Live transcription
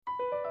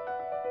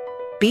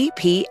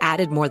BP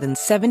added more than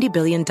 $70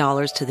 billion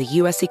to the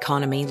U.S.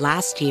 economy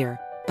last year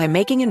by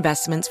making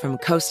investments from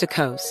coast to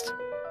coast.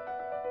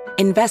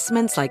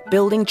 Investments like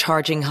building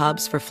charging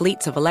hubs for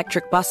fleets of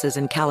electric buses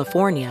in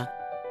California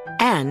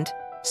and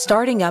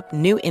starting up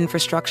new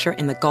infrastructure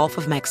in the Gulf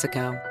of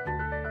Mexico.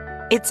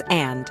 It's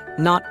and,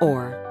 not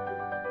or.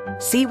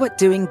 See what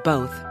doing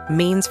both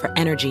means for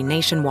energy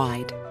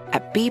nationwide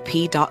at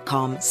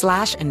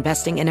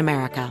bp.com/investing in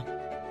America.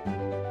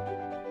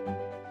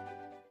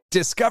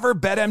 Discover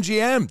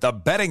BetMGM, the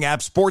betting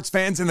app sports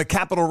fans in the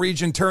capital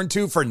region turn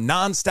to for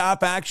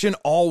nonstop action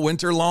all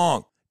winter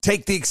long.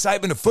 Take the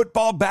excitement of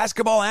football,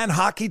 basketball, and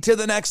hockey to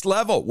the next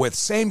level with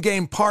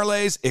same-game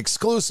parlays,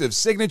 exclusive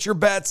signature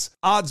bets,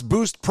 odds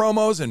boost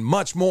promos, and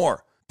much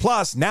more.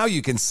 Plus, now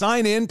you can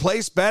sign in,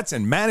 place bets,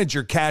 and manage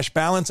your cash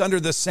balance under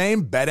the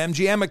same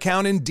BetMGM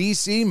account in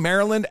D.C.,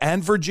 Maryland,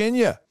 and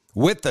Virginia.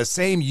 With the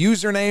same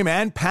username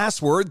and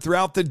password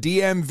throughout the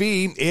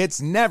DMV,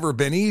 it's never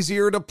been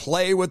easier to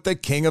play with the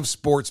king of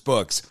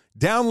sportsbooks.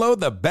 Download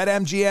the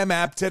BetMGM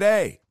app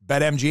today.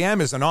 BetMGM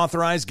is an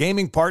authorized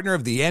gaming partner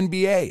of the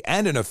NBA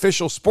and an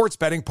official sports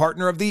betting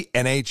partner of the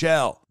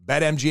NHL.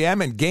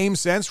 BetMGM and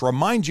GameSense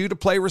remind you to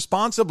play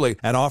responsibly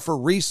and offer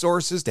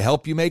resources to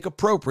help you make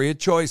appropriate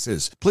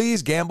choices.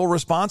 Please gamble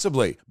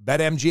responsibly.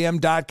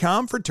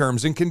 BetMGM.com for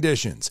terms and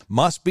conditions.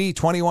 Must be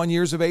 21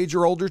 years of age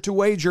or older to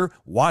wager.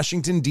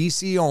 Washington,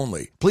 D.C.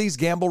 only. Please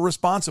gamble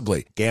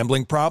responsibly.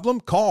 Gambling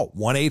problem? Call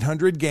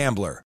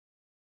 1-800-GAMBLER.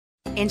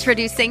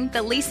 Introducing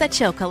the Lisa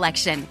Chill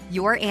Collection,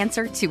 your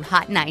answer to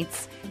hot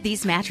nights.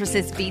 These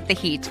mattresses beat the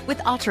heat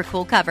with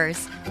ultra-cool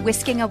covers,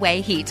 whisking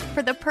away heat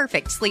for the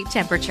perfect sleep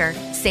temperature.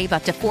 Save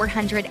up to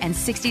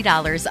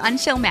 $460 on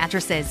Chill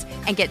mattresses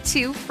and get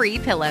 2 free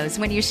pillows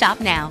when you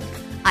shop now.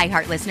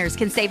 iHeart listeners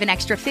can save an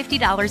extra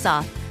 $50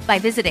 off by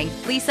visiting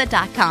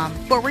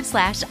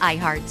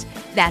lisa.com/iHeart.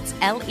 That's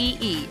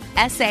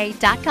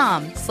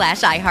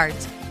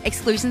LEESA.com/iHeart.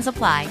 Exclusions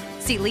apply.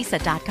 See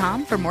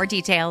lisa.com for more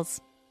details.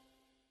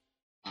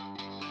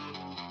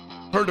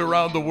 Heard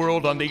around the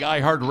world on the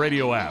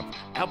iHeartRadio app,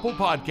 Apple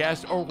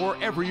Podcasts, or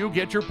wherever you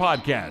get your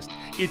podcast.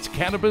 It's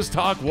Cannabis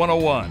Talk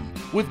 101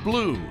 with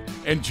Blue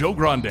and Joe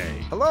Grande.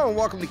 Hello and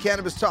welcome to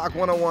Cannabis Talk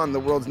 101, the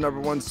world's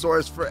 #1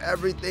 source for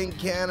everything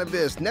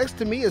cannabis. Next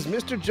to me is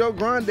Mr. Joe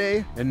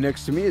Grande. And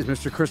next to me is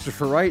Mr.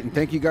 Christopher Wright. And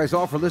thank you guys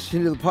all for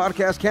listening to the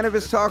podcast,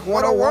 Cannabis Talk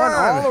 101,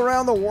 all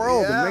around the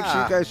world. Yeah. And make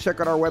sure you guys check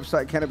out our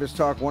website,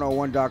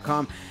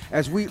 CannabisTalk101.com,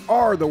 as we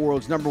are the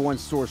world's #1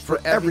 source for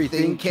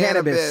everything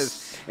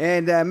cannabis.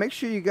 And make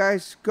sure you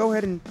guys go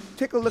ahead and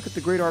take a look at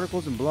the great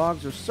articles and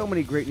blogs. There's so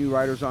many great new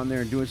writers on there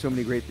and doing so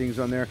many great things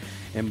on there.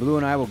 And Blue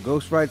and I will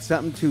ghostwrite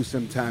something too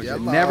sometimes. You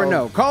never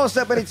know. Call us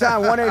up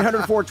anytime,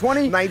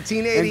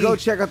 1-800-420-1980. And go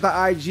check out the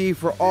IG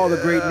for all the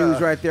great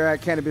news right there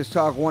at Cannabis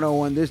Talk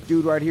 101. This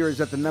dude right here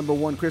is at the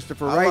 #1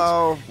 Christopher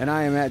Wright. And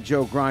I am at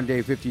Joe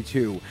Grande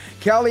 52.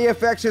 Cali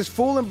FX is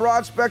full and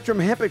broad spectrum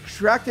hemp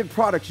extracted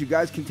products. You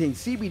guys contain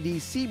CBD,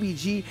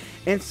 CBG,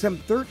 and some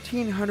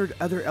 1,300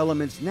 other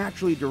elements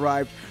naturally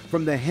derived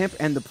from the hemp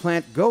and the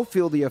plant. Go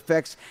feel the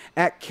effects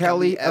at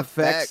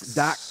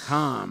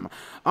CaliFX.com.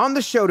 On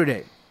the show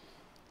today,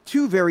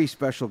 2 very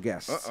special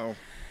guests.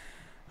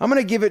 I'm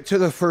going to give it to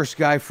the first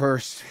guy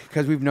first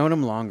because we've known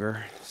him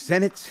longer.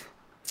 Senate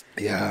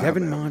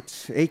Devin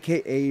Mont,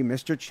 a.k.a.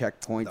 Mr.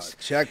 Checkpoints.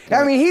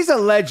 I mean, he's a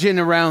legend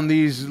around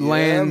these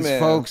lands,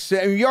 folks.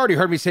 I mean, you already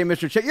heard me say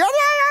Mr. Check.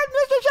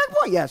 Mr.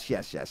 Checkpoint. Yes.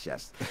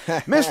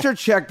 Mr.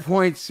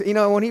 Checkpoints. You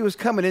know, when he was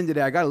coming in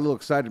today, I got a little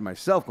excited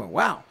myself going,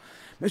 wow,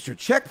 Mr.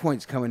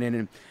 Checkpoint's coming in.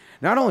 And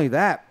not only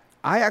that,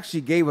 I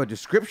actually gave a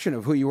description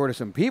of who you were to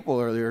some people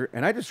earlier,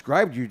 and I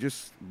described you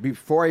just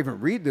before I even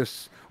read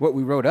this, what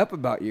we wrote up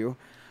about you.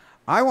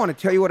 I want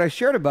to tell you what I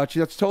shared about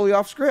you that's totally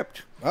off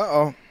script.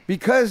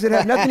 Because it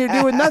had nothing to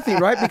do with nothing,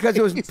 right? Because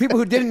it was people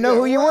who didn't know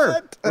who you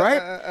were,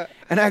 right?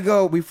 And I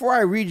go, before I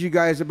read you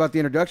guys about the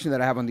introduction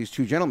that I have on these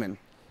 2 gentlemen,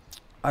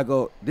 I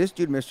go, this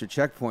dude, Mr.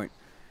 Checkpoint,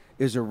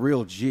 is a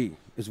real G,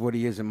 is what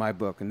he is in my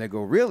book. And they go,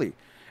 really?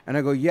 And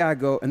I go, yeah. I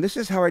go, and this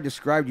is how I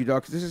described you,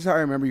 dog, because this is how I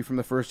remember you from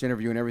the first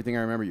interview and everything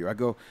I remember you. I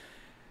go,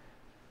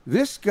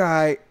 this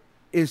guy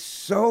is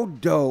so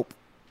dope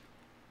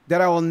that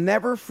I will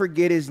never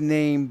forget his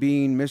name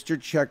being Mr.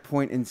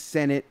 Checkpoint in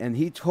Senate, and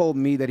he told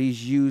me that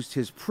he's used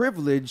his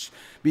privilege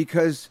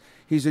because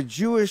he's a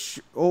Jewish,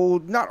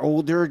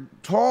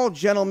 tall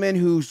gentleman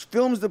who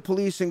films the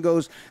police and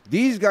goes,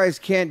 these guys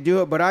can't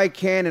do it, but I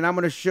can, and I'm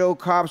going to show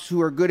cops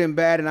who are good and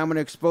bad, and I'm going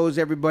to expose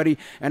everybody,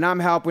 and I'm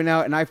helping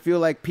out, and I feel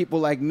like people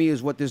like me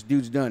is what this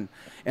dude's done.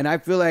 And I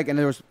feel like, and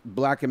there was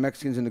black and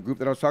Mexicans in the group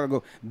that I was talking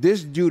to,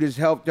 this dude has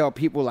helped out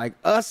people like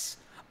us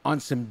on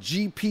some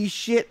GP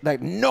shit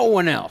like no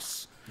one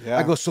else.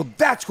 I go, so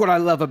that's what I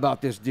love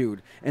about this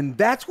dude. And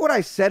that's what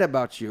I said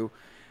about you.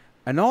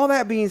 And all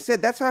that being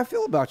said, that's how I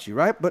feel about you,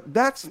 right? But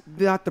that's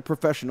not the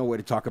professional way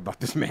to talk about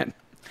this man.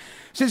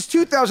 Since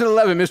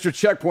 2011, Mr.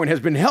 Checkpoint has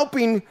been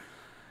helping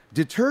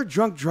deter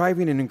drunk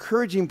driving and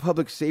encouraging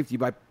public safety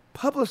by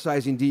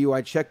publicizing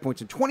DUI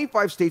checkpoints in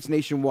 25 states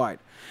nationwide.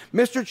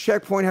 Mr.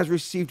 Checkpoint has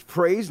received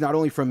praise not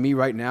only from me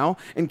right now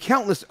and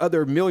countless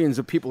other millions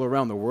of people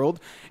around the world,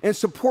 and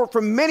support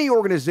from many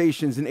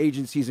organizations and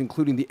agencies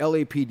including the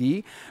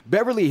LAPD,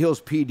 Beverly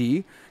Hills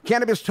PD,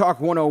 Cannabis Talk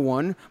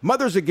 101,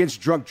 Mothers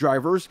Against Drunk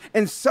Drivers,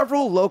 and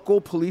several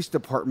local police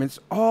departments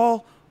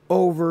all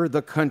over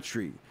the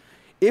country.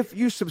 If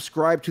you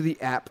subscribe to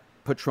the app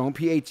Patreon,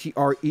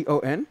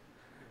 Patreon,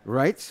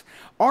 right?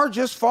 Or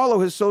just follow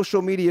his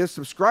social media.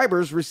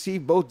 Subscribers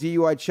receive both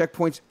DUI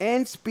checkpoints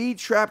and speed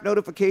trap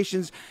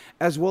notifications,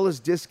 as well as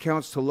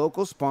discounts to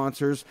local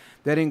sponsors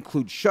that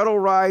include shuttle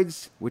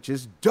rides, which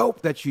is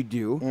dope that you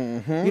do.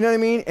 Mm-hmm. You know what I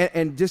mean?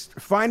 And just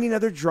finding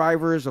other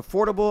drivers,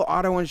 affordable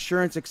auto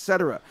insurance,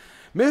 etc.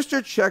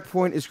 Mr.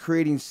 Checkpoint is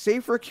creating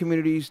safer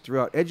communities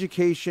throughout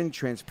education,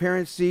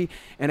 transparency,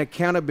 and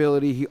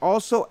accountability. He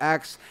also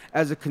acts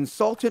as a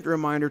consultant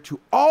reminder to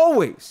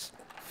always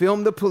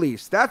film the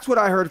police. That's what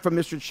I heard from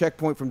Mr.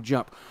 Checkpoint from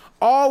Jump.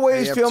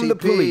 Always AFTP. film the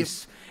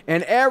police.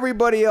 And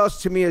everybody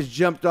else to me has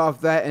jumped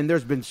off that, and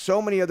there's been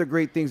so many other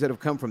great things that have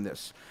come from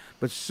this.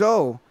 But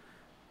so,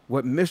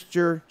 what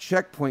Mr.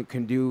 Checkpoint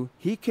can do,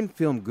 he can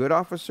film good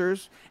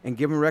officers and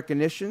give them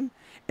recognition,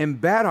 and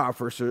bad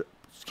officers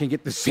can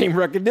get the same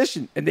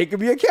recognition, and they can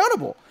be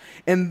accountable.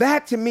 And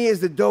that, to me,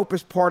 is the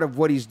dopest part of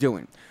what he's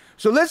doing.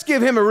 So let's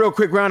give him a real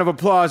quick round of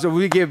applause if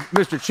we give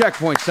Mr.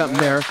 Checkpoint something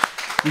there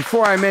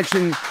before I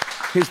mention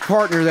his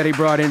partner that he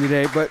brought in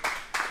today. But,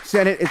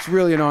 Senate, it's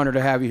really an honor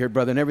to have you here,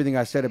 brother, and everything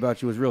I said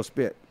about you was real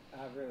spit.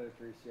 I really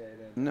appreciate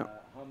it. No.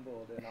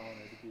 Humbled and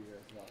honored to be here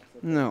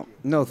as well.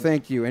 So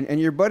thank you. And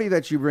your buddy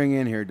that you bring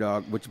in here,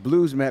 dog, which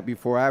Blue's met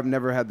before, I've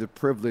never had the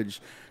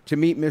privilege to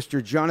meet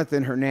Mr.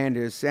 Jonathan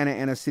Hernandez, Santa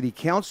Ana City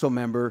Council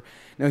member.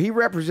 Now, he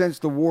represents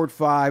the Ward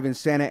 5 in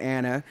Santa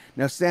Ana.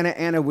 Now, Santa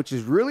Ana, which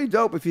is really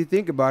dope if you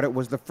think about it,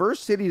 was the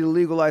first city to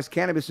legalize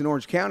cannabis in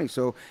Orange County.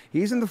 So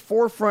he's in the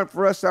forefront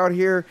for us out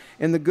here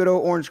in the good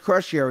old Orange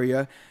Crush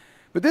area.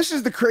 But this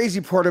is the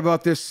crazy part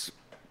about this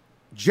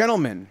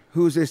gentleman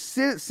who's a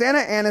Santa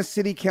Ana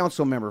City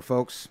Council member,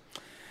 folks.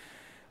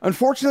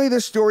 Unfortunately,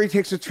 this story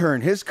takes a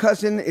turn. His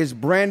cousin is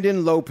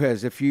Brandon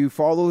Lopez. If you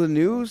follow the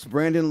news,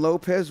 Brandon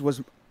Lopez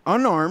was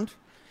unarmed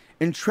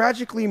and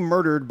tragically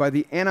murdered by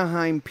the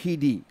Anaheim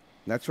PD.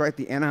 That's right,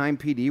 the Anaheim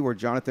PD, where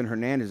Jonathan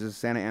Hernandez is a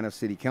Santa Ana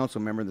City Council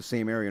member in the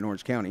same area in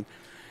Orange County,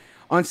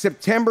 on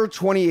September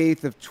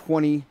 28th of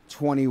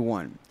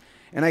 2021.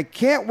 And I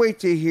can't wait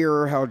to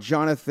hear how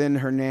Jonathan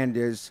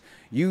Hernandez,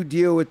 you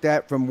deal with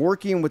that from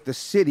working with the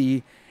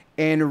city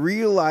and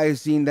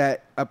realizing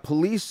that a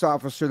police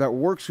officer that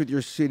works with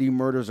your city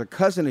murders a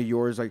cousin of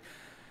yours. Like,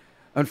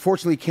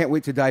 unfortunately, can't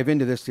wait to dive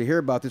into this to hear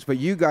about this. But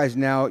you guys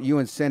now, you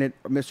and Senate,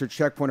 Mr.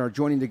 Checkpoint, are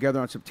joining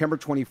together on September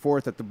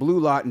 24th at the Blue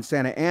Lot in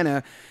Santa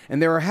Ana.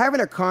 And they're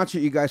having a concert,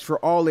 you guys, for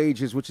all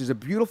ages, which is a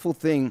beautiful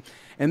thing.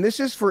 And this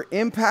is for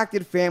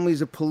impacted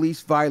families of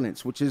police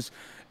violence, which is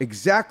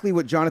exactly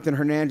what Jonathan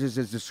Hernandez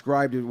has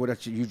described,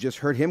 what you just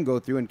heard him go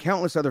through, and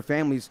countless other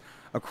families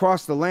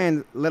across the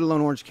land, let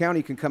alone Orange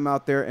County, can come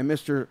out there. And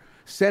Mr.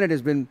 Senate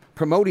has been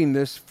promoting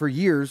this for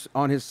years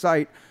on his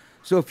site.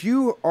 So if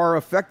you are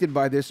affected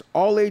by this,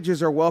 all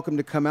ages are welcome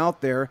to come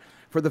out there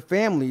for the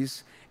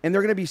families. And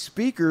they're going to be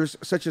speakers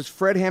such as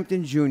Fred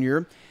Hampton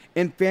Jr.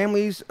 and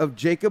families of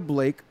Jacob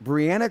Blake,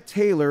 Breonna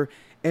Taylor,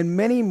 and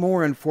many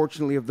more,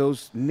 unfortunately, of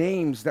those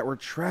names that were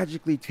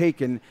tragically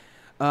taken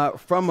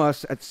from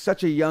us at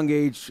such a young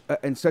age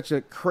and such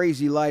a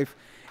crazy life.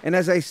 And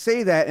as I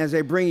say that, as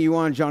I bring you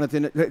on,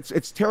 Jonathan,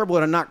 it's terrible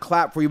to not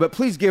clap for you, but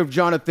please give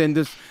Jonathan,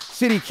 this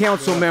city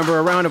council member,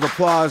 a round of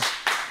applause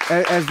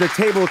as the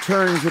table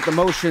turns with the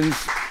motions.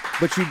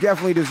 But you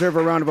definitely deserve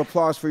a round of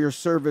applause for your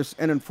service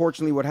and,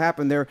 unfortunately, what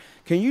happened there.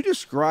 Can you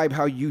describe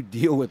how you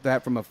deal with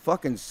that from a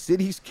fucking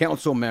city's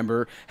council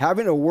member,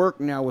 having to work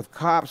now with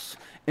cops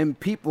and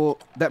people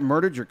that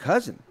murdered your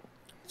cousin?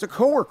 It's a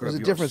coworker. It's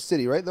of a yours. different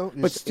city, right? Though,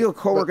 but still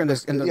coworker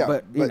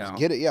but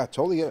get it, yeah,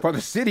 totally get it. For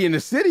the city in the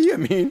city, I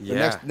mean,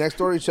 yeah. next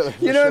door to each other.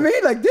 You know what I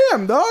mean? Like,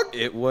 damn, dog.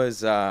 It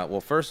was well.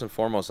 First and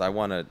foremost, I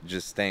want to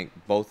just thank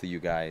both of you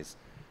guys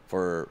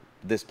for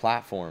this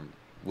platform,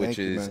 which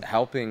is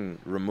helping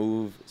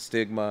remove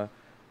stigma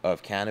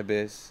of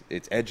cannabis.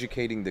 It's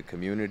educating the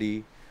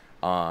community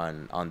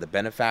on the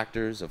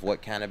benefactors of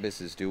what cannabis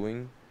is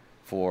doing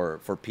for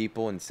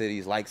people in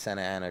cities like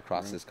Santa Ana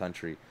across this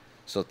country.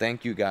 So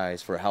thank you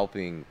guys for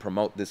helping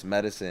promote this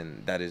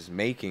medicine that is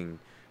making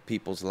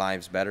people's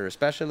lives better,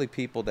 especially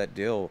people that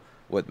deal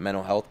with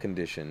mental health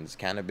conditions.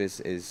 Cannabis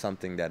is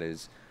something that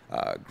is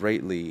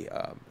greatly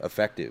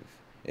effective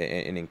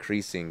in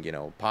increasing,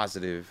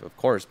 positive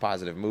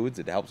moods.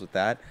 It helps with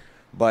that.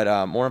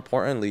 But more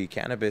importantly,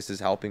 cannabis is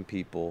helping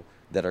people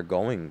that are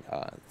going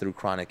through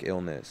chronic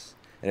illness,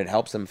 and it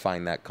helps them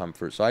find that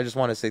comfort. So I just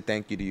want to say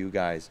thank you to you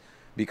guys,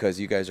 because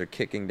you guys are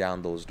kicking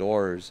down those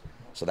doors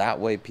So that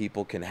way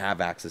people can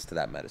have access to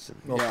that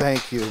medicine. Well,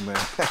 thank you, man.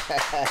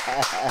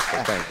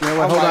 Thank you. You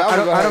know what, hold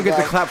on. I don't get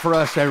to clap for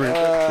us every.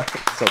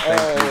 So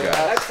thank you, guys.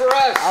 That's for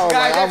us,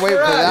 guys. I'm waiting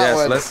for that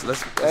one. Yes,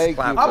 let's clap. you,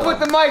 I'll put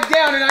the mic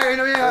down, and I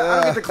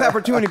don't get to clap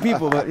for too many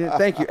people, but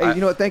thank you. Hey,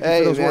 you know what? Thank you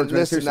for those words.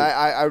 Listen, man.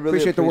 I really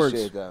Appreciate the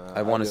words. that, man.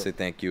 I want to say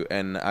thank you,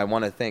 and I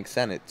want to thank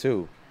Senate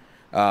too,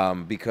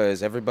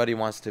 because everybody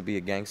wants to be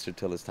a gangster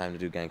till it's time to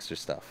do gangster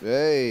stuff.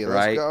 Hey, let's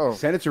right? go.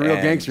 Senate's a real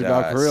gangster,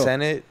 dog, for real.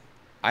 Senate,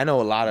 I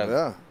know a lot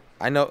of.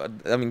 I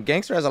mean,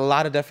 gangster has a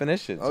lot of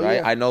definitions, right?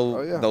 Yeah. I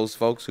know those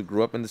folks who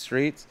grew up in the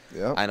streets.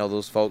 Yep. I know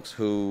those folks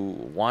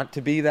who want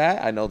to be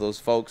that. I know those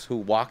folks who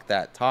walk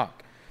that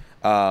talk,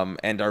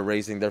 and are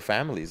raising their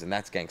families, and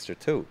that's gangster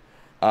too.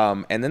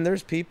 And then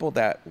there's people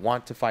that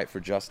want to fight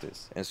for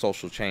justice and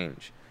social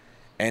change,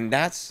 and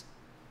that's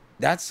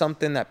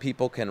something that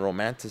people can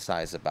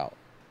romanticize about.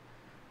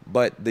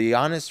 But the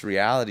honest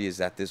reality is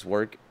that this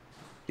work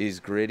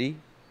is gritty.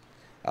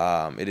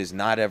 It is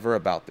not ever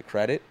about the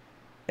credit.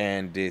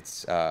 And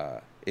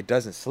it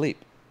doesn't sleep.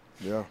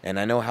 Yeah. And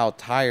I know how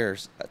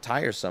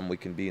tiresome we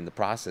can be in the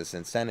process.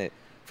 And Senate,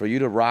 for you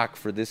to rock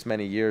for this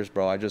many years,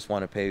 bro, I just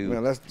want to pay you.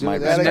 Man, let's do my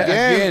that respect.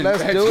 again.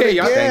 Let's do it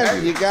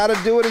again. You got to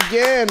do it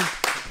again.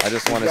 I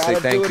just want to say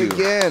thank you.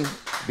 Again.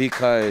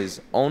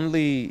 Because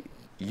only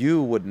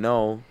you would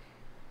know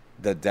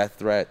the death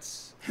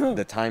threats,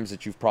 the times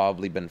that you've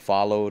probably been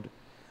followed.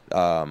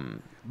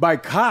 By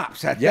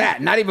cops at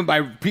that, not even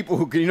by people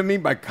who can, you know what I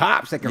mean, by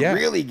cops that can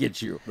really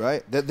get you.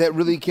 Right. That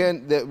really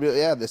can,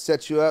 that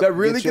sets you up. That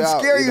really can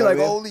scare you, like, I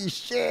mean? holy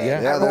shit.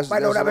 Yeah. I hope I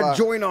don't have a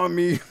joint on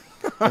me.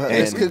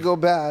 This could go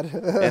bad.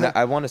 And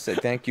I want to say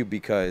thank you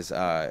because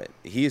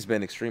he has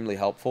been extremely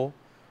helpful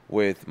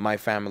with my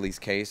family's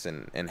case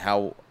and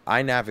how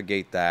I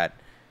navigate that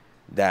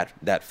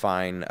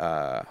fine,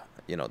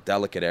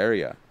 delicate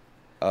area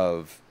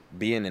of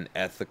being an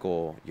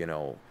ethical,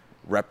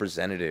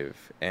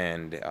 representative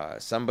and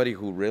somebody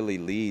who really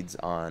leads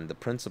on the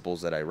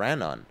principles that I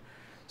ran on.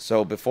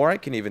 So before I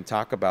can even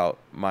talk about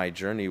my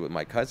journey with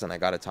my cousin, I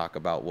got to talk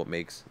about what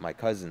makes my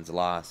cousin's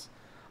loss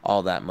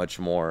all that much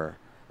more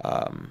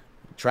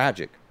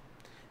tragic.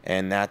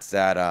 And that's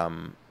that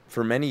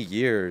for many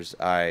years,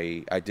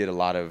 I did a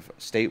lot of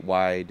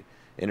statewide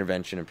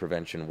intervention and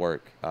prevention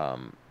work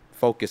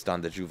focused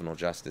on the juvenile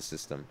justice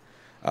system.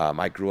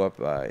 I grew up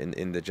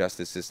in the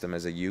justice system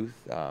as a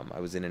youth. I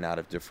was in and out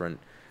of different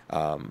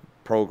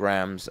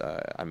programs,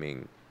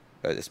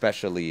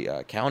 especially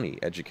county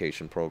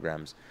education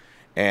programs.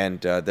 And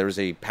there's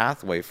a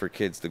pathway for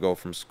kids to go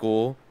from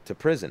school to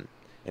prison.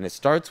 And it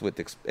starts with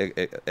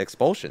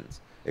expulsions,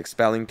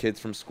 expelling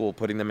kids from school,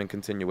 putting them in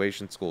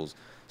continuation schools.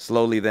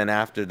 Slowly then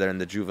after, they're in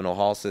the juvenile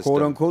hall system.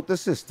 Quote, unquote, the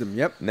system,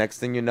 yep. Next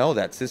thing you know,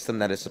 that system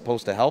that is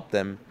supposed to help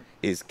them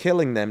is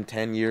killing them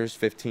 10 years,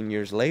 15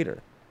 years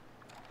later.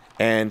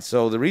 And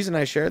so the reason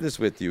I share this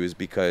with you is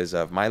because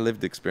of my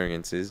lived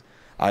experiences.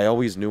 I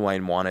always knew I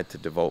wanted to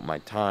devote my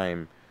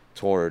time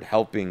toward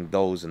helping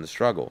those in the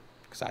struggle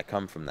because I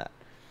come from that.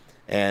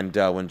 And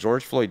when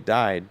George Floyd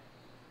died,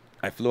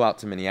 I flew out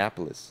to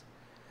Minneapolis,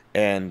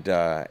 and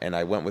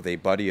I went with a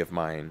buddy of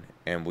mine,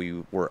 and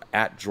we were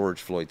at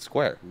George Floyd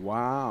Square.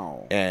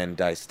 Wow.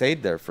 And I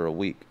stayed there for a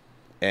week.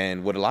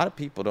 And what a lot of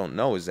people don't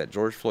know is that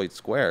George Floyd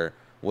Square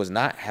was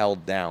not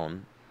held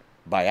down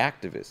by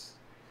activists.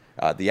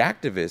 The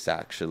activists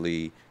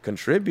actually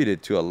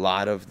contributed to a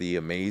lot of the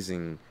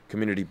amazing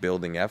community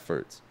building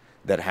efforts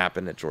that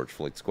happened at George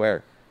Floyd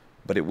Square.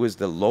 But it was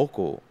the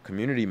local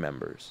community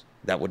members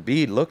that would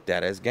be looked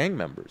at as gang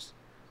members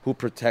who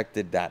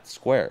protected that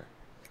square.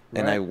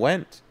 Right. And I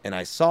went and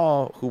I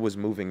saw who was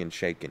moving and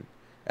shaking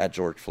at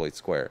George Floyd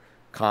Square.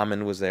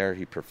 Common was there,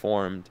 he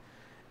performed.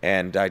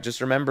 And I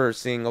just remember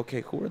seeing,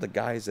 okay, who are the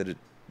guys that are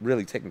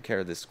really taking care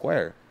of this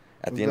square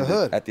at the end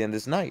of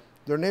this night?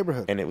 Their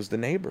neighborhood. And it was the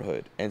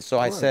neighborhood. And so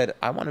I said,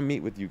 I want to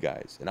meet with you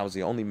guys. And I was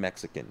the only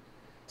Mexican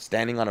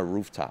standing on a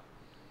rooftop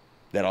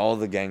that all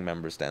the gang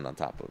members stand on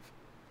top of.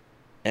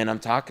 And I'm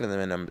talking to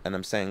them and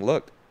I'm saying,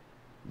 look,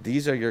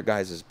 these are your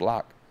guys'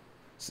 block.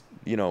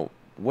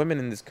 Women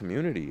in this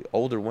community,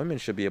 older women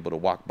should be able to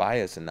walk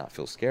by us and not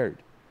feel scared.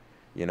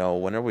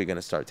 When are we going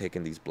to start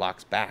taking these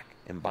blocks back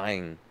and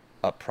buying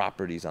up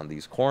properties on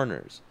these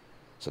corners?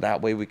 So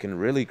that way we can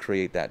really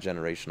create that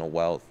generational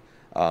wealth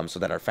so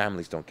that our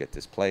families don't get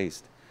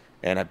displaced.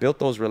 And I built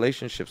those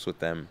relationships with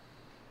them.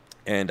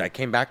 And I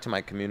came back to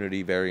my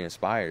community very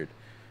inspired.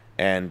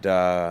 And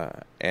my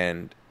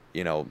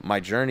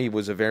journey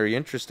was a very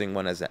interesting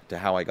one as to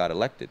how I got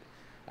elected.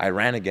 I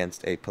ran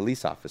against a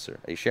police officer,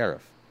 a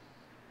sheriff.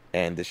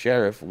 And the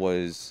sheriff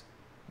was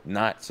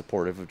not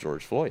supportive of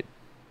George Floyd.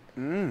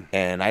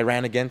 And I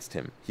ran against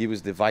him. He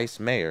was the vice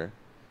mayor,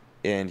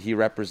 and he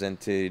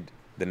represented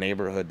the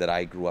neighborhood that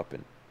I grew up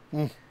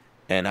in.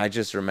 And I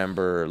just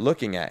remember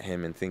looking at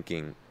him and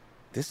thinking,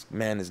 this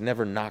man has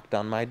never knocked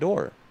on my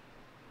door.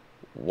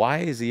 Why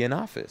is he in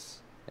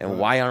office? And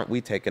why aren't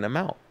we taking him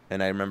out?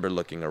 And I remember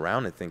looking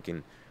around and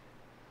thinking,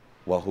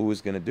 well, who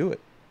is going to do it?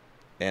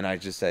 And I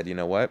just said, you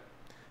know what?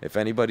 If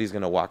anybody's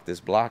going to walk this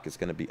block, it's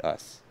going to be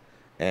us.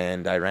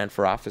 and I ran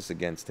for office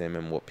against him.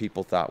 And what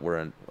people thought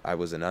I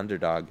was an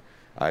underdog,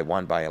 I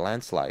won by a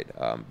landslide,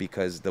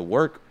 because the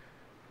work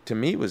to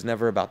me was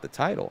never about the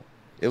title.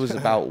 It was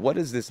about what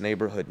does this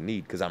neighborhood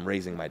need, because I'm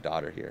raising my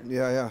daughter here.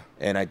 Yeah.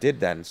 And I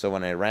did that. And so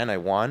when I ran, I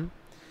won.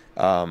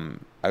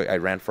 I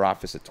ran for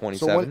office at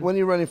 27. So when are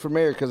you running for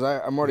mayor? Because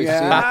I'm already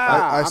seeing.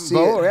 I see it.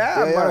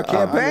 I'm on a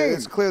campaign.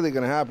 It's clearly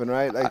going to happen,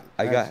 right? Like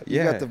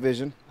you got the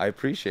vision. I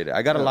appreciate it.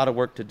 I got a lot of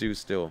work to do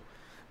still.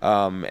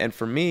 And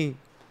for me,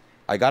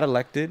 I got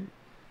elected,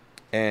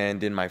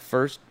 and in my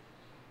first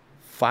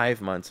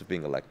 5 months of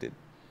being elected,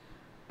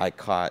 I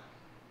caught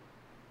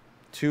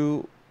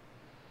 2,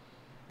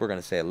 we're going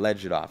to say,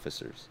 alleged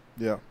officers.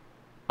 Yeah.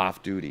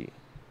 Off duty,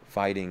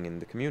 fighting in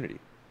the community.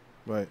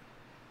 Right.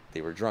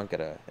 They were drunk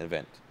at an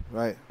event.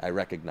 Right. I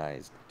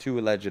recognized 2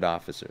 alleged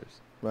officers.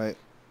 Right.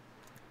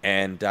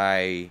 And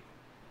I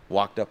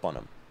walked up on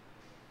them.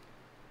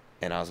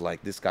 And I was like,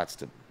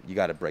 you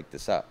got to break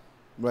this up.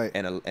 Right.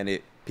 And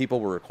people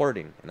were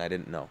recording, and I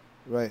didn't know.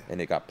 Right.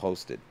 And it got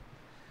posted.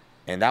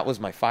 And that was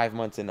my 5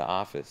 months into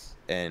office.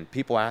 And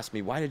people asked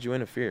me, why did you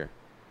interfere?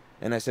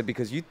 And I said,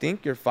 because you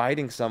think you're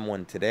fighting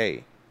someone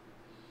today,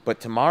 but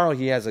tomorrow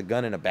he has a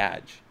gun and a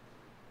badge.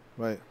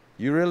 Right.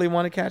 You really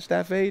want to catch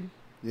that fade?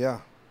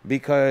 Yeah.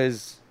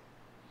 Because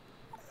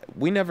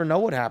we never know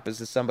what happens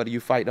to somebody. You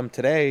fight them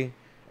today,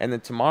 and then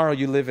tomorrow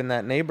you live in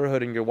that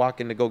neighborhood and you're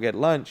walking to go get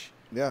lunch.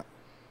 Yeah.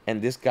 And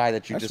this guy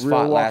that you That's just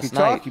fought last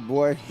night,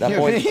 boy.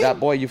 that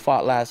boy you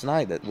fought last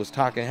night that was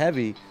talking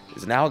heavy,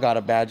 is now got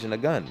a badge and a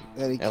gun.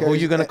 And who are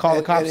you going to call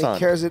the cops on?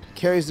 Carries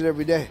it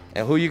every day.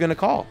 And who are you going to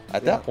call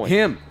at that point?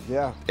 Him.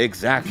 Yeah.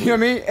 Exactly. You know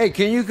what I mean? Hey,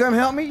 can you come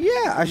help me?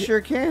 Yeah, I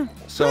sure can.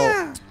 So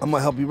yeah. I'm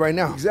gonna help you right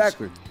now.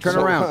 Exactly. Turn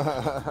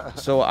around.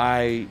 So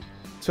I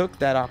took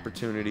that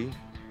opportunity,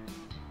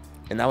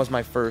 and that was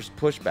my first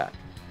pushback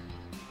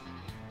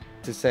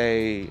to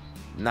say,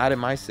 not in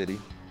my city.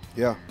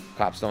 Yeah.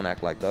 Cops don't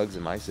act like thugs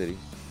in my city.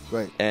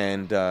 Right.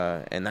 And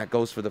that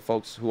goes for the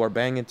folks who are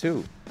banging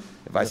too.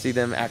 If I see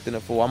them acting a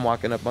fool, I'm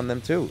walking up on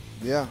them too.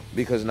 Yeah.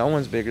 Because no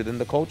one's bigger than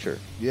the culture.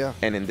 Yeah.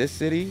 And in this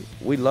city,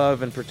 we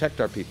love and protect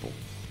our people,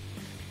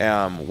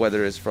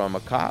 whether it's from a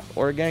cop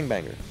or a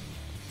gangbanger.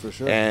 For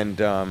sure.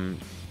 And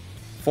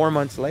 4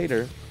 months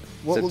later,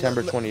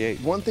 September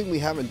 28th. One thing we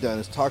haven't done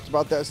is talked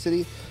about that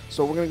city.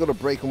 So we're going to go to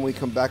break. When we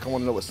come back, I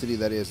want to know what city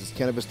that is. It's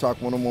Cannabis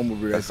Talk 101. We'll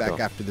be right back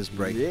after this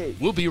break.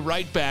 We'll be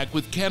right back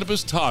with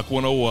Cannabis Talk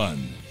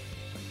 101.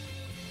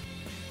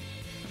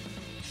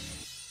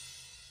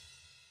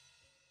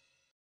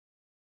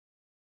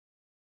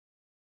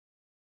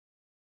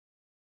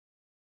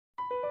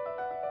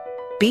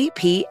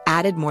 BP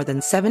added more than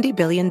 $70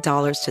 billion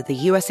to the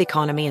U.S.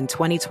 economy in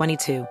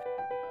 2022.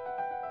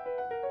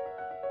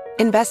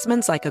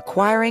 Investments like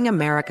acquiring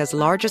America's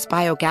largest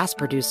biogas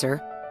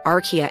producer,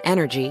 Archaea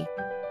Energy,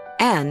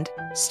 and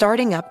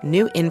starting up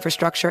new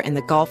infrastructure in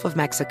the Gulf of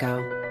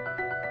Mexico.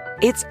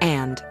 It's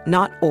and,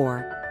 not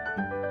or.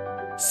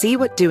 See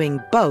what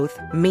doing both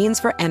means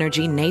for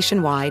energy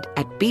nationwide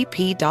at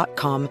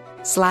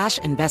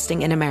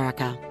bp.com/investing in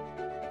America.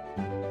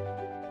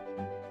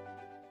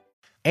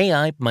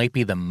 AI might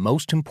be the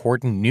most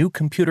important new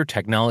computer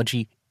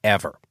technology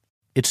ever.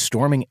 It's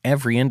storming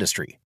every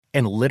industry,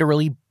 and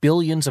literally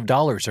billions of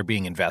dollars are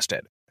being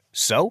invested.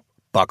 So,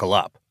 buckle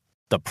up.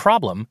 The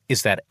problem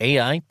is that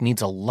AI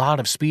needs a lot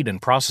of speed and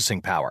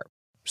processing power.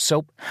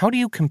 So, how do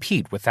you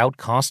compete without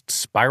costs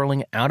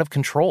spiraling out of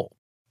control?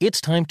 It's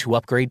time to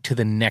upgrade to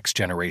the next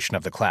generation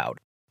of the cloud,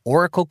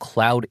 Oracle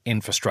Cloud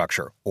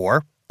Infrastructure,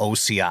 or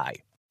OCI.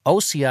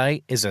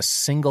 OCI is a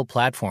single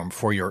platform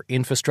for your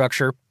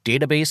infrastructure,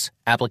 database,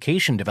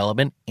 application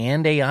development,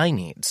 and AI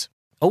needs.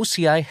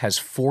 OCI has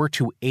 4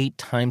 to 8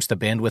 times the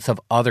bandwidth of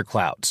other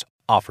clouds,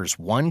 offers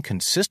one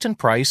consistent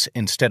price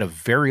instead of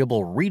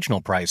variable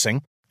regional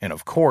pricing, and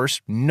of course,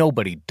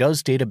 nobody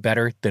does data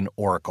better than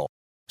Oracle.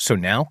 So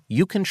now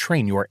you can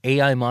train your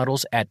AI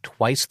models at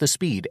twice the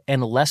speed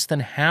and less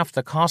than half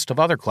the cost of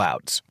other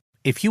clouds.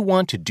 If you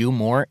want to do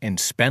more and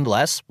spend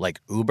less, like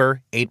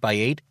Uber,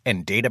 8x8,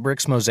 and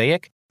Databricks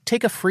Mosaic,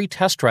 take a free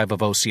test drive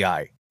of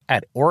OCI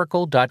at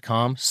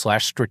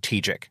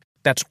oracle.com/strategic.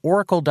 That's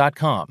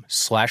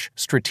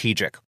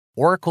oracle.com/strategic.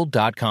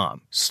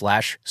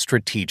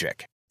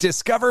 oracle.com/strategic.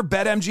 Discover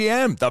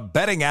BetMGM, the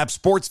betting app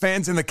sports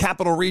fans in the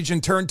capital region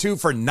turn to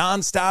for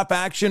nonstop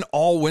action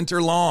all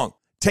winter long.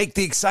 Take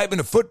the excitement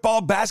of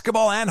football,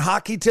 basketball, and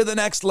hockey to the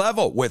next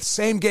level with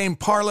same-game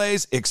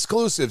parlays,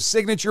 exclusive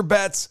signature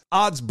bets,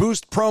 odds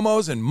boost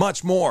promos, and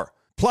much more.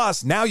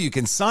 Plus, now you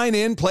can sign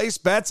in, place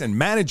bets, and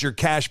manage your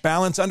cash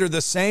balance under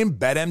the same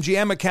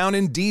BetMGM account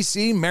in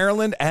D.C.,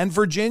 Maryland, and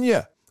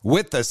Virginia.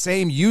 With the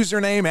same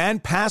username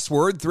and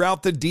password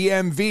throughout the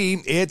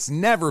DMV, it's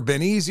never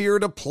been easier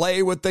to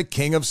play with the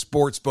king of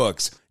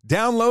sportsbooks.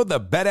 Download the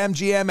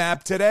BetMGM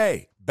app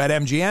today.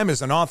 BetMGM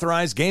is an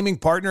authorized gaming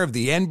partner of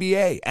the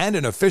NBA and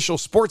an official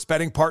sports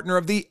betting partner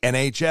of the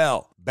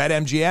NHL.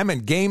 BetMGM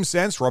and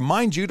GameSense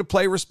remind you to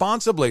play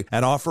responsibly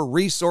and offer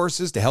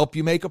resources to help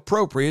you make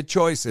appropriate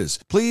choices.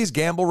 Please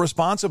gamble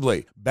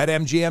responsibly.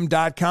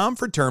 BetMGM.com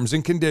for terms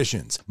and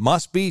conditions.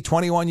 Must be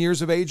 21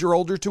 years of age or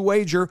older to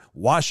wager.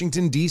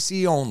 Washington,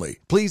 D.C. only.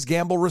 Please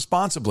gamble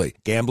responsibly.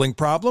 Gambling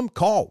problem?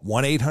 Call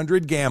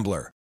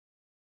 1-800-GAMBLER.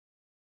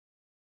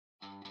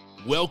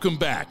 Welcome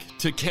back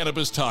to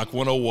Cannabis Talk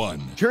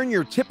 101. Turn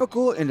your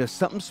typical into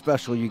something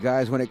special, you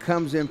guys. When it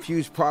comes to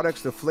infused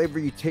products, the flavor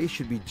you taste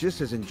should be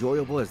just as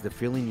enjoyable as the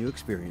feeling you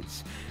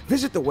experience.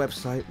 Visit the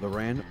website,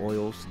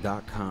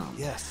 Loranoils.com.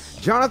 Yes.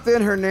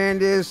 Jonathan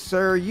Hernandez,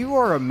 sir, you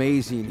are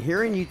amazing.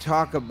 Hearing you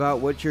talk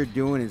about what you're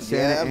doing in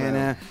Santa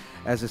Ana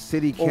as a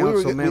city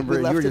council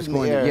member, you were just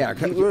going to,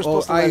 you were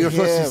supposed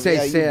to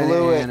say Santa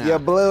Ana. You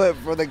blew it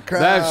for the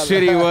crowd. That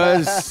city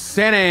was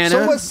Santa Ana.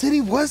 So what city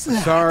was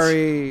that?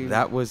 Sorry.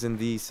 That was in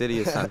the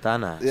city of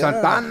Santana.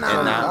 Santana.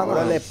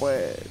 And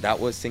that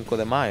was Cinco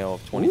de Mayo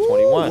of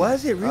 2021. Ooh,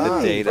 was it really?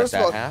 The day First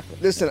of all,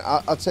 happened. Listen,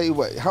 I'll tell you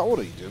what. How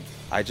old are you, dude?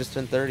 I just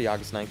turned 30,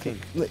 August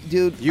 19th.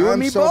 Dude, You and I'm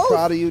me so both?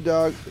 proud of you,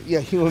 dog. Yeah,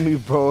 you and me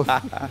both.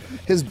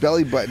 His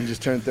belly button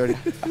just turned 30.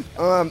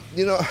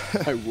 You know,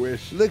 I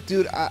wish. Look,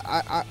 dude,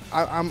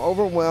 I'm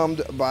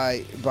overwhelmed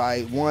by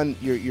one,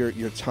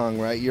 your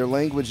tongue, right? Your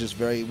language is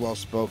very well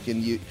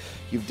spoken.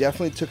 You've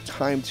definitely took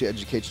time to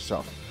educate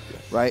yourself,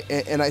 right?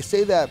 And I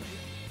say that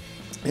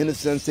in a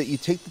sense that you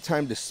take the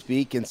time to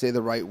speak and say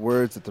the right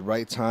words at the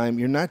right time.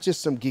 You're not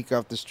just some geek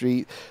off the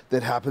street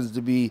that happens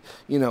to be,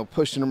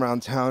 pushing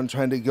around town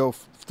trying to go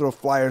throw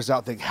flyers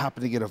out that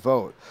happen to get a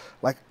vote.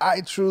 Like,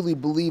 I truly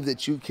believe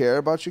that you care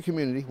about your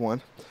community,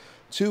 one.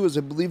 Two is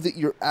I believe that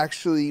you're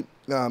actually,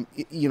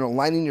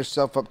 lining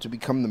yourself up to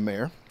become the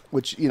mayor,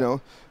 which,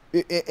 and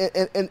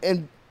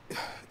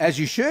as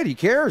you should. He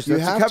cares.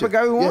 That's the type of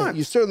guy we want.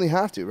 You certainly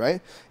have to,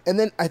 right? And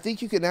then I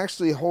think you can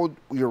actually hold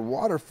your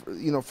water,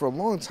 for a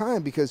long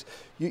time because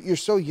you're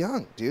so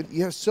young, dude.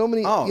 You have so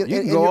many. Oh, you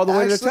can go all the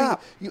way to the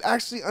top. You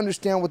actually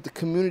understand what the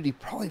community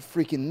probably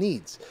freaking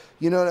needs.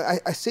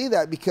 I say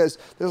that because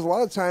there's a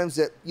lot of times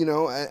that,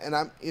 and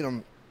I'm,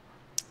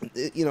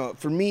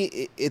 for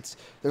me,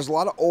 there's a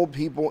lot of old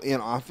people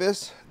in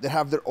office that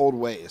have their old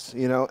ways,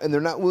 and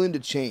they're not willing to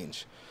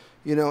change.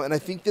 And I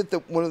think that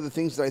one of the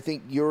things that I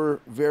think you're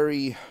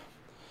very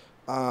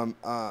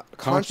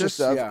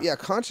conscious of,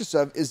 conscious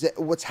of, is that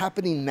what's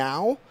happening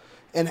now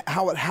and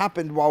how it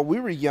happened while we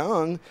were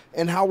young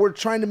and how we're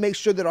trying to make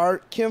sure that our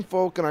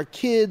kinfolk and our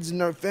kids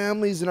and our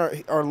families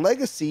and our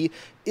legacy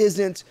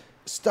isn't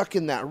stuck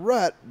in that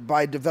rut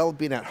by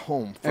developing at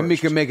home first. And we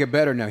can make it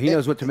better now. He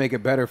knows what to make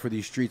it better for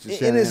these streets of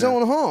Santa in his Ana.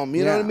 own home,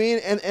 you know what I mean?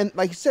 And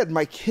like you said,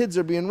 my kids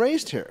are being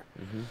raised here.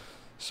 Mm-hmm.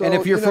 So, and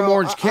if you're from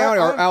Orange County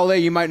or LA,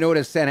 you might know it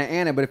as Santa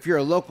Ana, but if you're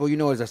a local, you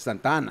know it as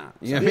Santana.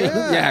 You know what I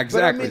mean? Yeah,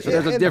 exactly. So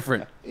there's a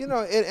different.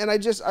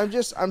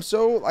 I'm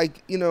so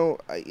like,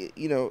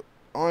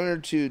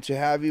 honored to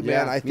have you,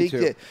 man. I think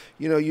that,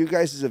 you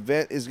guys'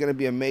 event is going to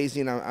be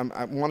amazing.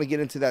 I want to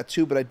get into that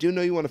too, but I do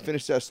know you want to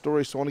finish that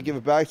story, so I want to give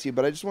it back to you.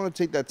 But I just want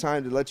to take that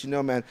time to let you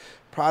know, man,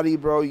 proud of you,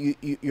 bro.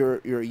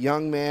 You're a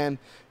young man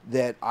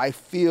that I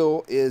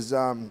feel is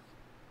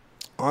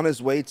on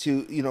his way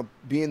to,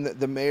 being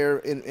the mayor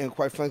and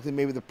quite frankly,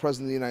 maybe the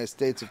president of the United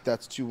States, if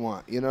that's what you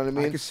want. You know what I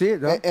mean? I can see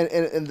it, though.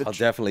 And I'll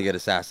definitely get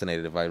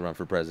assauded if I run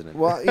for president.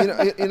 Well, maybe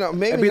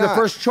That'd be the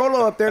first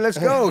cholo up there. Let's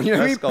go. You know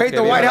what I mean? Paint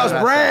the White House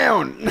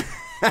brown.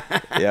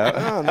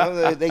 Yeah.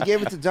 No, they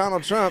gave it to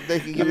Donald Trump. They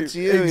can give it to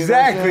you.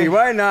 Exactly.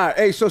 Why not?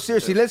 Hey, so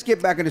seriously, let's get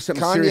back into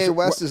something serious. Kanye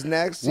West is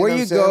next. Where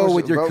you go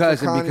with your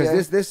cousin,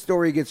 because this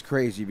story gets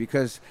crazy,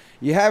 because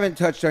you haven't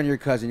touched on your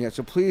cousin yet.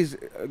 So please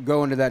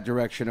go into that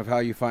direction of how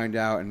you find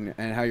out and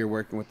how you're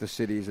working with the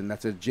cities, and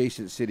that's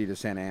adjacent city to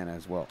Santa Ana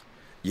as well.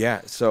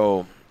 Yeah.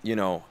 So,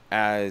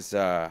 as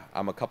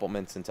I'm a couple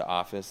months into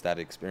office, that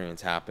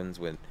experience happens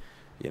when,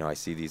 I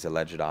see these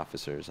alleged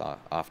officers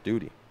off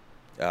duty.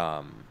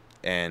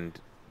 And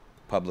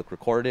public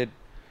recorded,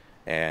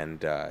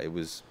 and it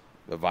was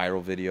a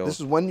viral video.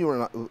 This is when you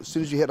were, as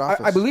soon as you hit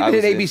office. I believe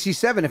it hit ABC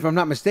 7, if I'm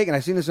not mistaken.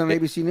 I've seen this on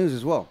ABC News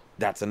as well.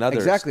 That's another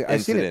incident.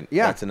 I've seen it.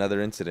 Yeah, that's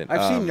another incident.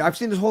 I've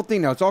seen this whole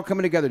thing now. It's all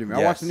coming together to me.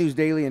 Yes. I watch the news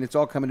daily, and it's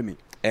all coming to me.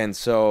 And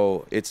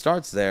so it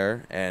starts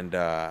there, and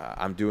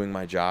I'm doing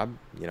my job,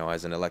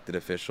 as an elected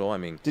official. I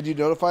mean, did you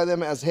notify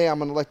them as, hey,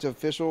 I'm an elected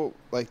official,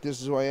 like this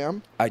is who I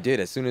am? I did.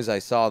 As soon as I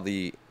saw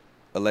the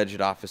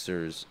alleged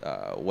officers,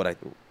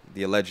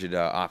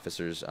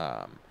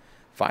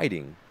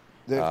 fighting.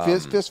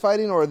 Fist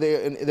fighting, or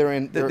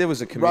there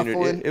was a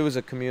community. It was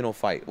a communal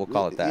fight. We'll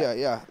call it that.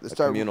 Yeah. A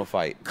communal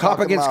fight. Cop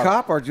against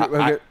cop,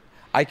 or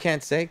I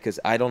can't say because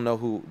I don't know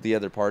who the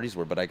other parties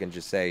were, but I can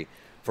just say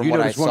from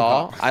what I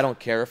saw, I don't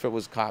care if it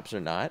was cops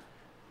or not.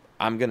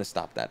 I'm gonna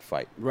stop that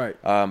fight. Right.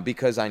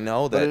 Because I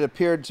know that. But it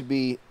appeared to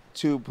be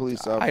two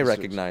police officers. I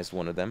recognized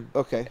one of them.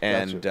 Okay.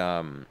 And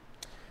gotcha.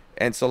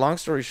 And so long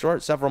story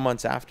short, several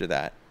months after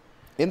that.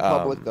 In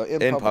public, though.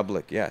 In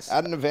public, yes.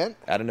 At an event?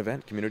 At an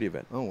event, community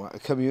event. Oh, wow. A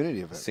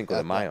community event. Cinco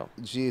de Mayo.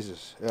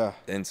 Jesus, yeah.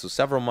 And so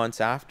several months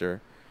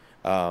after,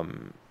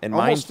 and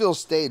almost feels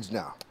staged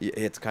now.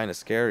 It's kind of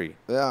scary.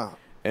 Yeah.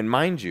 And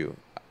mind you,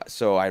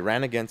 so I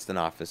ran against an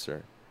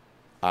officer.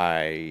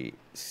 I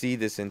see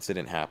this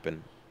incident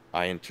happen.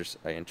 I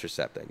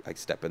intercept. I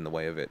step in the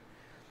way of it.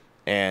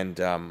 And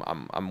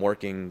I'm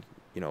working,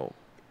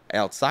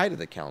 outside of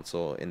the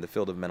council in the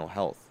field of mental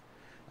health.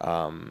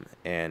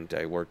 And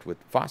I worked with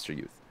foster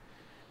youth.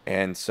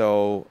 And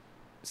so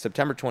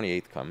September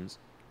 28th comes.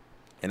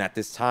 And at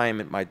this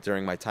time,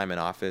 during my time in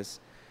office,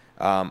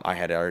 I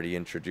had already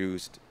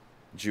introduced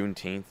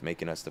Juneteenth,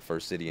 making us the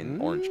first city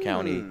in Orange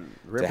County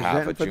to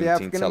have a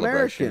Juneteenth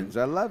celebration.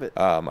 I love it.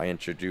 I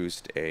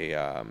introduced a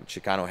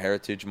Chicano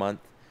Heritage Month,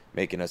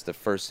 making us the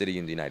first city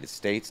in the United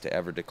States to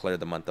ever declare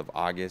the month of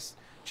August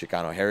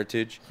Chicano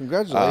Heritage.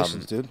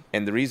 Congratulations, dude.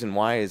 And the reason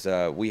why is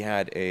we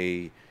had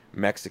a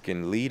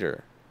Mexican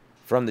leader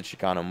from the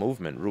Chicano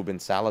movement, Ruben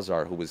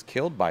Salazar, who was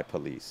killed by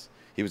police.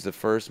 He was the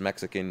first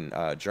Mexican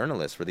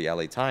journalist for the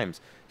LA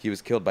Times. He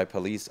was killed by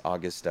police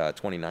August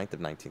 29th of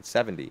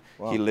 1970.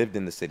 Wow. He lived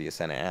in the city of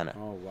Santa Ana.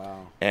 Oh,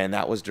 wow. And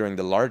that was during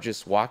the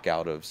largest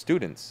walkout of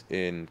students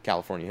in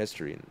California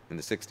history in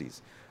the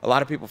 60s. A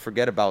lot of people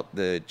forget about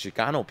the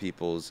Chicano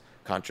people's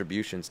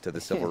contributions to the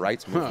civil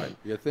rights movement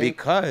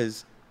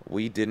because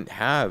we didn't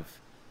have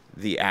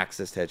the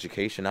access to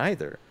education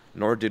either,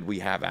 nor did we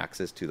have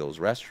access to those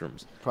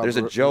restrooms. There's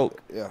a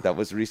joke that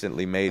was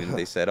recently made, and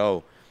they said,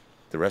 oh,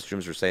 the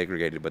restrooms were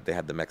segregated, but they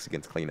had the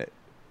Mexicans clean it.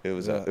 It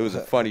was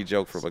a funny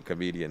joke from a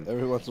comedian.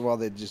 Every once in a while,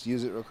 they just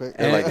use it real quick.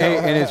 And,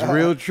 and it's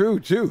real true,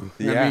 too.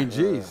 Yeah. I mean,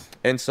 geez.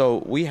 And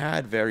so we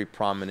had very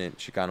prominent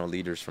Chicano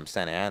leaders from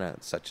Santa Ana,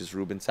 such as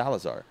Ruben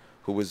Salazar,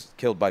 who was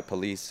killed by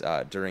police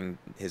during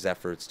his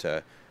efforts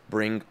to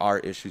bring our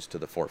issues to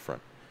the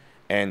forefront.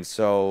 And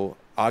so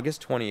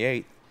August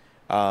 28th,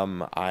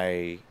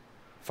 I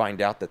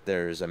find out that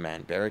there's a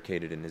man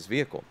barricaded in his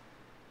vehicle.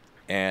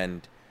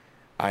 And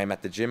I'm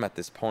at the gym at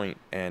this point,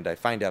 and I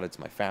find out it's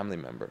my family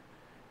member.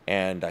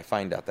 And I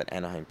find out that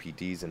Anaheim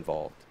PD is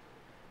involved.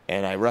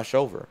 And I rush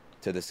over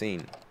to the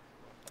scene.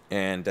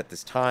 And at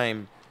this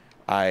time,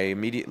 I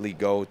immediately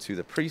go to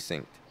the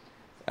precinct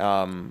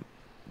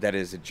that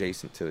is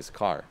adjacent to his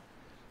car.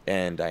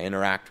 And I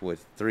interact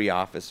with 3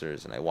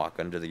 officers, and I walk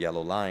under the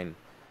yellow line.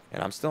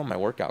 And I'm still in my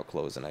workout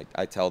clothes, and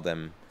I tell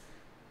them,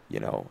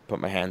 put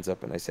my hands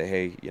up, and I say,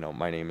 hey,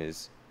 my name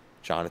is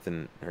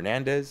Jonathan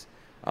Hernandez.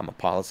 I'm a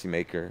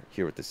policymaker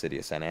here with the city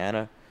of Santa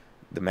Ana.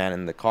 The man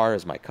in the car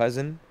is my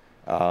cousin.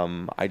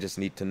 I just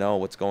need to know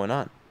what's going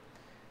on.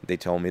 They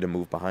told me to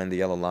move behind the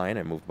yellow line.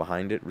 I moved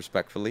behind it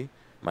respectfully.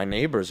 My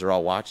neighbors are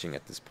all watching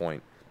at this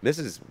point. This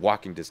is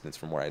walking distance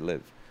from where I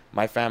live.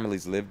 My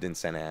family's lived in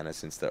Santa Ana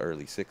since the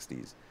early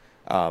 60s.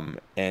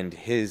 And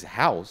his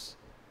house,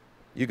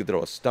 you could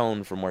throw a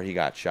stone from where he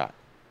got shot.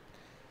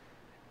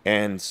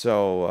 And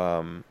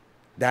so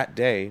that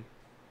day,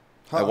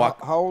 how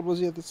old was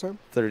he at the time?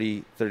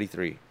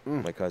 33,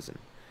 my cousin.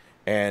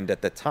 And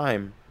at the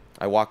time,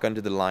 I walk under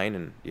the line,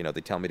 and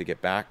they tell me to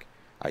get back.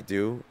 I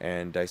do,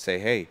 and I say,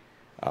 hey,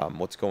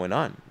 what's going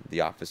on?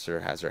 The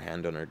officer has her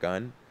hand on her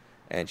gun,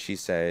 and she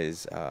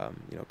says,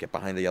 get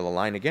behind the yellow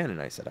line again.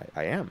 And I said,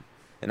 I am.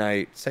 And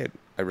I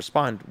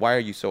respond, why are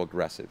you so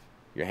aggressive?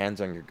 Your hand's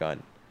on your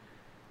gun.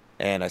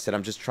 And I said,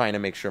 I'm just trying to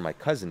make sure my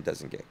cousin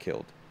doesn't get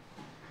killed.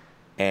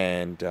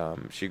 And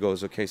she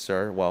goes, okay,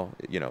 sir, well,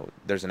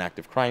 there's an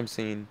active crime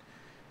scene.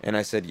 And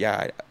I said,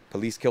 yeah,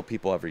 police kill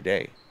people every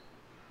day.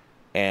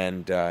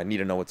 And I need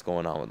to know what's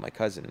going on with my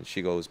cousin. And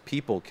she goes,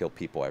 people kill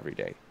people every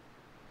day.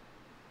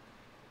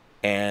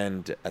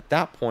 And at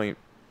that point,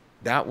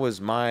 that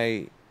was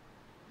my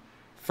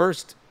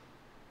first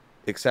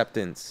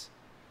acceptance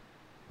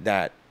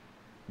that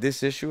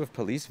this issue of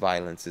police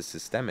violence is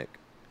systemic.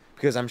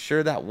 Because I'm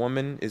sure that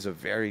woman is a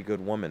very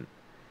good woman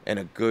and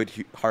a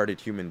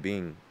good-hearted human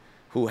being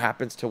who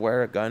happens to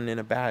wear a gun and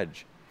a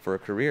badge for a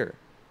career.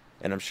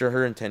 And I'm sure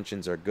her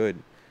intentions are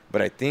good.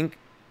 But I think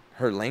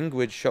her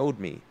language showed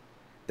me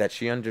that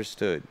she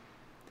understood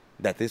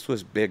that this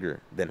was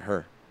bigger than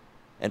her.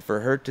 And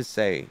for her to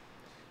say,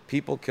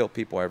 people kill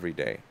people every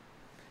day.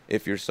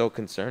 If you're so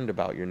concerned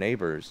about your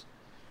neighbors,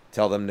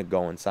 tell them to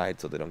go inside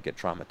so they don't get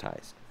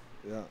traumatized.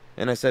 Yeah.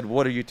 And I said,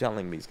 what are you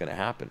telling me is going to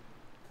happen?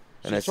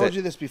 And I told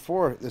you this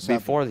before this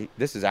happened.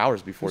 This is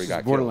hours before he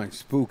got killed. Borderline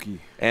spooky.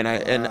 And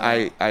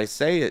I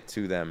say it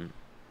to them.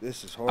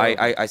 This is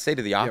horrible. I say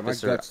to the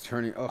officer, my gut's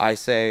turning up. I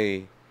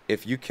say,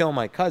 if you kill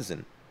my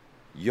cousin,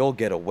 you'll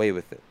get away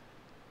with it.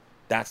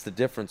 That's the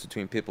difference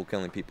between people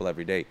killing people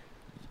every day.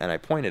 And I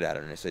pointed at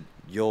her and I said,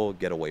 you'll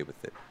get away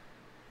with it.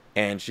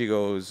 And she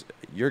goes,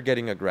 you're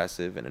getting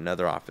aggressive. And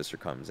another officer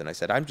comes. And I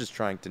said, I'm just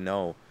trying to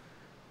know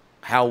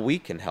how we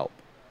can help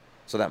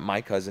so that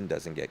my cousin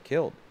doesn't get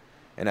killed.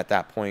 And at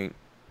that point,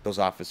 those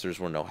officers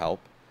were no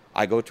help.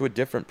 I go to a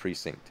different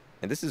precinct.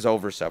 And this is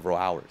over several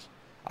hours.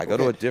 I go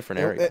to a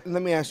different area.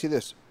 Let me ask you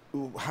this.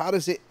 How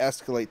does it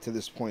escalate to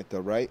this point, though,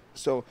 right?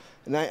 So,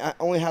 and I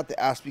only have to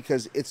ask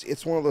because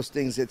it's one of those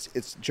things,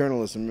 it's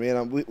journalism.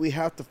 We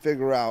have to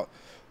figure out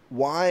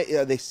why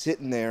are they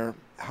sitting there?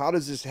 How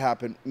does this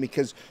happen?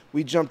 Because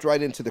we jumped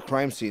right into the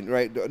crime scene,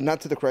 right? Not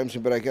to the crime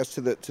scene, but I guess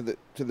to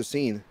the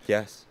scene.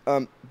 Yes.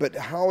 But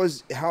how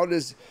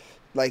does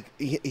like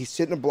he's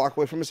sitting a block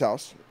away from his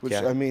house, which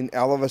Yeah. I mean,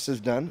 all of us has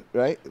done,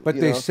 right? But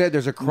they said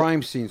there's a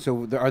crime scene,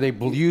 so are they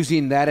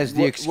using that as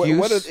the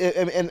excuse?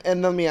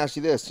 And let me ask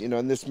you this,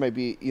 and this might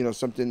be,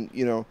 something,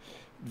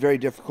 very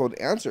difficult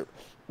to answer.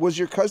 Was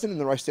your cousin in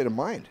the right state of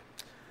mind?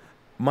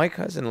 My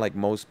cousin, like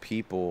most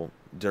people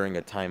during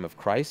a time of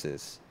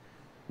crisis,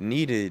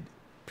 needed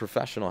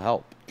professional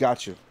help.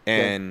 Gotcha.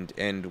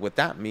 And what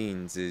that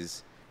means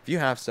is, if you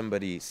have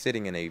somebody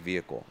sitting in a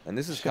vehicle, and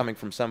this is coming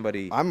from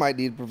somebody, I might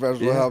need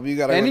professional help. You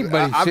got to.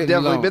 Anybody I've definitely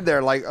alone. been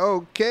there. Like,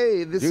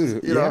 okay, this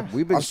Dude, is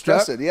we've been I'm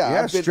stressing. stuck.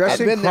 Yeah,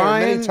 stressing, I've been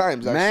crying, there many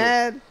times. Actually.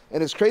 Mad.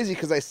 And it's crazy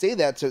because I say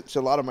that to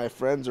a lot of my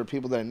friends or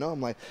people that I know.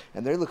 I'm like,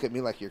 and they look at me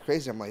like you're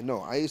crazy. I'm like,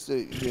 no, I used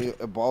to be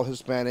a bald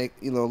Hispanic,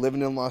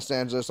 living in Los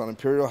Angeles on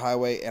Imperial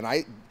Highway, and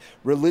I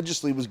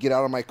religiously was get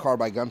out of my car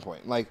by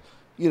gunpoint, like.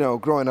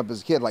 Growing up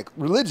as a kid, like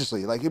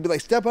religiously, like it'd be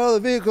like, step out of the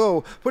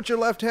vehicle, put your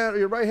left hand or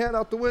your right hand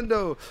out the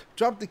window,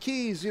 drop the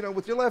keys,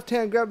 with your left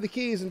hand, grab the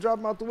keys and drop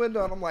them out the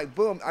window. And I'm like,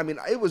 boom. I mean,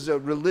 it was a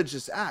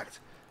religious act.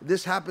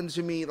 This happened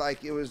to me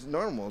like it was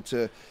normal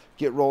to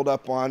get rolled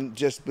up on,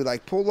 just be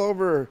like, pull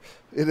over.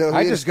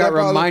 I just got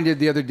reminded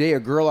the other day, a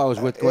girl I was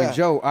with going, yeah.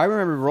 Joe, I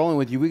remember rolling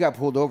with you. We got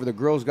pulled over.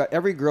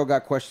 Every girl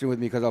got questioned with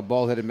me because I'm a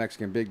bald-headed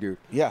Mexican big dude.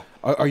 Yeah.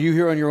 Are you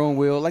here on your own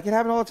will? Like, it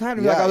happened all the time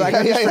to me. Yeah, Like,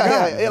 I just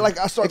forgot.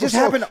 Yeah. It just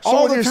happened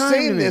all the time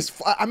saying to me.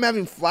 this, I'm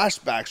having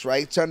flashbacks,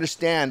 right, to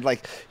understand,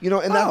 like,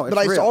 but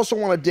I real. also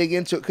want to dig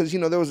into it because,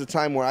 there was a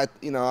time where I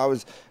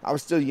was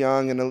still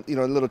young and, a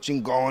little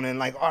chingon and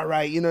like, all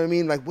right, you know what I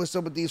mean? Like, what's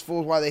up with these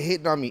fools? Why are they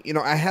hating on me?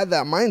 I had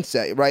that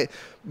mindset, right?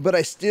 But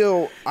I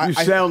still... You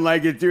sound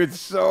like it, dude.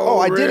 It's so Oh,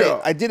 I real. did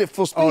it. I did it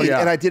full speed,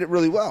 yeah. and I did it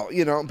really well,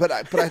 But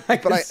I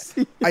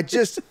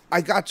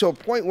got to a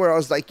point where I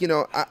was like,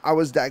 I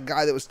was that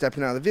guy that was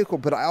stepping out of the vehicle,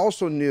 but I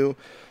also knew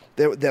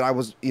that I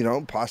was,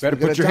 possibly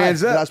going to die.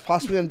 Hands up. That I was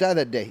possibly going to die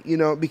that day,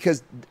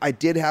 because I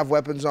did have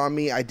weapons on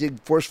me. I did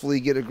forcefully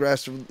get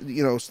aggressive,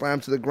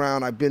 slammed to the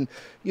ground. I've been,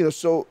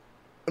 so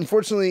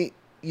unfortunately,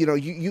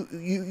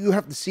 you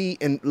have to see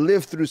and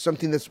live through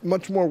something that's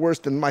much more worse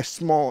than my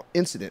small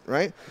incident,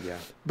 right? Yeah.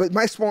 But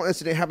my small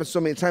incident happened so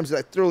many times that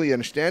I thoroughly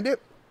understand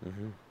it.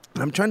 Mm-hmm.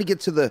 And I'm trying to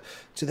get to that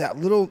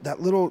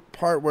little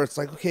part where it's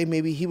like, okay,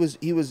 maybe he was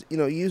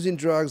using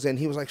drugs and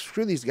he was like,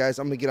 screw these guys,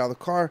 I'm gonna get out of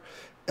the car.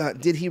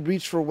 Did he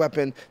reach for a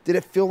weapon? Did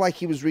it feel like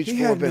he was reaching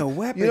for a weapon? He had no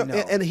weapon, no.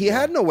 And he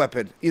had no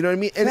weapon. You know what I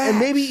mean? And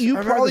maybe you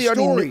probably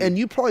already knew, and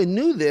you probably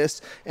knew this,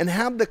 and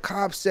have the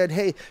cops said,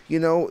 hey,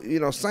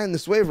 sign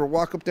this waiver,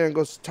 walk up there and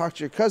go talk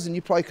to your cousin.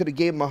 You probably could have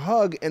gave him a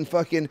hug and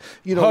fucking,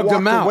 walked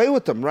away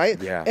with them, right?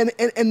 Yeah.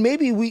 And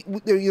maybe we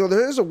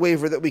there is a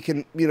waiver that we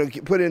can,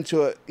 put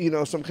into a,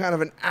 some kind of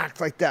an act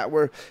like that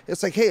where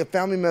it's like, hey, a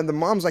family member, the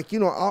mom's like,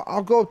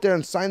 I'll go up there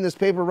and sign this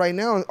paper right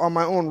now on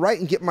my own right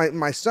and get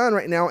my son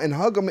right now and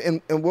hug him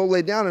and we'll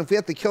lay down. And if we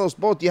have to kill us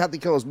both, you have to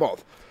kill us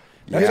both.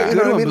 That's a good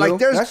what I one, mean? Blue. Like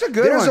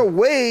there's a one.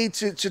 way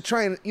to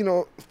try and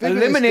figure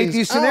eliminate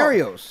these out.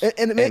 scenarios.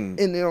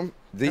 The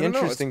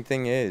interesting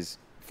thing is,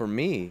 for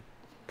me,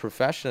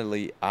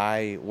 professionally,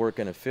 I work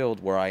in a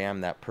field where I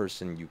am that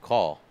person you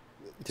call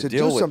to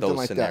deal with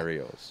those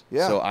scenarios.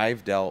 Yeah. So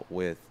I've dealt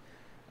with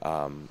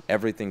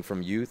everything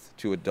from youth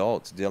to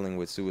adults dealing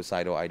with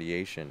suicidal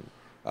ideation.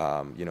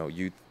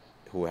 Youth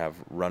who have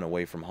run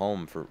away from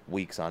home for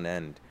weeks on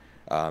end.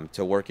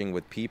 To working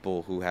with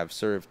people who have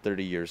served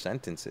 30-year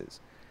sentences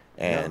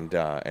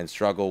and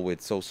struggle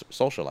with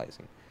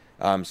socializing.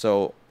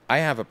 So I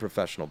have a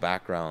professional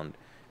background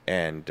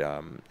and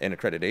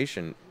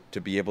accreditation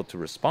to be able to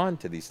respond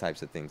to these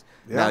types of things.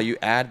 Yeah. Now you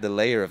add the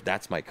layer of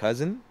that's my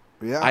cousin.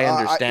 Yeah, I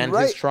understand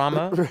his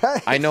trauma.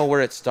 Right. I know where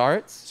it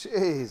starts.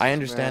 Jeez, I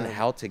understand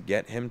how to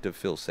get him to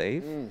feel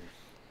safe.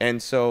 And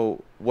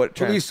so,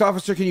 police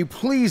officer, can you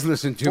please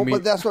listen to me?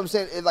 But that's what I'm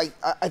saying.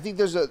 I think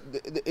there's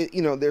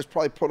there's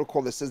probably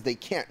protocol that says they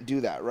can't do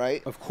that,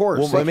 right? Of course.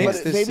 Well, but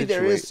maybe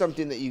there is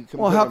something that you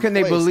can. Well, how can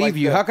they believe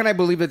you? How can I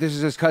believe that this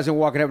is his cousin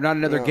walking up, not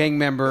another gang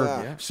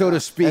member, so to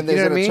speak? And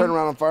they're going to turn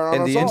around and fire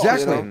on us all.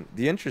 Exactly.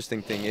 The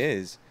interesting thing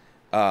is,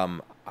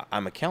 I'm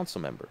a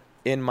council member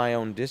in my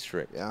own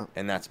district,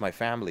 and that's my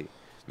family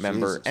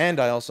member, and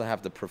I also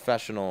have the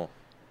professional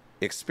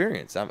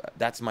experience.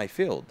 That's my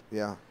field.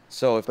 Yeah.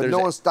 So but no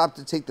one stopped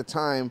to take the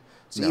time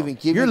to even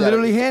give you that. You're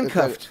literally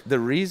handcuffed. The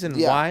reason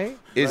why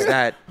is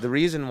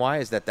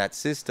that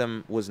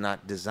system was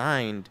not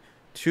designed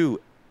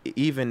to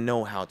even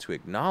know how to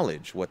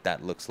acknowledge what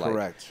that looks like.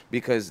 Correct.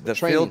 Because the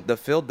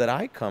field that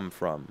I come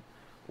from,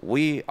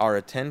 we are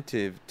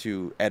attentive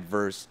to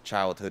adverse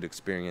childhood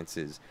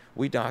experiences.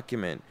 We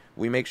document.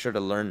 We make sure to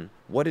learn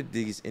what did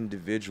these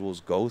individuals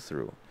go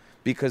through,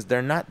 because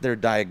they're not their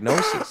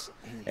diagnosis.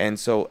 And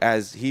so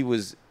as he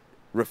was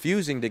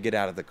refusing to get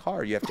out of the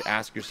car, you have to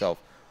ask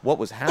yourself, what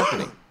was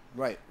happening?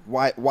 Right.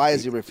 Why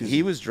is he refusing?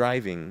 He was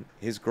driving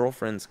his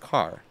girlfriend's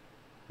car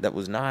that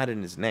was not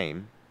in his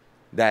name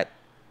that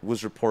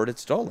was reported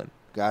stolen.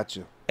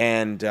 Gotcha.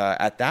 And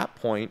at that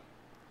point,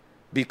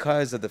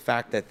 because of the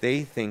fact that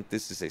they think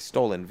this is a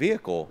stolen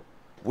vehicle,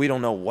 we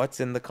don't know what's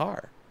in the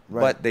car.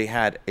 Right. But they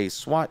had a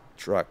SWAT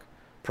truck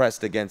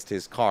pressed against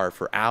his car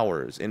for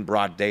hours in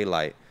broad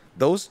daylight.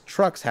 Those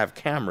trucks have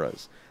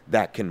cameras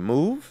that can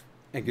move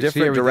And can see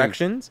different everything.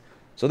 directions.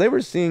 So they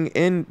were seeing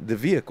in the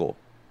vehicle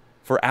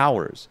for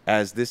hours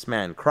as this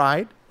man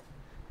cried,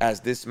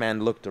 as this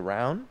man looked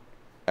around,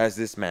 as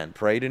this man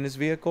prayed in his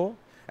vehicle,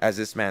 as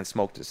this man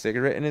smoked a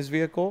cigarette in his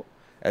vehicle,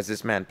 as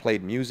this man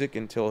played music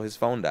until his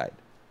phone died.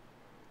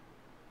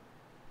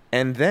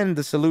 And then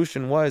the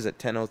solution was at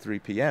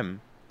 10:03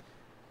 p.m.,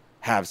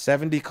 have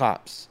 70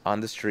 cops on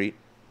the street,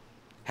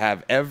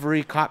 have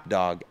every cop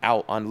dog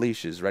out on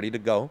leashes ready to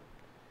go,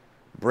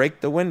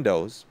 break the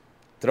windows,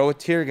 throw a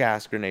tear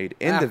gas grenade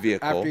in the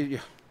vehicle,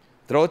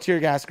 throw a tear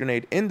gas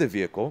grenade in the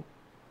vehicle,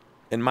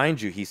 and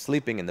mind you, he's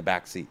sleeping in the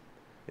back seat.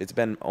 It's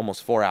been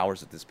almost 4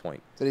 hours at this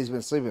point. That he's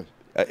been sleeping.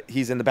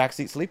 He's in the back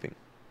seat sleeping,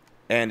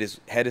 and his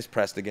head is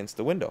pressed against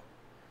the window.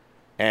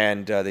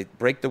 And they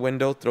break the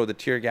window, throw the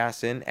tear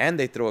gas in, and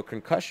they throw a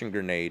concussion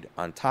grenade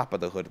on top of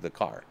the hood of the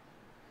car.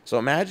 So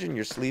imagine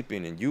you're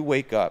sleeping and you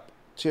wake up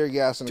tear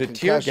gas and to a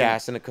concussion. tear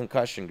gas and a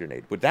concussion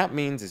grenade. What that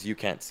means is you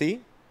can't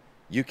see,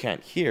 you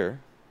can't hear,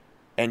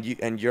 and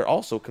you're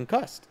also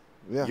concussed.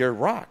 Yeah. You're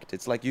rocked.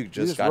 It's like you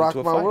just got rocked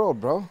into a my fight.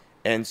 world, bro.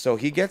 And so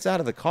he gets out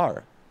of the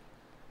car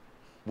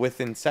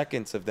within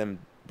seconds of them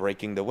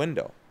breaking the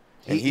window.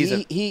 And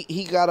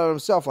he got out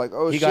himself, like,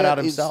 oh, he shit. got out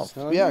himself.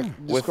 Yeah,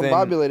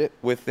 discombobulated.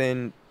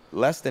 Within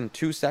less than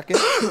 2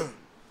 seconds,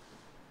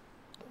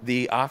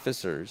 the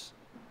officers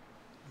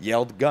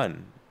yelled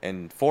gun,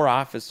 and 4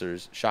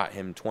 officers shot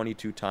him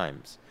 22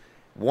 times.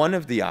 One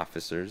of the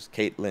officers,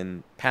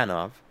 Caitlin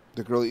Panov,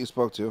 the girl that you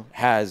spoke to,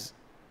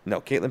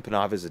 Caitlin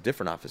Panov is a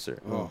different officer.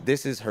 Oh.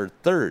 This is her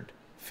 3rd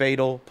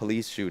fatal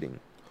police shooting.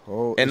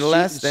 Oh, in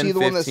less than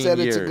 15 years. Is she the one that said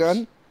it's a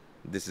gun?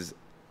 This is,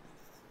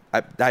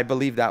 I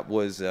believe that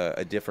was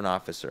a different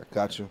officer.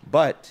 Gotcha.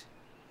 But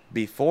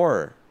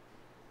before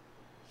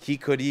he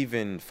could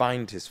even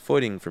find his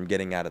footing from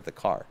getting out of the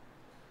car,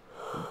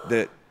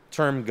 the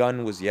term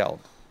gun was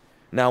yelled.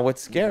 Now,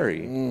 what's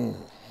scary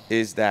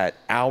is that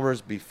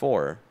hours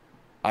before,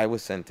 I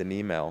was sent an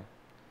email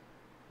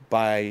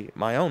by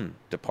my own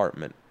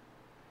department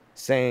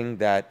saying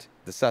that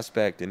the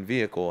suspect in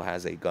vehicle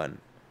has a gun.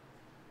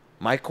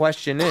 My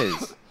question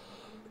is,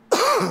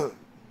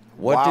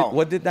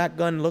 what did that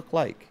gun look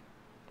like?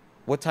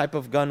 What type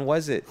of gun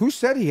was it? Who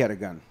said he had a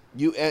gun?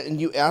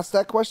 You asked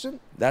that question?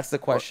 That's the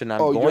question I'm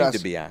going to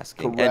be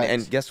asking.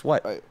 And guess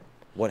what? Right.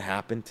 What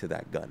happened to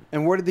that gun?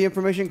 And where did the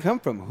information come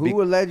from?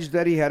 Who alleged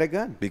that he had a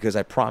gun? Because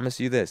I promise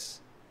you this,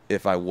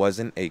 if I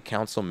wasn't a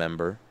council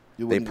member,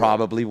 they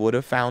probably would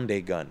have found a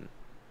gun.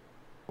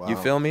 Wow. You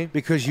feel me?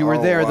 Because you were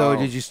there, though.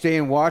 Did you stay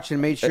and watch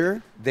and made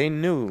sure? They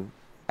knew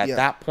at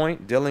that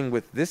point, dealing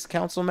with this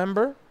council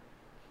member,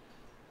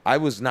 I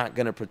was not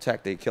going to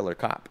protect a killer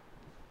cop.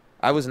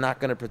 I was not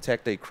going to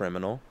protect a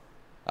criminal.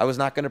 I was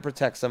not going to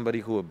protect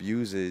somebody who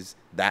abuses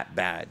that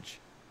badge.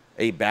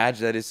 A badge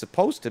that is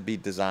supposed to be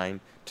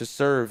designed to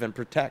serve and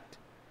protect.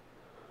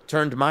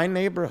 Turned my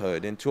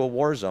neighborhood into a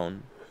war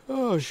zone.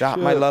 Shot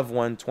my loved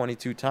one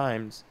 22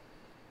 times.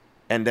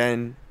 And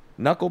then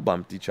knuckle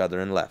bumped each other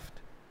and left.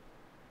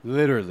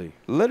 Literally.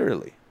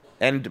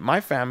 And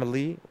my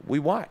family, we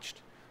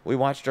watched. We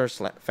watched our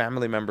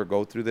family member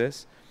go through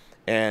this.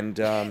 And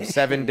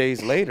 7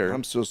 days later...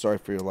 I'm so sorry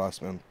for your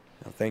loss, man.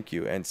 Oh, thank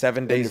you. And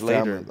 7 days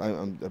later...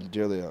 I'm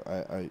dearly...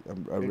 I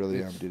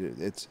really am, dude.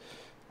 It's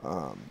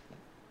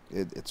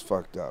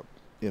fucked up.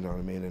 You know what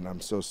I mean? And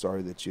I'm so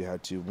sorry that you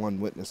had to, 1,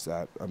 witness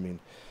that. I mean,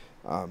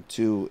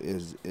 2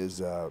 is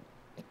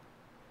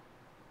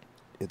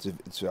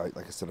it's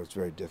like I said, it's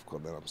very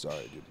difficult, man. I'm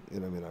sorry, dude. You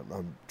know what I mean?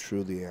 I'm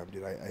truly am,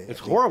 dude. It's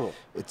horrible.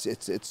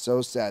 It's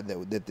so sad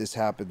that this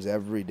happens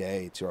every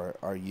day to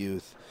our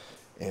youth.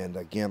 And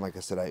again, like I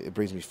said, it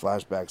brings me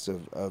flashbacks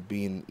of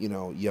being,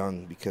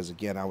 young, because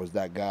again, I was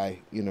that guy,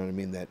 you know what I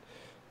mean, that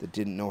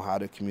didn't know how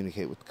to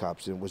communicate with the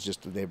cops. And it was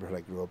just the neighborhood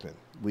I grew up in.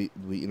 We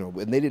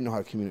and they didn't know how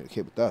to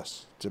communicate with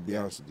us, to be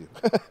honest with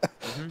you.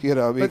 You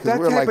know, because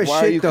we're like,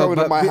 why are you coming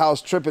to my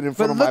house tripping in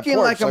front of my porch? But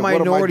looking like a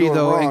minority,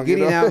 though, and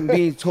getting out and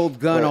being told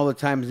gun Right. all the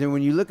time. And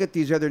when you look at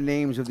these other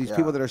names of these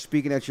people that are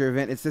speaking at your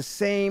event, it's the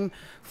same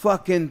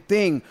fucking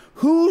thing.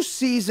 Who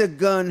sees a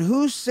gun?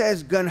 Who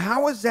says gun?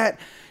 How is that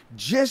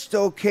just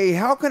okay?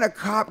 How can a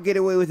cop get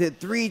away with it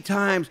 3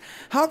 times?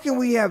 How can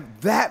we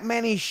have that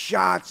many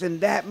shots and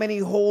that many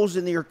holes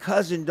in your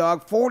cousin,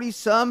 dog?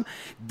 40-some?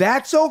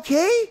 That's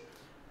okay?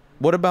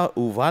 What about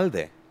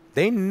Uvalde?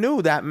 They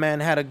knew that man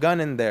had a gun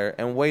in there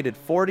and waited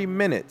 40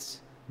 minutes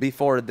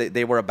before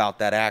they were about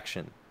that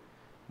action.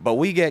 But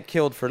we get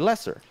killed for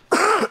lesser.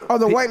 Oh,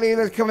 the white lady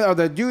that's coming, or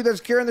the dude that's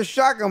carrying the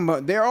shotgun,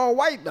 but they're all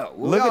white, though.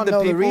 Look at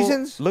the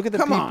reasons. Look at the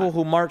people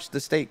who marched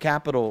the state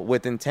capitol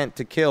with intent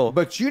to kill.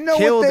 But you know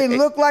what they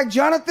look like,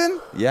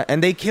 Jonathan? Yeah,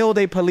 and they killed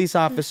a police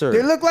officer.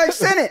 They look like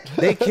Senate.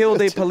 They killed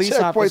a police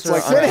officer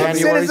on January 6th.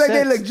 Senate's like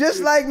they look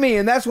just like me,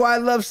 and that's why I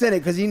love Senate,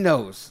 because he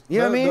knows. You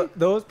know what I mean?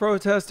 Those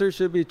protesters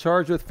should be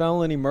charged with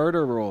felony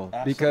murder rule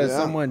because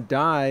someone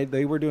died.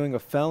 They were doing a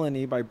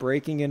felony by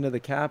breaking into the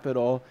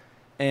Capitol,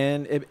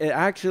 and it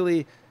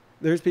actually...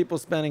 There's people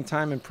spending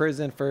time in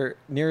prison for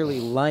nearly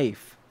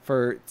life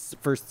for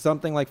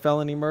something like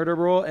felony murder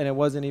rule, and it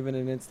wasn't even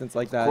an instance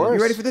like that.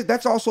 You ready for this?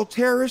 That's also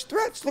terrorist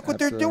threats. Look what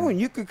they're doing.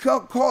 You could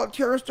call it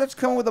terrorist threats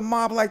coming with a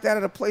mob like that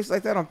at a place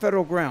like that on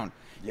federal ground.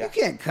 Yeah. You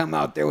can't come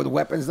out there with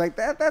weapons like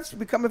that. That's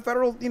becoming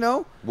federal,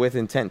 With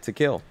intent to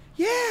kill.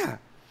 Yeah.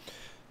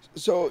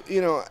 So,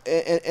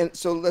 and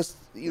so let's,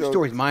 The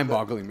story's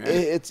mind-boggling, man.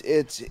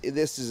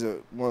 This is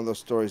one of those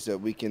stories that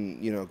we can,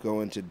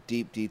 go into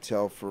deep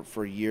detail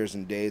for years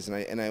and days,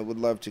 and I would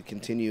love to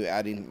continue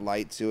adding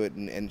light to it,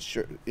 and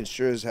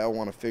sure as hell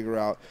want to figure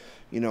out,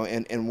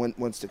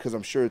 because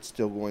I'm sure it's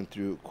still going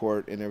through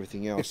court and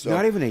everything else. It's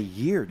not even a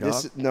year,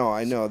 dog. No,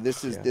 I know.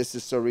 This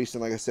is so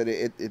recent. Like I said,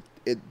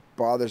 it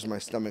bothers my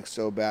stomach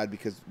so bad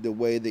because the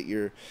way that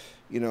you're,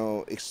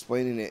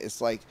 explaining it,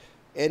 it's like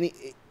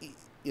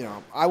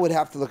I would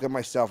have to look at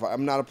myself.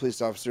 I'm not a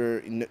police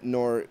officer,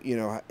 nor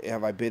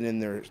have I been in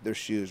their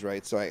shoes,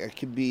 right? So I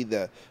could be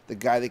the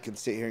guy that can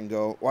sit here and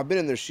go, well, I've been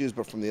in their shoes,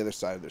 but from the other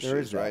side of their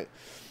shoes, right?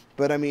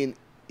 But I mean,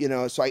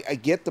 so I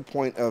get the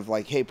point of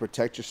like, hey,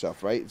 protect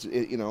yourself, right?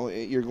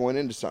 You're going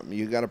into something,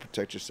 you got to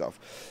protect yourself,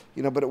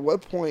 But at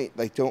what point,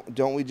 like,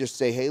 don't we just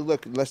say, hey,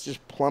 look, let's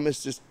just pummel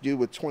this dude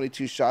with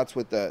 22 shots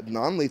with a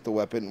non-lethal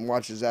weapon and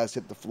watch his ass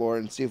hit the floor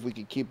and see if we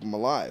can keep him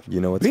alive?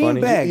 What's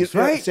funny? Beanbags,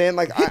 right? What I'm saying?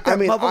 Like,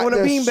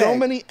 there's so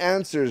many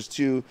answers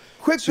to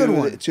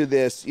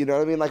this. You know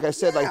what I mean? Like I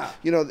said,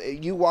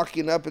 you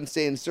walking up and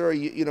saying, sir,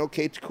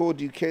 okay, cool.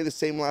 Do you carry the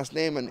same last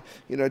name? And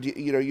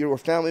you're a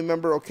family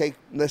member. Okay,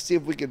 let's see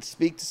if we can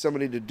speak to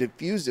somebody to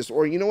diffuse this.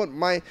 Or what,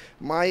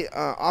 my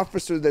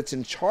officer that's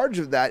in charge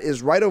of that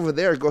is right over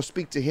there. Go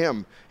speak to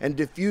him and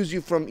diffuse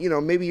you from,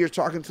 maybe you're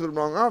talking to the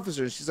wrong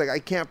officer. She's like, I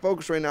can't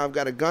focus right now. I've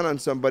got a gun on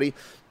somebody.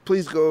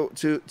 Please go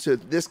to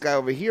this guy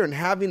over here, and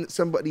having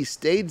somebody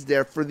staged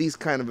there for these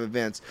kind of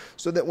events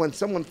so that when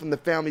someone from the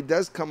family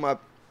does come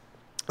up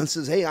and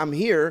says, hey, I'm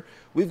here,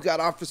 we've got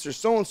Officer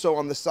so-and-so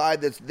on the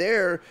side that's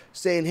there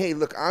saying, hey,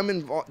 look, I'm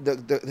involved,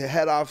 the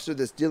head officer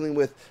that's dealing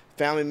with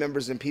family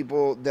members and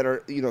people that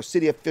are,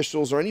 city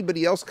officials or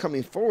anybody else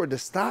coming forward to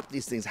stop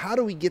these things. How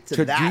do we get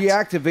to that? To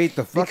deactivate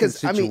the fucking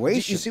situation. I mean,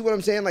 you see what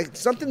I'm saying? Like,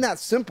 something that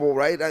simple,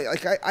 right?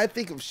 I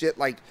think of shit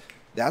like,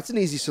 that's an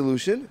easy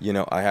solution.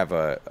 I have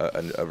a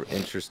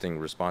interesting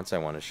response I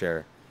want to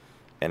share,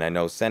 and I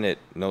know Senate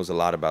knows a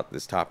lot about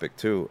this topic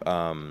too.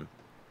 When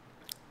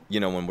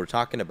we're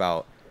talking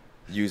about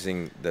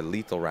using the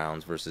lethal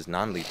rounds versus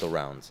non-lethal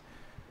rounds,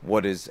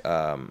 what is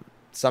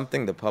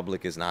something the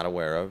public is not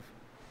aware of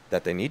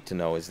that they need to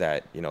know is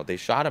that, they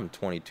shot him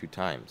 22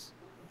 times.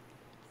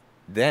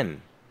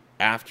 Then,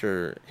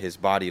 after his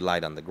body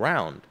lied on the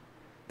ground,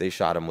 they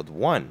shot him with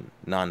one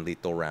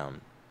non-lethal round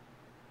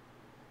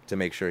to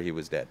make sure he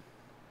was dead.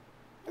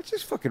 That's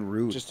just fucking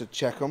rude. Just to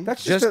check him?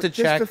 That's just to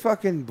check. Just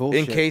fucking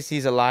bullshit. In case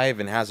he's alive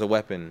and has a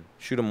weapon,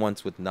 shoot him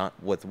once with one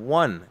non-lethal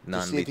round.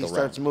 To see if he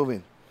starts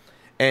moving.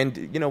 And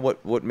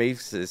what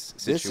makes this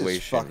situation...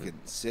 This is fucking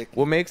sick.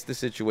 What makes the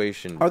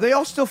situation... Are they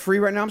all still free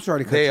right now? I'm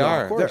sorry to cut you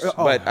off. They are.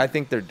 But I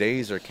think their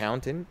days are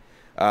counting.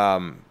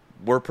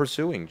 We're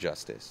pursuing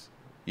justice.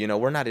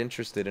 We're not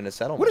interested in a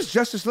settlement. What does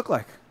justice look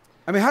like?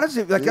 I mean, how does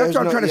it... Like, I'm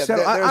trying to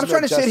settle... I'm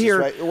trying to sit here...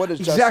 Right? What does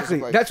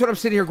exactly. Like? That's what I'm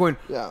sitting here going,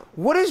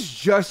 what is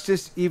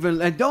justice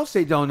even... And don't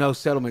say no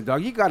settlement,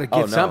 dog. You got to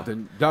get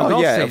something. Dog,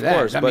 don't say that.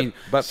 Course, I mean,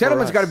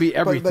 settlement's got to be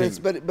everything.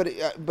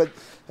 But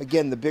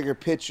again, the bigger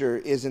picture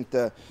isn't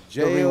the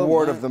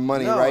reward of the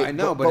money, right? I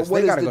know, but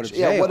they got to go to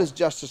jail. Yeah, what does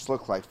justice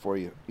look like for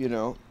you,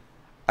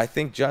 I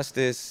think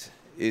justice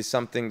is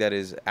something that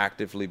is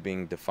actively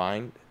being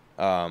defined.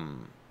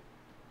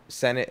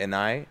 Senate and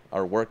I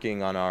are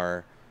working on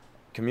our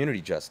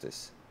community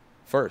justice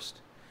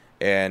first,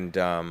 and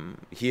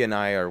he and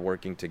I are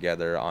working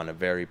together on a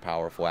very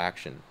powerful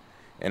action.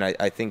 And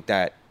I think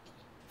that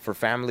for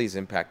families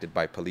impacted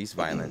by police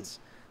violence,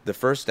 the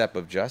first step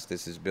of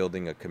justice is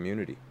building a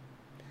community.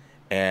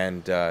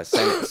 And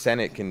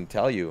Senate can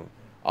tell you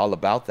all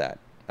about that.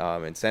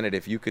 And Senate,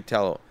 if you could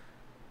tell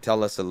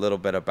us a little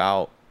bit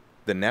about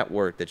the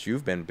network that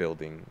you've been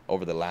building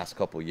over the last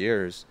couple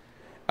years,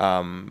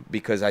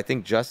 because I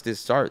think justice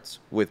starts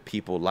with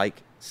people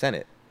like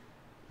Senate.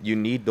 You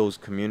need those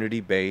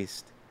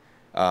community-based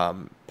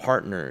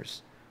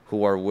partners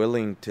who are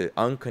willing to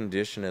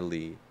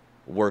unconditionally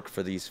work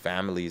for these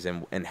families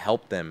and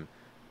help them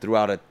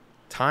throughout a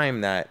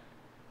time that,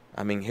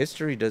 I mean,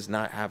 history does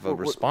not have a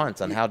response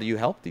on how do you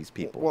help these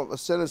people. Well, the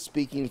Senate's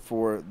speaking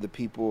for the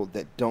people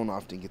that don't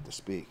often get to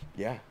speak.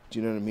 Yeah. Do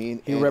you know what I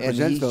mean? He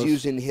represents those. He's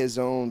using his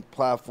own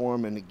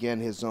platform and,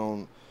 again, his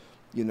own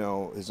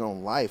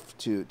life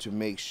to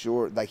make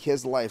sure, like,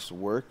 his life's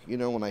work,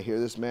 when I hear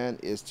this man,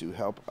 is to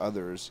help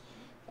others,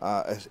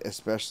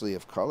 especially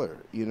of color.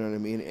 You know what I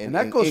mean? And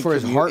that goes for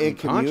his heart and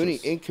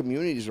conscience. In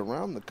communities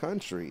around the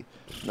country,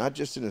 not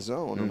just in his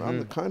own, around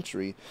the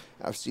country.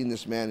 I've seen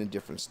this man in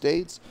different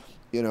states,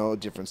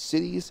 different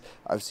cities.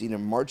 I've seen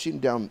him marching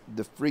down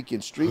the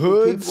freaking street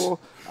with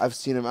people. I've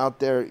seen him out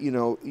there,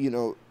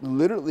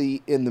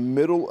 literally in the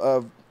middle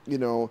of,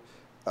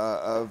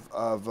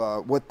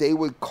 what they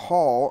would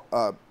call,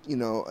 a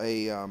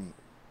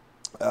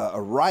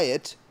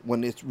riot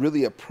when it's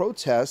really a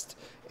protest.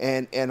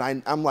 And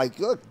I'm like,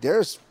 look,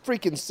 there's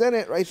freaking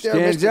Senate right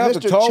there. Stands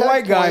up, the tall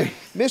white guy.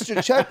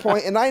 Mr.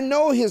 Checkpoint. And I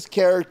know his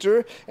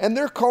character, and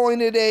they're calling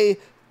it a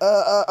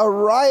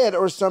riot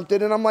or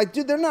something. And I'm like,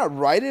 dude, they're not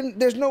rioting.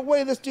 There's no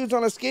way this dude's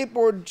on a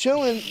skateboard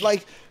chilling.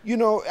 Like,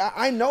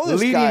 I know this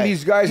leading guy.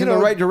 These guys in the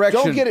right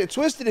direction. Don't get it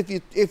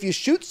twisted. If you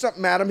shoot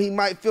something at him, he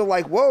might feel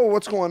like, whoa,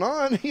 what's going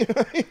on?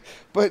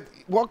 But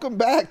welcome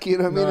back. You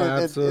know what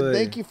I mean? And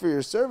thank you for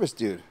your service,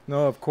 dude.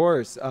 No, of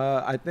course.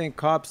 I think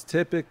cops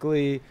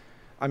typically,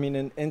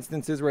 in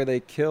instances where they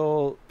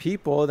kill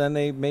people, then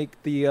they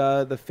make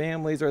the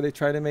families, or they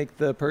try to make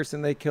the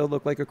person they killed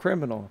look like a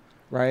criminal,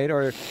 right?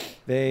 Or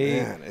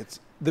the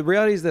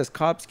reality is this: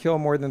 cops kill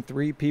more than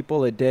 3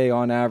 people a day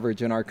on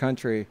average in our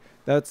country.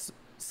 That's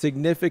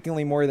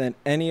significantly more than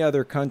any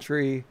other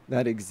country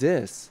that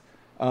exists.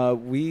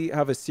 We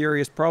have a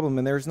serious problem,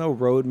 and there's no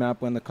roadmap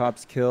when the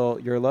cops kill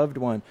your loved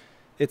one.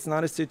 It's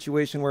not a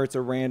situation where it's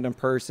a random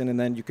person and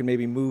then you can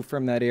maybe move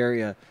from that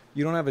area.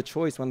 You don't have a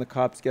choice when the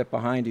cops get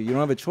behind you. You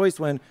don't have a choice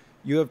when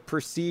you have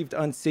perceived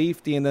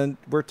unsafety, and then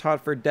we're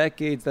taught for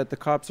decades that the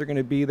cops are going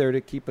to be there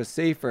to keep us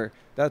safer.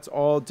 That's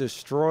all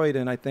destroyed.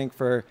 And I think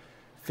for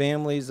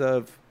families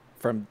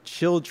from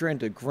children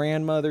to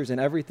grandmothers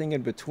and everything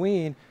in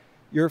between,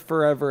 you're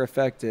forever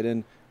affected.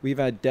 And we've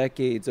had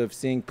decades of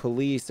seeing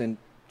police and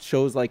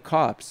shows like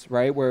Cops,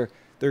 right, where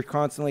they're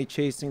constantly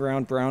chasing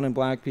around brown and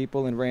black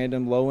people in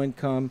random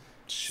low-income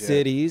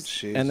cities,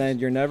 Jesus. And then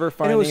you're never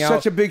finding out. And it was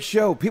such a big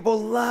show. People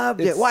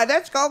loved it. Why?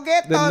 Let's go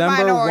get those minorities.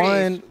 The number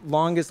one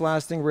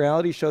longest-lasting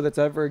reality show that's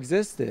ever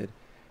existed.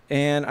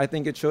 And I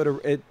think it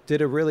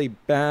did a really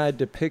bad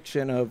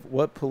depiction of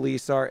what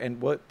police are and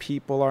what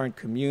people are in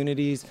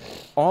communities.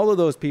 All of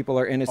those people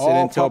are innocent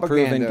until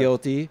proven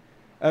guilty.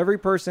 Every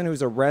person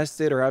who's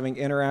arrested or having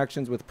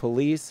interactions with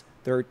police,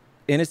 they're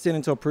innocent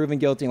until proven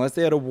guilty, unless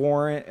they had a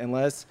warrant,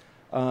 unless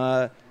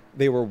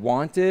they were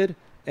wanted.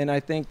 And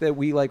I think that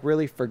we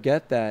really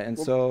forget that. And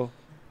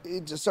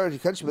sorry to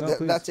cut you, but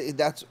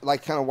that's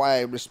like kind of why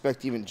I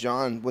respect even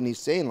John when he's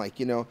saying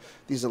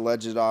these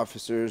alleged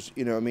officers,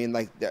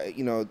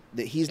 that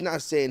he's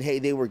not saying, hey,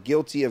 they were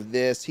guilty of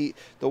this.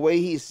 The way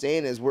he's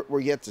saying is we're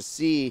yet to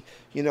see,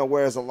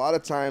 whereas a lot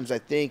of times I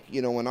think,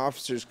 when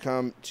officers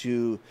come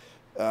to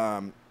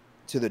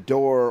the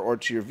door or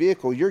to your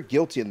vehicle, you're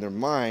guilty in their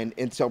mind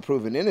until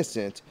proven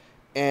innocent.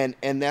 And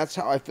that's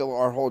how I feel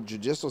our whole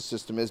judicial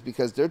system is,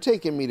 because they're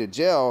taking me to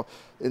jail,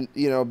 and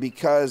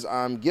because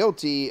I'm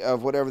guilty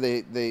of whatever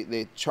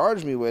they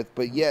charge me with,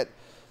 but yet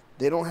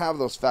they don't have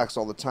those facts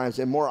all the time,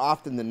 and more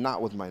often than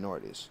not with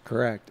minorities.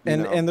 Correct.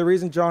 And the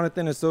reason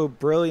Jonathan is so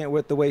brilliant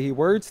with the way he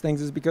words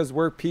things is because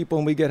we're people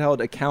and we get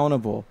held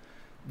accountable.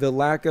 The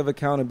lack of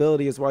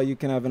accountability is why you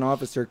can have an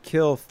officer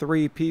kill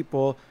 3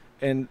 people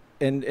and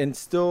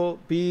still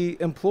be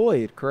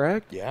employed,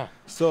 correct? Yeah.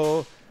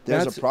 So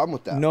there's a problem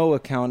with that. No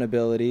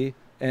accountability,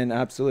 and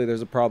absolutely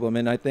there's a problem.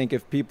 And I think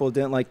if people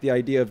didn't like the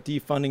idea of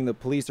defunding the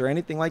police or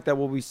anything like that,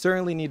 well, we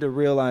certainly need to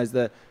realize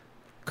that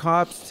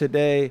cops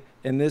today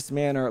in this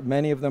manner,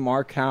 many of them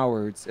are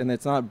cowards, and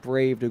it's not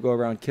brave to go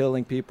around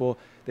killing people.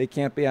 They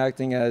can't be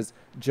acting as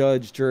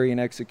judge, jury, and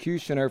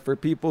executioner for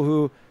people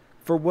who,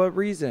 for what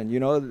reason,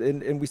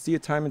 and we see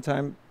it time and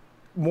time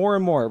more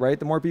and more, right?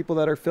 The more people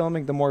that are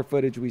filming, the more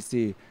footage we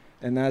see.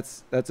 And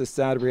that's a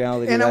sad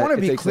reality. And I want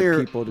to be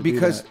clear,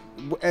 because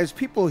as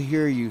people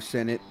hear you,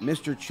 Senate,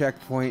 Mr.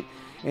 Checkpoint,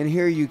 and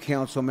hear you,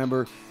 council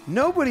member,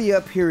 nobody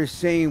up here is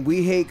saying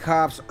we hate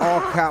cops,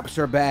 all cops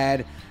are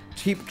bad,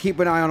 keep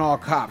an eye on all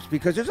cops,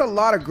 because there's a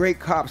lot of great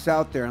cops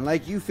out there. And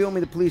like you filming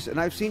the police, and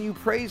I've seen you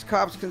praise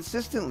cops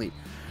consistently,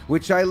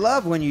 which I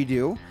love when you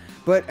do.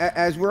 But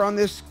as we're on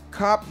this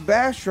cop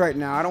bash right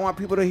now, I don't want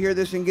people to hear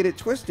this and get it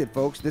twisted,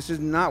 folks. This is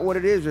not what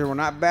it is. We're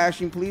not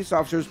bashing police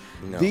officers.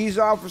 No. These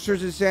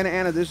officers in Santa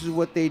Ana, this is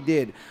what they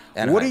did.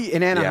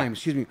 In Anaheim,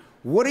 excuse me.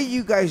 What are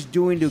you guys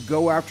doing to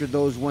go after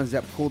those ones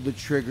that pulled the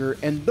trigger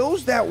and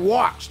those that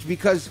watched?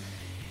 Because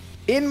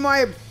in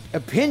my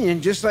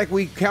opinion, just like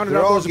we counted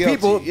out those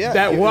people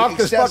that walked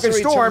the fucking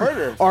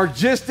storm, are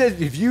just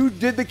as, if you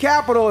did the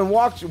Capitol and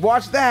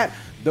watched that,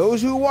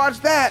 those who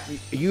watched that,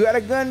 you had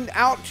a gun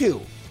out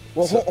too.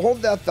 Well,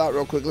 hold that thought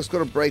real quick. Let's go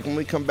to break. When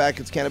we come back,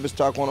 it's Cannabis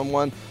Talk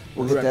 101.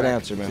 We'll get that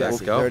answer, man.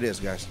 There it is,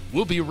 guys.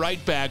 We'll be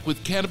right back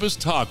with Cannabis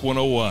Talk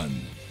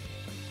 101.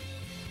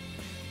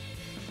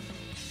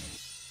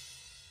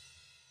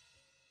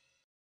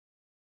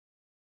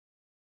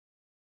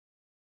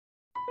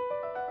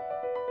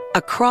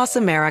 Across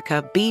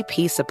America,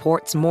 BP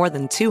supports more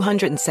than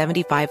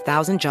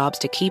 275,000 jobs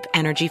to keep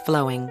energy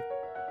flowing.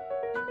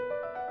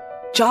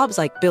 Jobs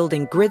like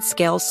building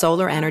grid-scale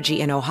solar energy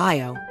in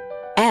Ohio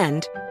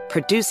and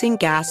producing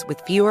gas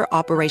with fewer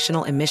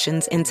operational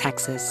emissions in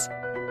Texas.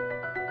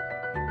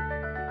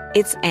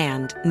 It's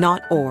and,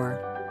 not or.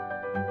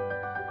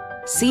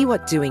 See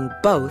what doing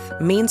both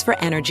means for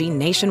energy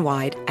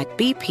nationwide at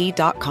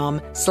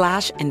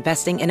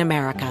bp.com/investing in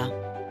America.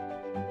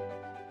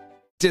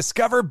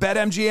 Discover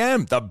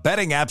BetMGM, the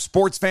betting app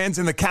sports fans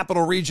in the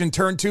capital region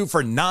turn to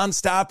for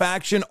nonstop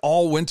action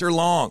all winter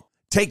long.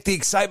 Take the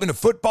excitement of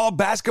football,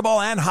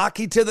 basketball, and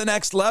hockey to the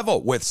next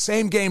level with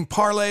same-game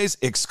parlays,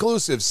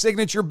 exclusive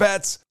signature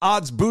bets,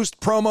 odds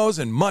boost promos,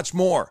 and much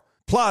more.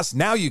 Plus,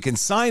 now you can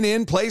sign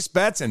in, place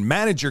bets, and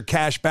manage your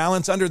cash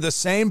balance under the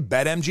same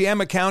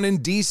BetMGM account in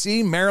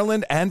D.C.,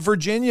 Maryland, and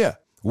Virginia.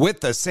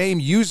 With the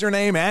same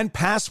username and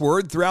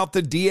password throughout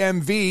the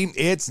DMV,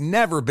 it's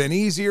never been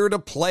easier to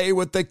play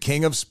with the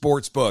king of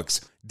sportsbooks.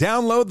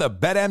 Download the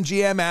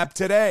BetMGM app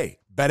today.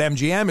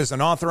 BetMGM is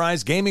an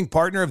authorized gaming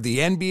partner of the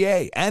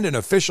NBA and an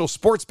official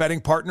sports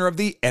betting partner of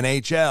the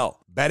NHL.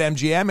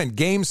 BetMGM and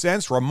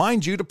GameSense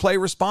remind you to play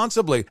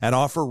responsibly and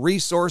offer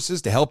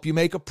resources to help you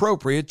make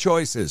appropriate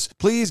choices.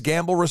 Please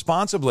gamble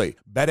responsibly.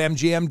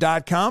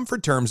 BetMGM.com for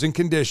terms and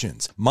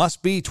conditions.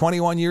 Must be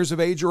 21 years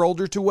of age or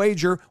older to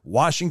wager.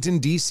 Washington,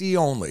 D.C.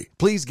 only.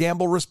 Please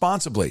gamble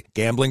responsibly.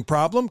 Gambling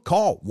problem?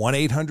 Call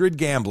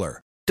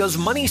 1-800-GAMBLER. Does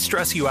money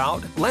stress you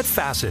out? Let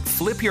Facet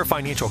flip your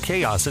financial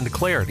chaos into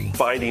clarity.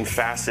 Finding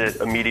Facet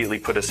immediately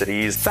put us at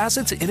ease.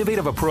 Facet's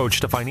innovative approach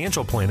to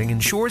financial planning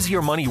ensures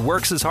your money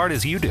works as hard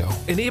as you do,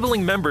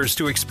 enabling members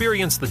to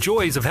experience the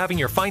joys of having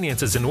your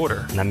finances in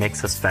order. And that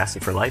makes us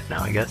Facet for life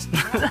now, I guess.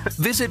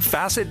 Visit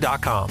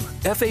Facet.com,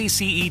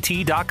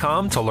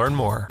 FACET.com to learn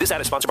more. This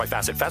ad is sponsored by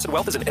Facet. Facet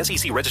Wealth is an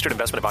SEC registered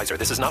investment advisor.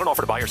 This is not an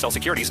offer to buy or sell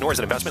securities, nor is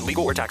it investment,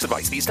 legal, or tax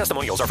advice. These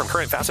testimonials are from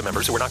current Facet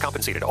members who are not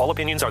compensated. All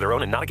opinions are their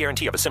own and not a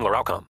guarantee of a similar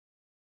outcome.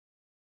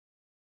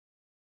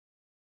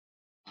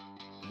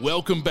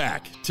 Welcome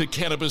back to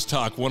Cannabis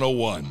Talk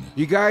 101.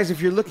 You guys,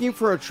 if you're looking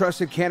for a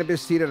trusted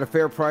cannabis seed at a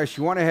fair price,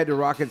 you want to head to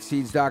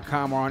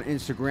rocketseeds.com or on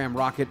Instagram,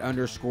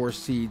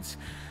 rocket_seeds.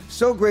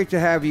 So great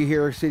to have you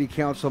here, City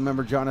Council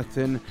Member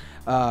Jonathan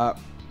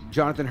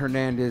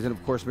Hernandez, and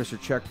of course, Mr.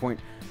 Checkpoint.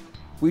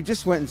 We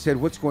just went and said,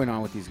 what's going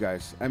on with these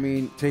guys? I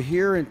mean, to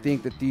hear and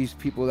think that these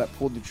people that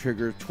pulled the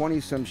trigger,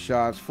 20-some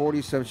shots,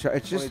 40-some shots,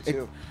 it's just,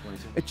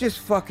 it just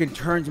fucking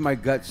turns my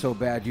gut so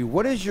bad, dude.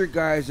 What is your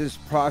guys'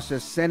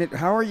 process? Senate,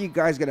 how are you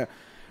guys going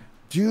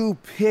to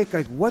pick?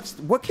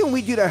 What can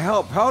we do to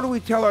help? How do we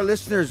tell our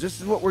listeners this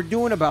is what we're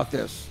doing about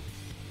this?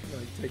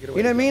 Take it away,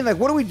 you know what I mean? Like,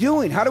 what are we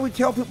doing? How do we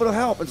tell people to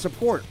help and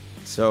support?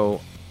 So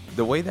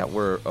the way that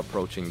we're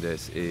approaching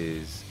this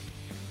is,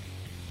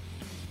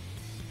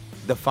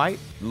 the fight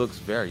looks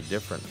very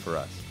different for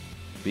us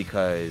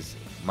because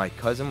my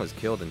cousin was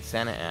killed in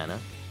Santa Ana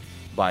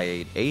by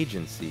an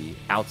agency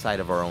outside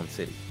of our own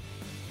city,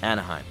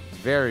 Anaheim. It's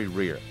very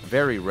rare,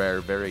 very,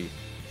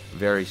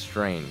 very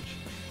strange.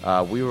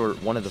 We were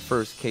one of the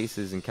first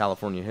cases in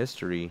California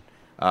history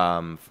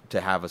to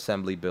have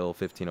Assembly Bill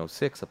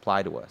 1506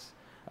 apply to us.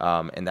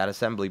 And that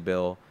Assembly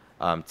Bill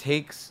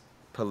takes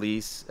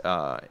police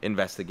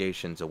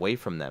investigations away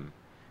from them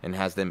and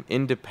has them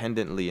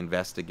independently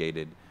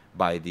investigated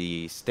by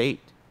the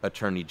state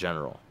attorney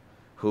general,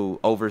 who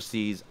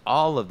oversees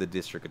all of the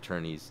district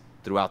attorneys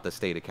throughout the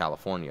state of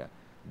California.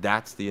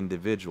 That's the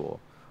individual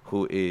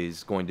who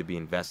is going to be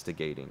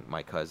investigating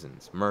my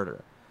cousin's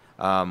murder.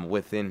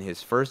 Within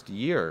his first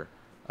year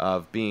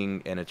of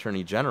being an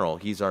attorney general,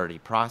 he's already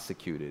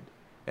prosecuted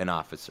an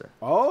officer.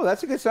 Oh,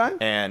 that's a good sign.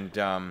 And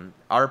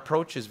our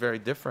approach is very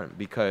different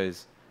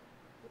because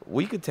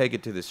we could take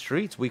it to the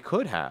streets. We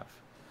could have.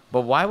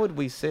 But why would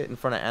we sit in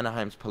front of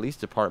Anaheim's police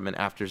department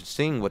after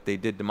seeing what they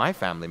did to my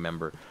family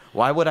member?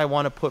 Why would I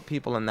want to put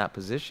people in that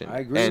position? I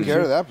agree. I'm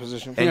scared of that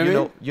position.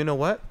 And you know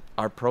what?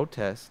 Our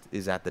protest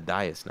is at the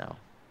dais now.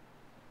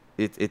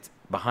 It's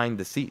behind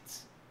the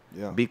seats.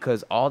 Yeah.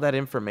 Because all that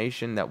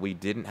information that we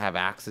didn't have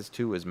access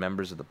to as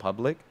members of the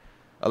public,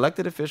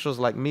 elected officials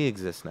like me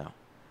exist now.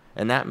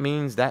 And that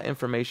means that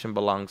information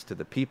belongs to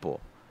the people.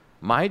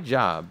 My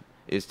job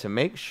is to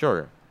make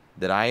sure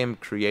that I am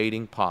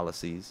creating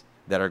policies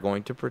that are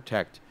going to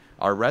protect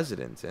our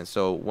residents. And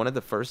so one of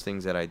the first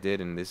things that I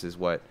did, and this is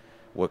what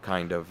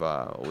kind of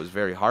was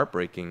very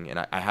heartbreaking,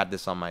 and I had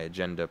this on my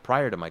agenda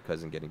prior to my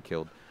cousin getting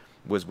killed,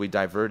 was we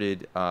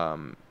diverted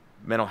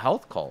mental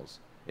health calls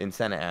in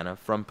Santa Ana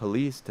from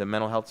police to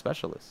mental health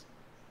specialists.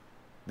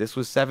 This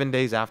was 7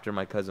 days after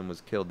my cousin was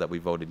killed that we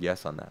voted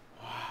yes on that.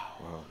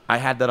 Wow. I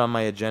had that on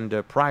my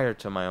agenda prior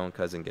to my own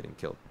cousin getting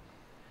killed.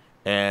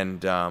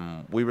 And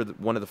we were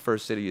one of the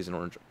first cities in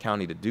Orange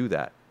County to do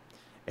that.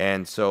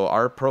 And so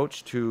our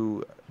approach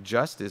to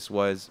justice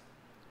was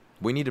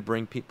we need to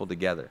bring people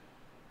together.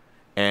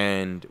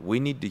 And we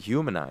need to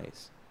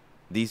humanize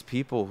these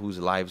people whose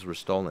lives were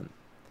stolen.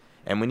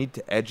 And we need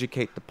to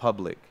educate the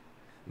public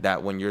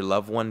that when your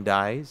loved one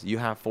dies, you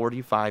have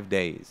 45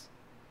 days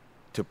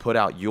to put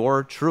out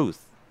your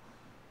truth.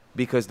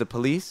 Because the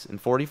police in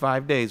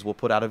 45 days will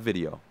put out a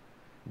video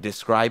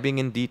describing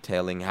and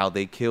detailing how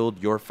they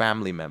killed your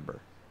family member.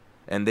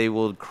 And they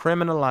will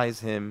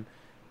criminalize him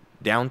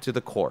down to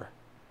the core.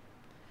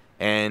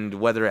 And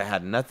whether it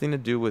had nothing to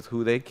do with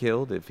who they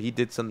killed, if he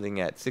did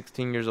something at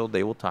 16 years old,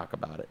 they will talk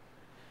about it.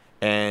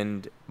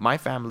 And my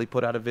family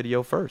put out a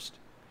video first,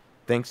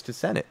 thanks to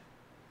Senate.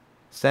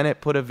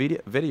 Senate put a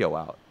video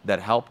out that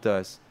helped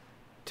us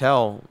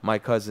tell my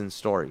cousin's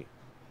story.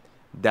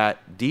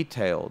 that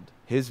detailed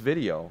his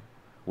video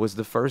was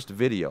the first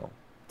video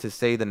to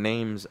say the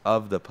names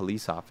of the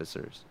police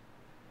officers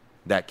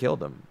that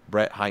killed him.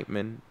 Brett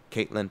Heitman,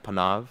 Caitlin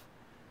Panav,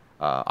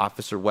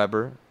 Officer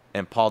Weber,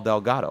 and Paul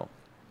Delgado.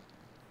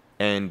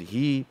 And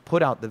he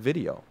put out the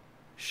video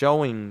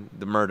showing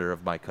the murder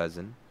of my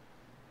cousin,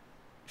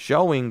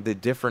 showing the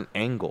different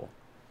angle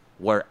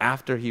where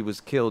after he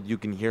was killed, you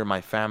can hear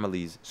my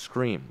family's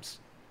screams.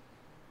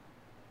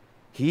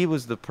 He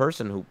was the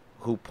person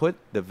who put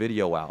the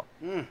video out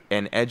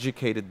and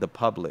educated the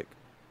public,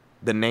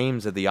 the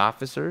names of the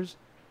officers.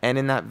 And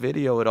in that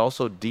video, it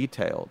also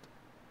detailed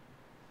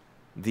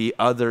the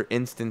other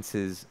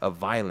instances of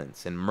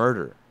violence and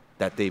murder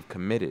that they've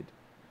committed.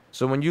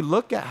 So when you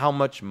look at how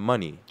much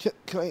money...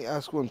 Can I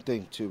ask one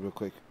thing, too, real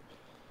quick?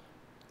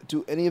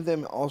 Do any of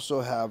them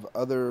also have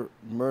other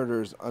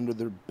murders under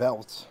their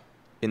belt?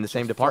 In the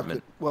same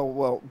department.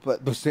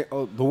 But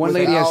the one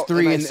lady has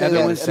 3 and the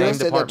other one's same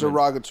department. I said that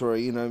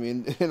derogatory, you know what I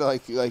mean? Well,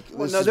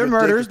 no, they're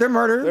murders. They're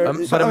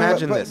murders. But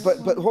imagine this.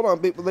 But hold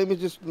on. Let me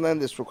just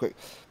land this real quick.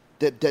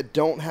 That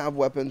don't have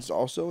weapons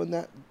also in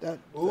that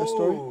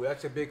story? Ooh,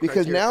 that's a big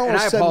because criteria. Now all of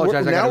a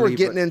sudden we're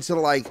getting into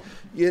like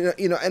you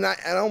know and I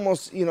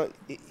almost I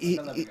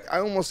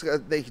almost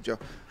thank you, Joe.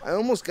 I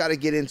almost got to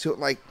get into it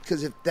like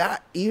because if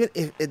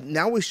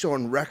now we're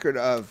showing record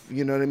of,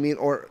 you know what I mean,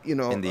 or you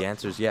know. And the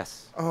answer is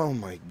yes. Oh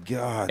my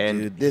God,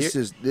 dude! This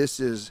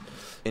is.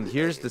 And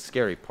here's the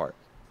scary part.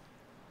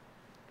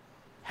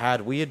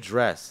 Had we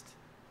addressed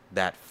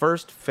that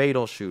first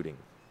fatal shooting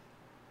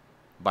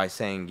by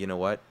saying, you know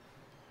what?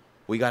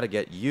 We got to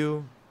get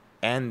you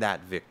and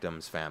that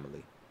victim's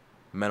family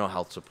mental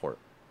health support.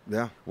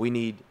 Yeah. We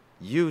need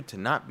you to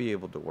not be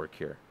able to work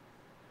here,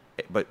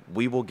 but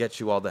we will get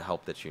you all the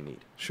help that you need.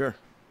 Sure.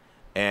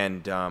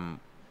 And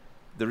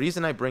the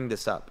reason I bring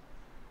this up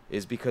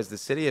is because the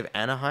city of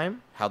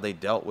Anaheim, how they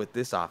dealt with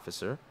this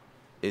officer,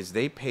 is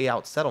they pay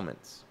out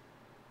settlements.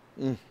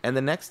 And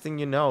the next thing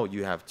you know,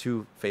 you have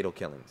 2 fatal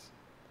killings.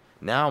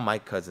 Now my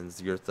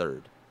cousin's your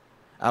 3rd.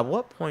 At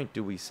what point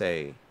do we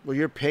say... Well,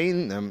 you're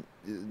paying them.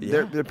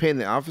 They're paying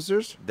the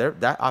officers?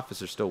 That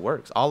officer still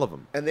works, all of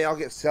them. And they all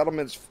get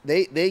settlements.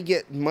 They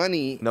get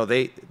money. No,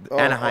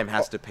 Anaheim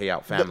has to pay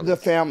out families. The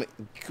family.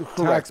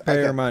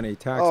 Taxpayer money.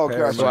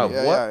 Taxpayer So money.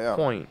 at what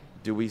point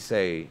do we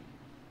say,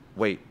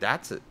 wait,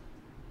 that's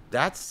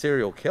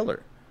serial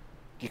killer?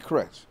 You're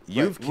correct.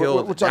 You've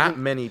killed that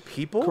many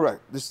people?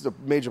 Correct. This is a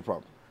major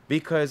problem.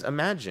 Because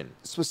imagine.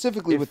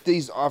 Specifically with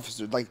these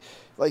officers,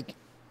 like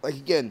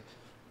again...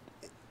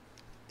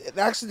 An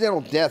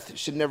accidental death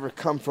should never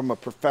come from a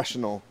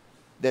professional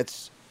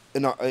that's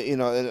an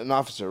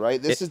officer,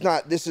 right? This is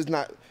not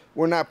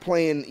we're not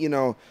playing,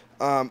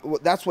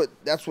 that's what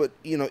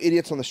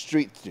idiots on the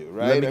streets do,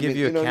 right? Let me give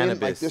you a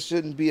cannabis. Like this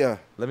shouldn't be a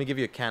Let me give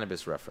you a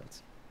cannabis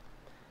reference.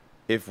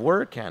 If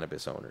we're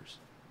cannabis owners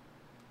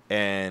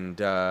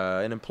and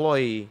an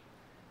employee,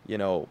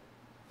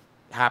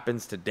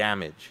 happens to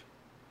damage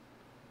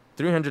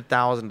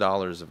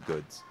 $300,000 of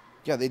goods.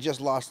 Yeah, they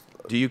just lost.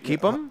 Do you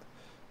keep them?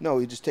 No,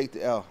 we just take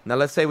the L. Now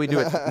let's say we do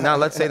it. Now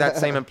let's say that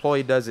same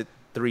employee does it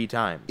 3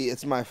 times.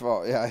 It's my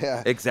fault.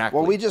 Yeah. Exactly.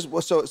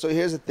 Well, so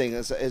here's the thing: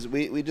 is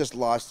we just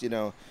lost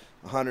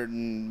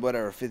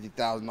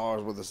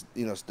 $150,000 worth of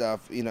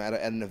stuff at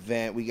an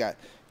event. We got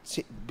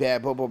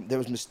bad. There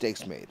was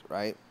mistakes made,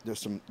 right? There's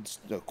some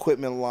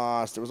equipment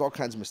lost. There was all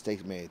kinds of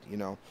mistakes made,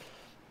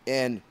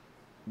 and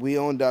we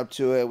owned up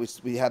to it.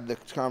 We had the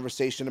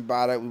conversation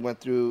about it. We went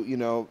through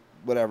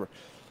whatever.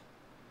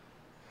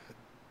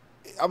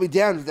 I'll be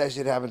damned if that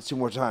shit happens 2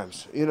 more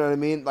times. You know what I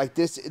mean? Like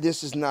this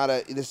is not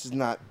a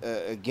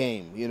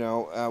game.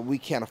 We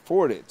can't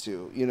afford it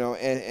to.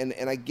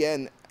 And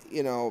again,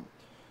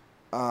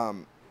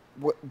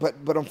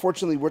 but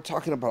unfortunately, we're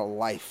talking about a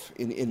life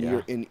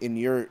in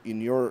your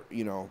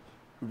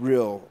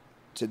real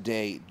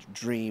today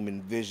dream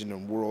and vision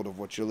and world of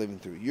what you're living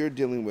through. You're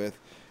dealing with,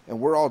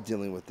 and we're all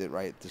dealing with it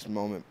right at this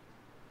moment.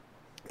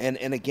 And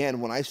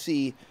again, when I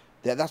see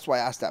that's why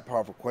I asked that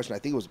powerful question. I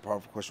think it was a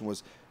powerful question.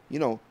 Was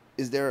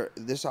is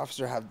this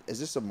officer is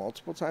this a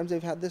multiple times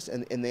they've had this?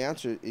 And the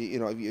answer,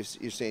 if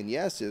you're saying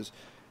yes, is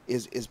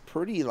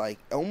pretty like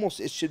almost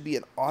it should be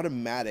an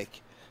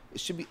automatic. It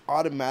should be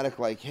automatic,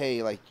 like,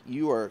 hey, like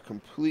you are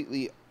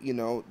completely,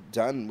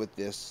 done with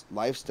this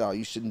lifestyle.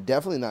 You should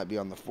definitely not be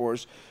on the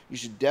force. You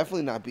should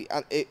definitely not be.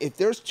 If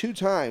there's 2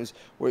 times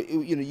where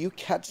you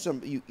catch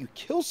you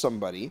kill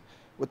somebody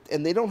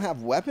and they don't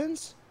have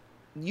weapons,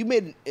 you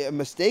made a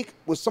mistake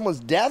with someone's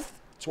death.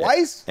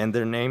 Twice? And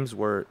their names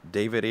were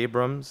David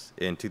Abrams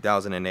in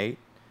 2008,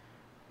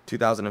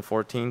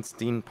 2014,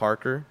 Steen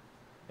Parker,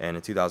 and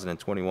in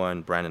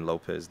 2021, Brandon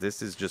Lopez.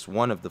 This is just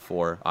one of the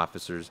 4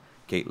 officers,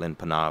 Caitlin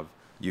Panav.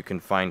 You can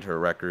find her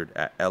record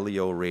at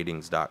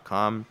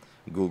leoratings.com.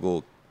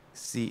 Google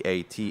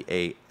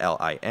CATALIN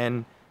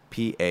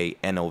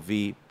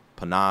PANOV,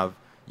 Panav.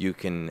 You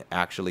can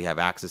actually have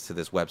access to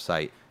this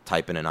website,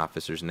 type in an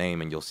officer's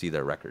name, and you'll see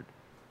their record.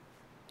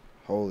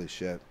 Holy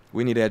shit.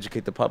 We need to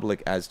educate the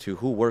public as to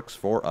who works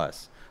for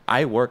us.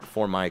 I work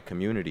for my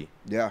community.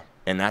 Yeah.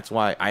 And that's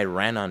why I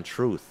ran on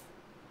truth.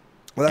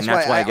 Well, that's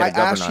why I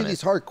ask you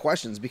these hard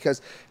questions,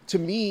 because to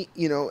me,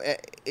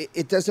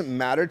 it doesn't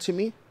matter to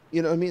me.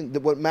 You know what I mean?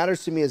 What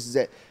matters to me is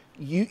that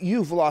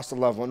you've lost a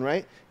loved one,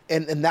 right?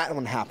 And that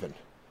one happened.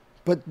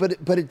 But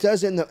it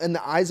does in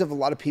the eyes of a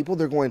lot of people.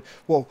 They're going,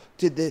 well,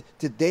 did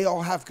they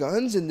all have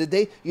guns? And did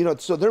they,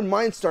 so their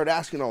minds start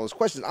asking all those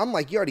questions. I'm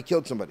like, you already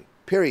killed somebody.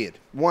 Period.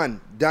 One,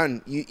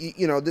 done.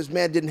 This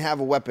man didn't have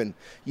a weapon.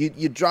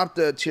 You dropped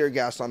the tear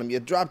gas on him. You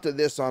dropped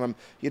this on him.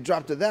 You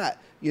dropped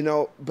that.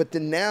 But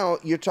then now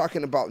you're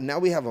talking about, now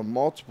we have a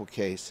multiple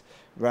case,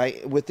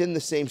 right, within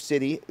the same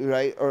city,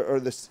 right, or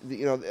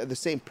the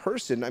same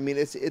person. I mean,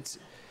 it's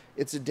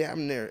a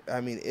damn near.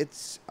 I mean,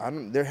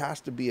 there has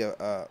to be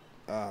a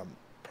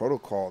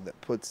protocol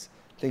that puts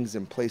things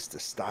in place to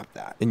stop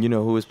that. And you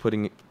know who is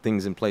putting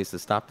things in place to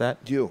stop that?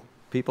 You.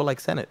 People like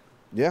Senate.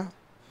 Yeah.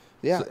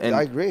 Yeah, so,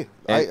 I agree.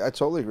 I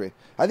totally agree.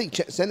 I think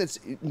Senate's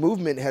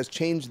movement has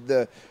changed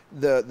the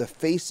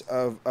face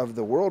of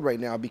the world right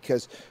now,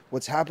 because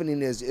what's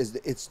happening is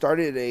it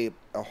started a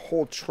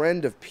whole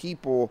trend of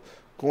people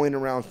going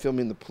around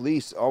filming the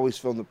police, always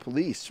film the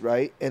police,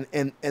 right?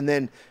 And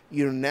then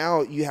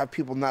now you have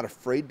people not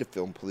afraid to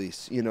film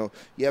police. You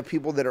have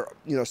people that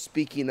are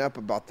speaking up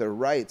about their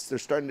rights. They're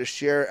starting to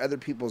share other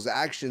people's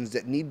actions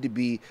that need to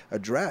be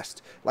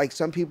addressed. Like,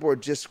 some people are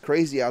just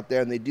crazy out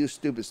there and they do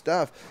stupid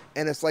stuff,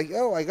 and it's like,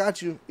 oh, I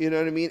got you. You know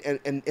what I mean?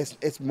 And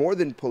it's more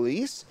than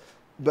police,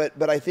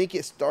 but I think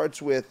it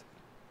starts with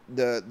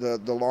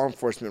the law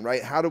enforcement,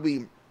 right? How do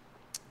we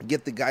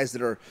get the guys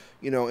that are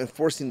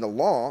enforcing the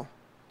law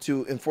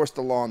to enforce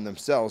the law on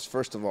themselves,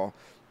 first of all,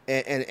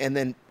 and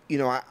then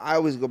I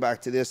always go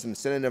back to this, and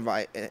Senate and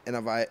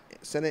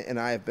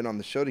I have been on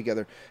the show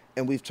together,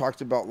 and we've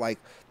talked about, like,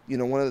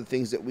 one of the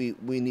things that we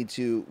need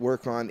to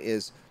work on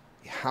is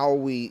how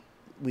we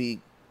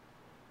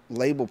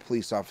label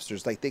police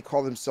officers. Like, they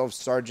call themselves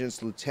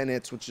sergeants,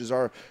 lieutenants, which is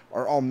are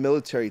all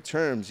military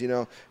terms.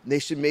 They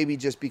should maybe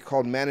just be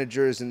called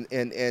managers and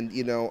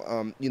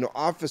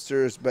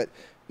officers, but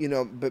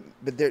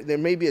there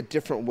may be a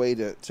different way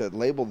to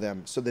label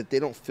them so that they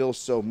don't feel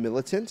so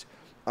militant.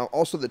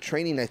 Also, the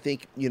training, I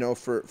think,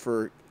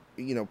 for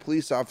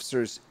police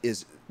officers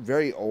is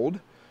very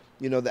old.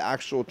 The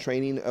actual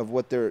training of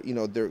what they're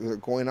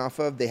going off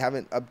of. They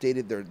haven't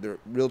updated their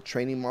real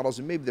training models,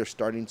 and maybe they're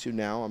starting to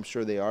now. I'm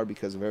sure they are,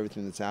 because of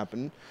everything that's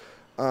happened.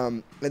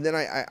 And then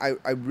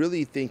I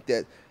really think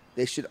that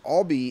they should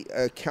all be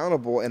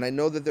accountable. And I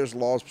know that there's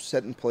laws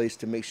set in place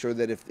to make sure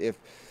that if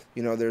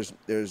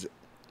there's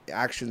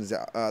actions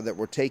that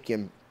were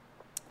taken,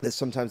 that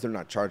sometimes they're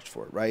not charged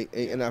for it, right?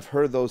 And I've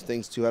heard those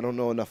things too. I don't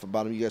know enough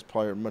about them. You guys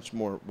probably are much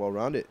more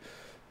well-rounded.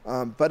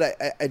 But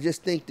I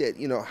just think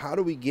that, how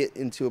do we get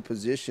into a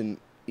position,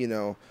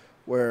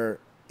 where,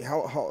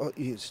 how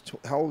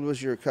old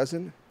was your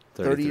cousin?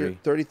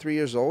 33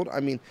 years old. I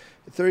mean,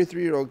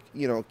 33-year-old,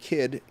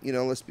 kid,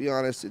 let's be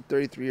honest, at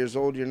 33 years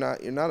old, you're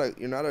not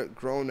a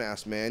grown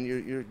ass man.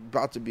 You're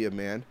about to be a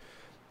man.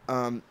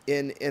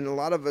 And a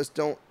lot of us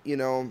don't,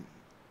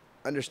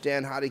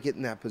 understand how to get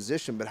in that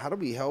position, but how do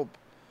we help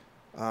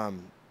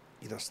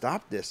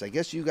stop this? I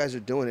guess you guys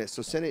are doing it.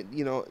 So Senate,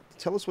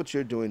 tell us what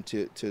you're doing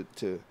to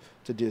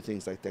do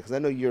things like that, because I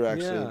know you're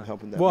actually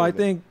helping that. Well,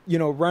 movement. I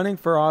think running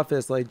for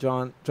office like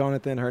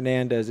Jonathan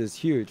Hernandez is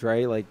huge,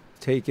 right? Like,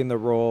 taking the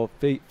role,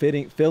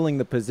 filling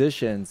the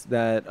positions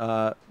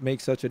that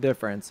make such a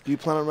difference. Do you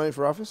plan on running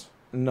for office?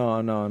 No,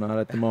 not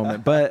at the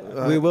moment,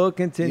 but we will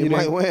continue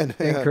to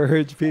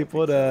encourage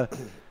people to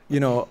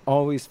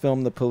always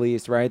film the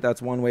police, right?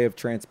 That's one way of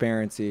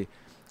transparency.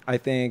 I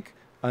think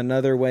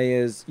another way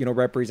is,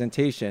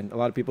 representation. A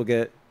lot of people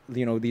get,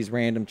 these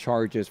random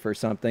charges for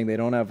something. They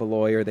don't have a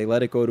lawyer. They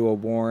let it go to a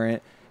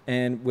warrant.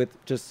 And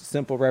with just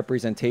simple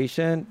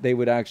representation, they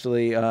would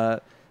actually,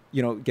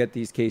 get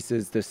these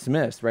cases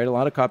dismissed, right? A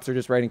lot of cops are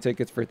just writing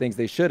tickets for things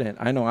they shouldn't.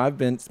 I know I've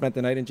spent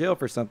the night in jail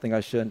for something I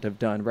shouldn't have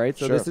done, right?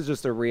 So This is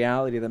just a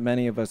reality that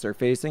many of us are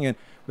facing. And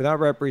without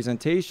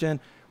representation,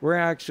 we're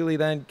actually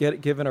then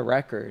given a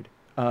record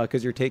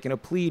because you're taking a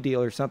plea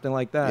deal or something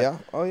like that. Yeah.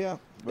 Oh, yeah.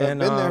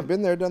 Well,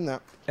 been there, done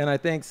that. And I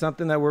think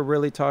something that we're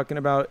really talking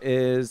about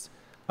is,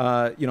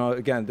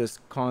 again, this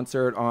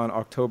concert on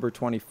October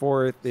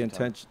 24th,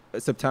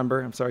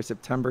 September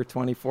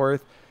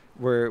 24th,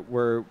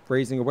 we're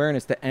raising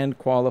awareness to end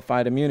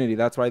qualified immunity.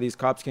 That's why these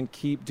cops can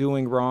keep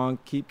doing wrong,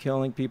 keep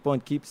killing people,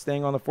 and keep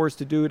staying on the force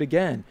to do it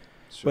again.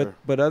 Sure.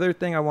 But other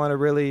thing I want to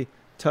really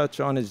touch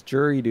on is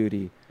jury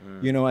duty.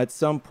 At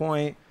some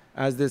point,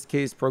 as this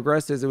case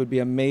progresses, it would be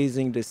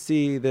amazing to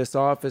see this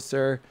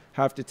officer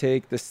have to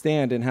take the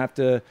stand and have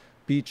to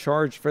be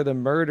charged for the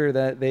murder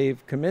that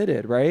they've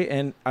committed, right?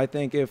 And I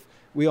think if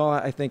we all,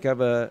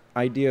 have a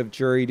idea of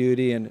jury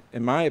duty, and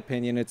in my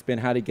opinion, it's been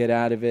how to get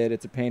out of it.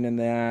 It's a pain in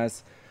the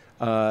ass,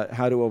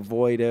 how to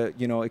avoid it,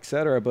 et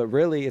cetera. But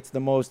really, it's the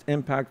most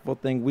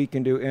impactful thing we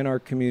can do in our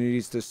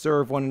communities to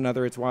serve one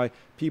another. It's why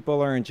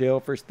people are in jail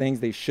for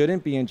things they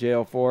shouldn't be in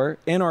jail for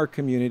in our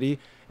community.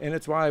 And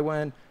it's why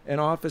when an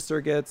officer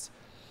gets,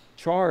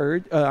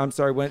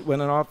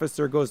 when an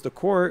officer goes to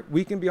court,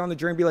 we can be on the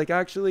jury and be like,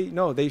 actually,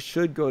 no, they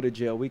should go to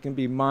jail. We can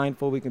be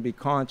mindful, we can be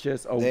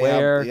conscious,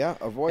 aware.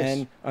 A voice.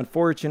 And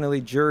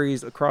unfortunately,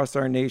 juries across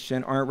our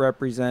nation aren't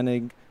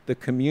representing the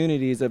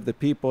communities of the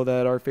people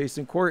that are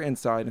facing court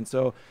inside. And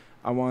so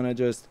I want to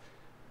just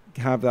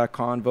have that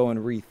convo and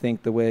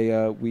rethink the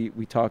way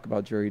we talk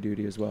about jury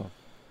duty as well.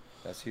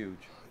 That's huge.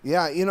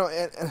 Yeah,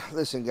 and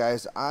listen,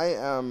 guys, I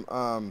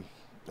am,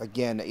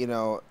 again,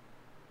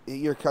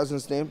 your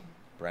cousin's name?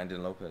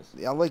 Brandon Lopez.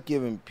 Yeah, I like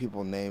giving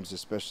people names,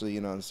 especially,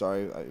 I'm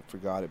sorry, I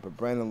forgot it, but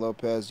Brandon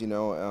Lopez,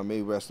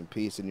 may rest in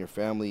peace, and your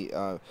family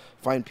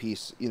find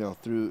peace,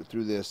 through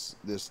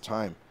this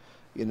time,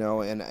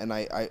 and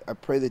I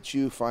pray that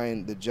you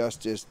find the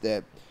justice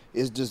that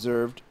is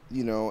deserved,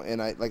 and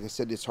like I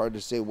said, it's hard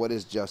to say what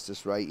is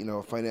justice, right?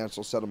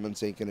 Financial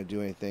settlements ain't going to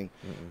do anything.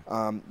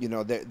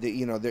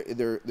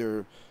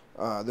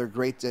 They're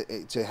great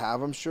to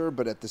have, I'm sure,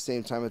 but at the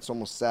same time, it's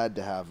almost sad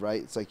to have,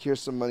 right? It's like, here's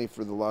some money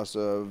for the loss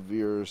of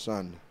your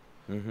son.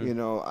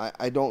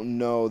 I don't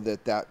know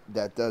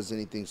that does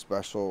anything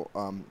special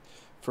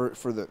for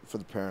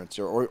the parents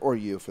or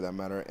you, for that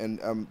matter.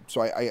 And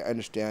so I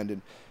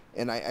understand,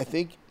 and I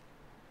think,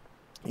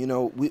 I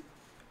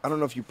don't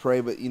know if you pray,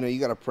 but you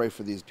got to pray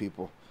for these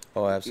people.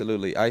 Oh,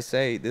 absolutely. I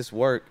say this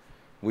work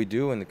we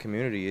do in the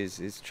community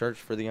is church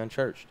for the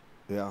unchurched.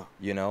 Yeah.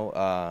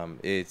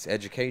 It's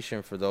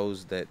education for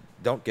those that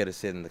don't get to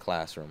sit in the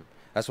classroom.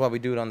 That's why we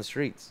do it on the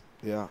streets.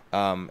 Yeah.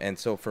 And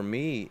so for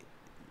me,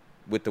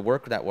 with the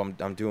work that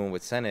I'm doing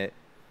with Senate,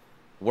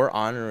 we're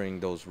honoring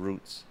those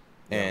roots.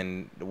 Yeah.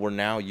 And we're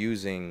now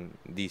using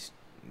these,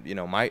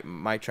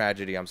 my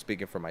tragedy, I'm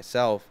speaking for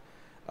myself.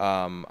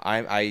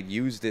 I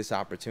use this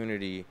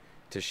opportunity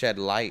to shed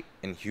light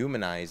and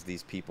humanize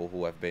these people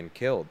who have been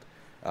killed.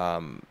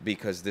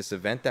 Because this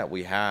event that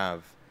we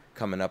have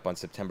coming up on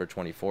September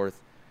 24th,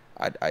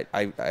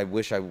 I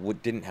wish I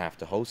didn't have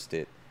to host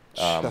it,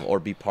 or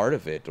be part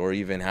of it, or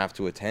even have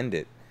to attend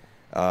it,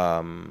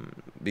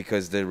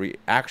 because the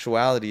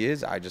actuality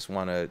is I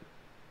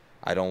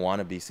don't want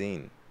to be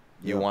seen.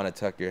 You want to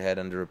tuck your head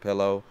under a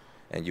pillow,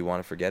 and you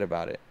want to forget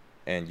about it,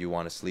 and you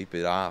want to sleep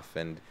it off,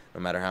 and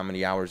no matter how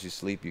many hours you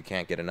sleep, you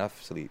can't get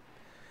enough sleep,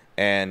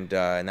 and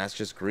that's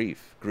just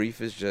grief. Grief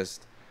is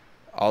just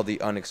all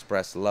the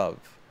unexpressed love.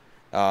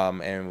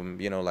 And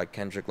like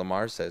Kendrick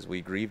Lamar says,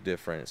 we grieve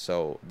different.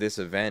 So this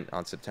event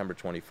on September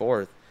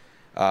 24th,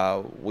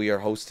 we are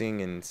hosting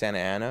in Santa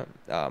Ana.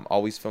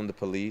 Always Film the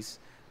Police,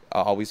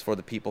 Always for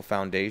the People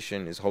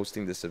Foundation is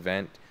hosting this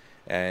event,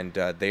 and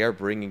they are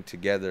bringing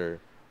together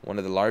one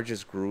of the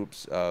largest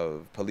groups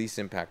of police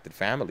impacted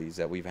families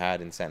that we've had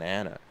in Santa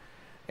Ana.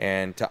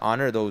 And to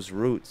honor those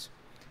roots,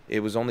 it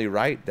was only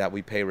right that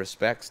we pay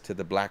respects to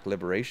the Black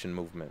Liberation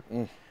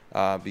Movement.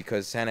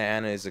 Because Santa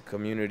Ana is a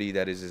community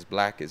that is as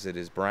black as it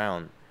is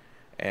brown.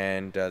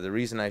 And the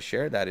reason I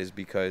share that is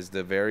because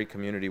the very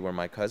community where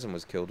my cousin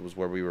was killed was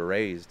where we were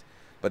raised.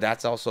 But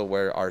that's also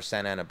where our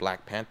Santa Ana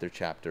Black Panther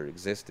chapter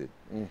existed.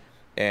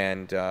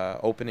 And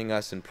opening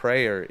us in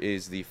prayer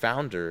is the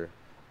founder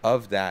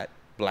of that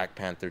Black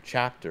Panther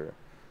chapter,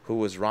 who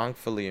was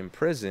wrongfully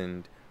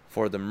imprisoned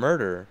for the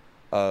murder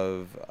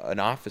of an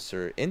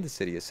officer in the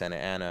city of Santa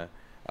Ana.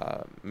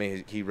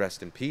 May he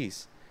rest in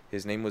peace.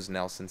 His name was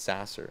Nelson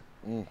Sasser.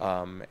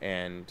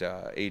 And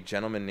a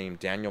gentleman named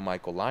Daniel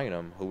Michael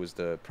Lynham, who was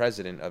the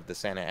president of the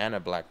Santa Ana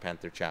Black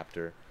Panther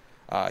chapter,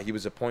 he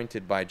was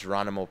appointed by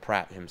Geronimo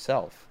Pratt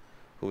himself,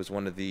 who was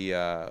one of the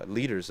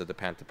leaders of the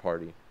Panther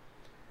Party.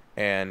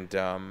 And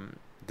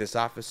this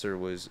officer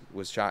was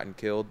shot and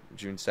killed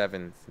June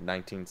 7th,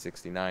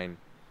 1969.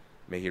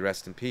 May he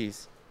rest in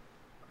peace.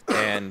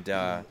 And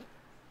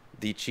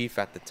the chief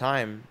at the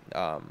time,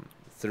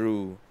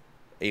 through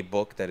a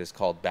book that is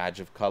called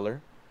Badge of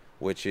Color,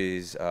 which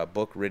is a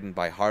book written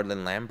by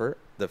Harlan Lambert.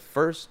 The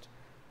first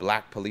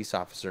black police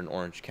officer in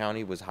Orange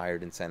County was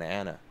hired in Santa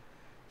Ana.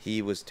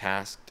 He was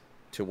tasked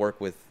to work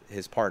with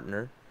his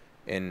partner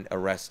in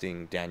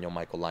arresting Daniel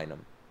Michael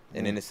Lynham,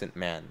 an innocent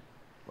man.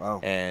 Wow.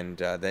 And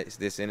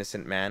this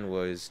innocent man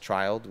was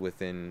trialed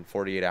within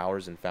 48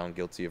 hours and found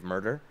guilty of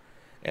murder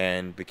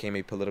and became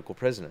a political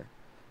prisoner.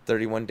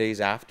 31 days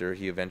after,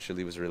 he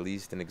eventually was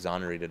released and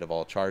exonerated of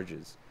all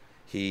charges.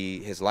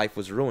 His life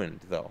was ruined,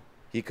 though.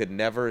 He could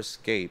never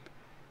escape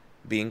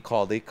being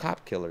called a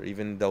cop killer,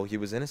 even though he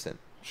was innocent.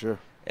 Sure.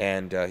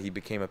 And he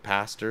became a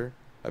pastor.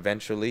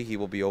 Eventually, he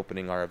will be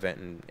opening our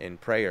event in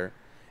prayer.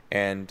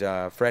 And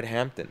Fred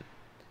Hampton,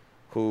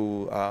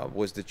 who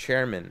was the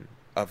chairman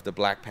of the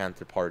Black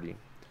Panther Party,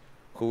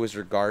 who was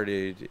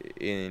regarded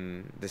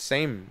in the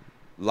same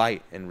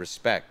light and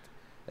respect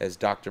as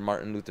Dr.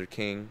 Martin Luther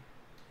King,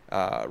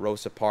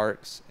 Rosa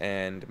Parks,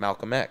 and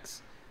Malcolm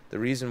X. The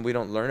reason we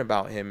don't learn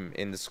about him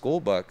in the school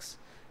books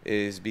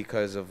is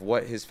because of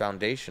what his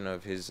foundation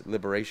of his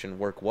liberation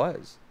work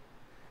was.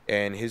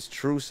 And his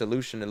true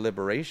solution to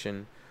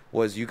liberation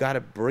was you got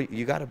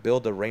to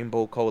build a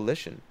rainbow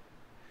coalition.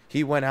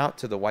 He went out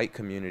to the white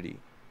community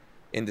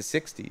in the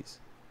 60s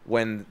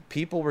when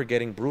people were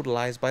getting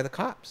brutalized by the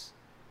cops,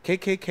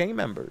 KKK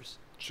members.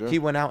 Sure. He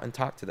went out and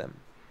talked to them.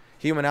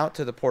 He went out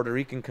to the Puerto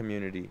Rican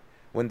community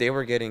when they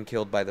were getting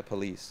killed by the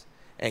police,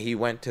 and he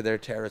went to their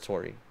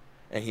territory,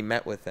 and he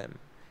met with them.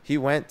 He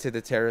went to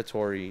the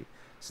territories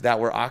that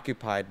were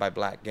occupied by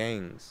black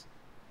gangs,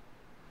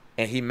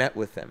 and he met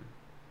with them.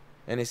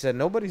 And he said,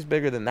 nobody's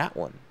bigger than that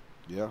one.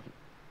 Yeah.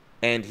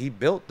 And he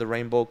built the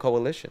Rainbow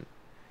Coalition.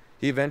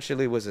 He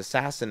eventually was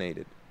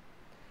assassinated.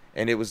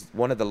 And it was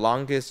one of the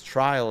longest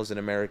trials in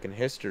American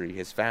history.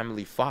 His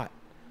family fought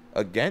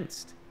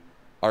against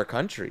our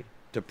country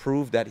to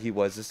prove that he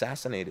was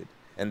assassinated.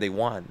 And they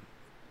won.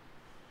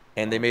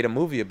 And they made a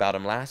movie about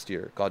him last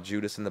year called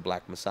Judas and the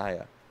Black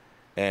Messiah.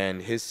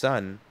 And his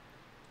son,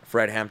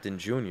 Fred Hampton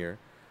Jr.,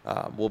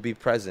 will be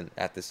present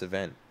at this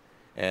event.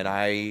 And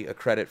I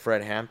accredit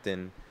Fred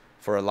Hampton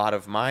for a lot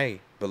of my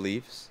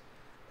beliefs,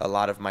 a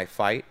lot of my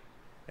fight,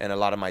 and a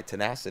lot of my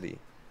tenacity.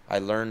 I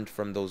learned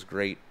from those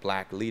great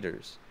black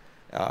leaders.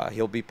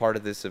 He'll be part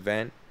of this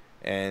event,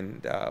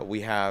 and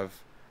we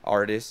have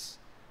artists,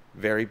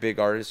 very big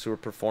artists who are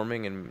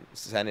performing. And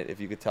Senate, if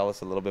you could tell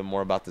us a little bit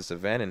more about this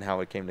event and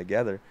how it came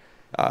together.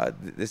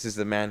 This is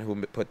the man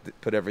who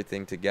put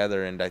everything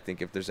together, and I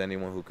think if there's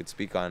anyone who could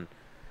speak on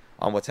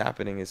what's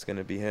happening, it's going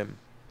to be him.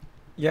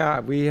 Yeah,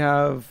 we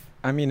have.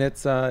 I mean,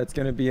 it's going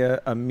to be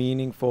a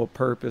meaningful,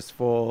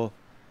 purposeful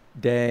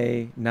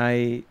day,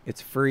 night.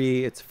 It's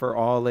free. It's for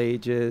all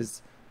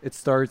ages. It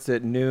starts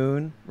at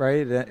noon,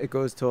 right? It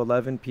goes to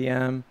 11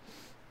 p.m.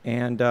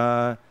 And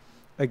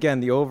again,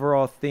 the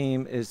overall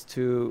theme is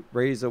to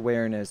raise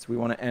awareness. We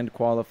want to end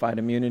qualified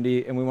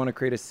immunity, and we want to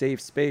create a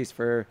safe space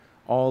for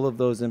all of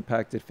those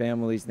impacted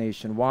families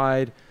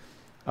nationwide.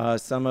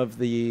 Some of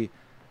the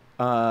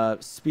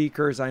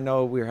speakers, I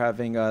know we're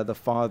having the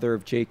father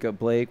of Jacob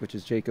Blake, which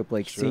is Jacob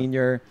Blake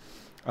Sr.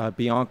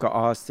 Bianca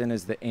Austin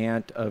is the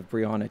aunt of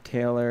Breonna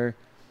Taylor.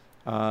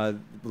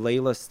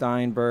 Layla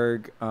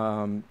Steinberg,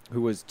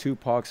 who was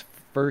Tupac's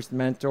first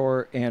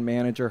mentor and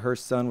manager. Her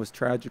son was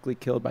tragically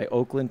killed by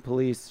Oakland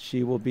police.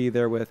 She will be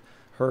there with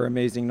her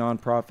amazing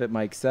nonprofit,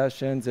 Mike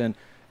Sessions. And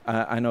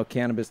I know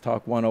Cannabis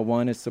Talk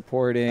 101 is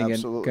supporting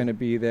and going to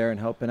be there and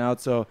helping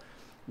out. So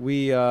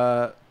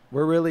we're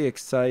really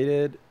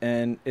excited,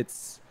 and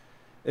it's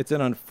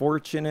an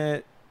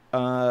unfortunate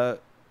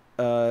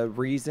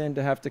reason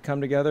to have to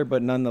come together,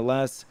 but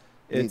nonetheless,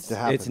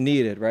 it's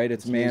needed, right?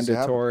 It's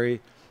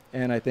mandatory,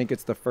 and I think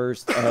it's the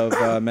first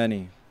of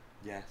many.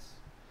 Yes.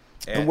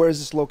 And where is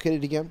this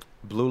located again?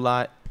 Blue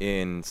Lot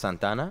in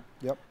Santana.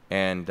 Yep.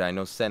 And I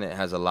know Senate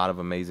has a lot of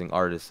amazing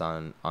artists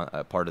on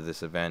part of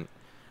this event.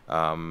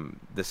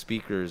 The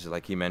speakers,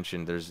 like he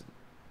mentioned, there's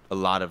a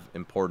lot of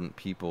important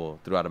people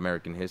throughout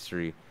American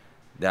history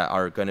that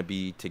are going to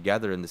be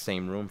together in the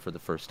same room for the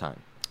first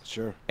time.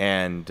 Sure.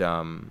 And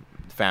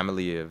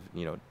family of,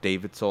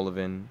 David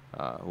Sullivan,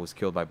 who was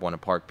killed by Buena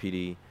Park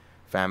PD,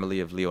 family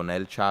of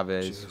Leonel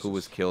Chavez, who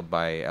was killed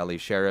by LA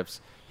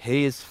sheriffs.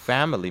 His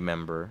family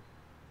member,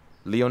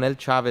 Leonel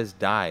Chavez,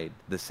 died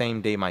the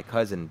same day my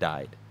cousin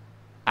died,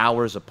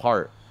 hours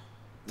apart.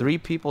 3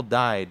 people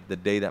died the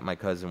day that my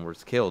cousin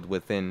was killed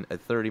within a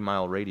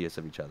 30-mile radius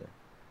of each other.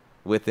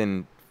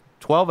 Within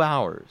 12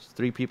 hours,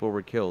 3 people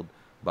were killed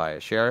by a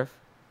sheriff,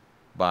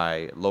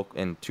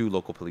 and 2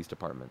 local police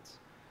departments.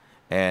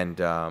 And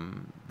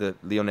the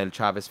Leonel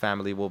Chavez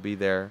family will be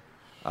there.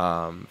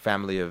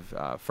 Family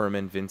of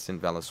Furman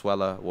Vincent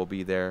Valenzuela will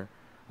be there.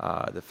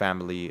 The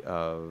family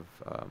of...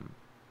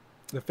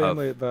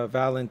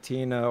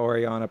 Valentina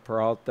Oriana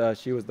Peralta.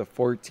 She was the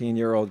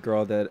 14-year-old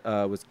girl that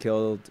was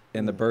killed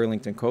in the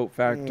Burlington Coat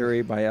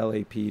Factory by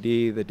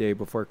LAPD the day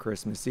before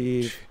Christmas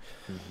Eve.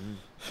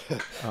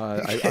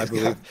 I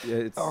believe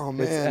it's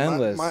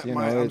endless.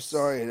 I'm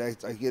sorry,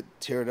 I get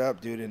teared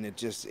up, dude, and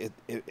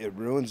it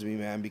ruins me,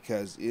 man,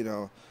 because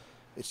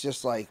it's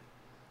just like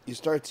you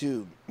start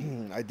to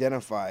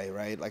identify,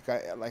 right?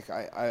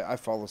 I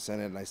follow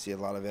Senate, and I see a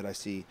lot of it. I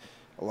see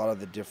a lot of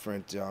the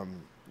different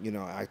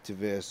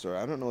activists, or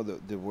I don't know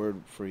the word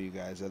for you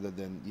guys other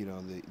than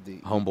the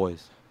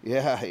homeboys.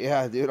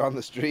 Yeah, dude, on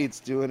the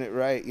streets doing it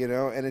right,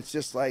 and it's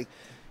just like.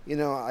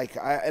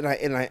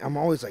 I'm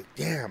always like,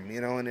 damn,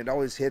 and it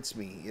always hits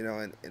me,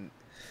 and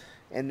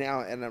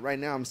right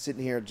now I'm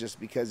sitting here just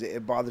because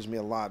it bothers me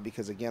a lot,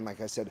 because again,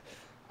 like I said,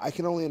 I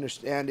can only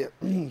understand it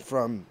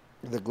from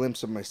the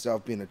glimpse of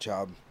myself being a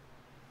child,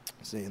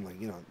 saying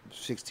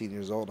 16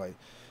 years old, the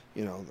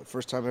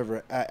first time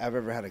I've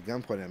ever had a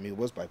gun pointed at me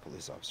was by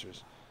police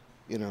officers,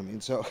 what I mean?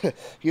 So,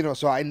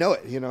 so I know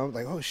it,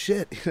 like, oh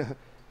shit,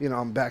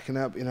 I'm backing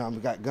up,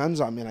 I've got guns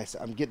on me, and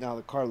I'm getting out of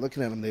the car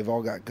looking at them. They've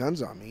all got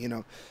guns on me,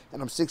 and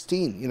I'm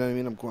 16, what I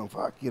mean? I'm going,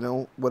 fuck,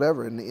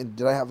 whatever. And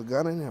did I have a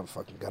gun? I didn't have a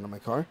fucking gun in my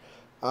car.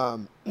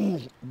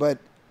 But,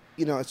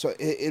 so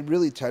it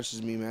really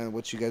touches me, man,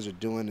 what you guys are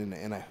doing,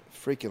 and I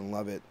freaking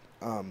love it.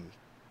 I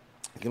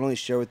can only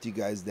share with you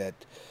guys that,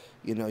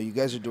 you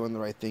guys are doing the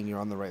right thing. You're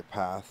on the right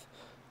path.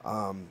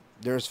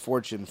 There's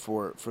fortune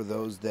for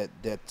those that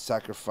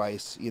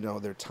sacrifice,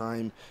 their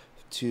time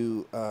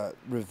to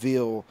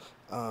reveal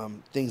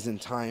things in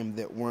time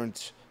that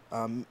weren't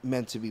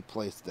meant to be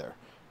placed there,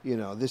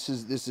 this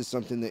is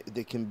something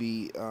that can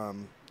be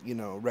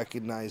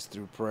recognized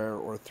through prayer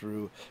or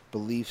through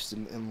beliefs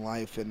in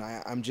life. And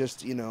I'm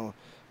just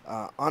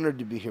honored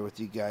to be here with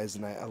you guys,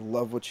 and I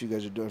love what you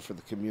guys are doing for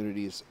the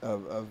communities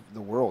of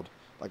the world.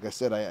 Like I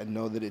said, I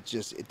know that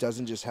it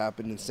doesn't just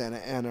happen in Santa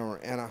Ana or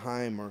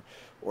Anaheim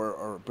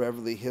or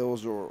Beverly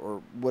Hills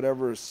or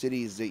whatever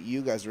cities that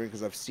you guys are in,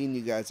 because I've seen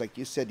you guys, like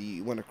you said,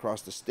 you went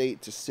across the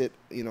state to sit,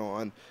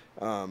 on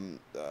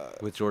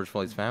with George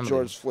Floyd's family.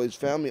 George Floyd's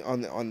family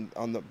on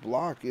the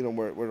block,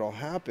 where it all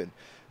happened.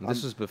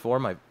 This was before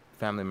my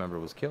family member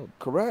was killed.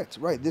 Correct,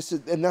 right. And that's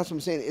what I'm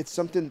saying. It's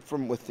something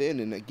from within,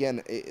 and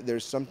again,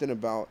 there's something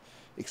about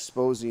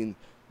exposing,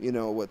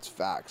 what's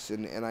facts,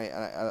 and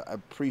I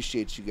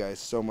appreciate you guys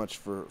so much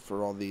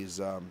for all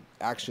these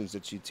actions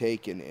that you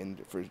take,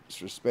 and for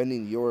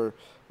spending your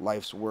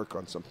life's work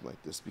on something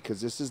like this, because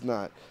this is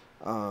not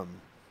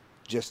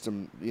just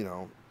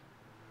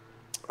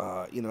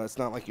it's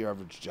not like your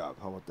average job.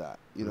 How about that?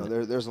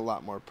 There's a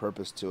lot more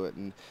purpose to it,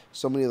 and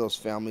so many of those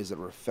families that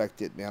were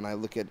affected, man. I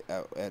look at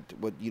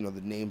what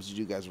the names that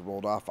you guys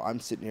rolled off. I'm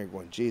sitting here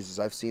going, Jesus,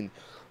 I've seen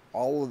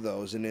all of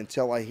those, and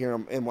until I hear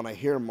them, and when I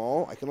hear them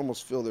all, I can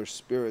almost feel their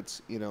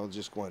spirits,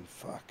 just going,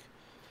 fuck.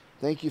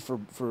 Thank you for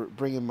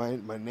bringing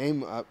my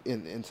name up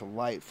into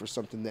light for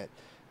something that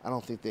I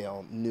don't think they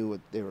all knew what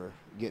they were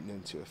getting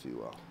into, if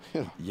you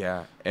will.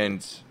 Yeah,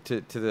 and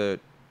to the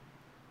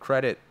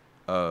credit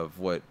of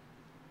what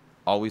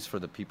Always for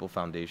the People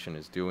Foundation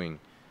is doing,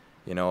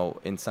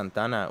 in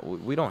Santana,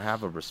 we don't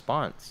have a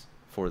response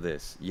for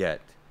this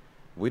yet.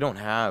 We don't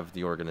have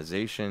the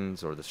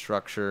organizations or the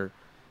structure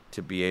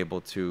to be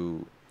able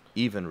to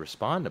even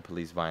respond to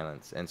police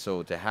violence. And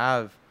so to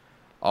have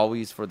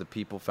Always for the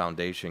People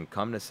Foundation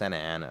come to Santa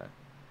Ana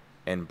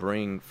and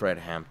bring Fred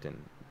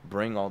Hampton,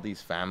 bring all these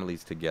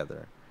families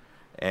together,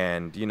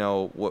 and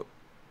what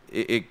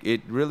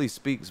it really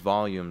speaks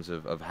volumes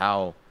of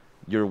how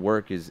your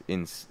work is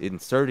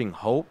inserting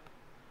hope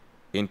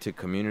into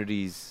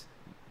communities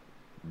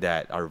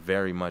that are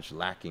very much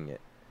lacking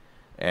it.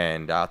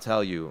 And I'll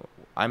tell you,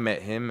 I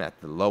met him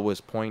at the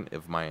lowest point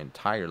of my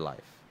entire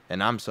life.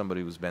 And I'm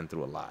somebody who's been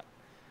through a lot.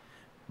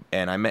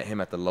 And I met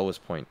him at the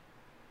lowest point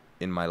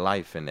in my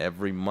life. And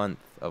every month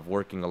of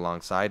working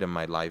alongside him,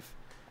 my life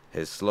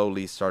has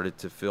slowly started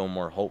to feel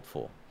more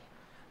hopeful.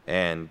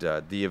 And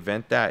the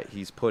event that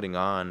he's putting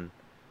on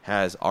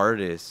has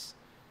artists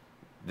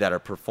that are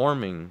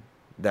performing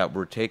that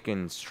were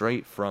taken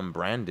straight from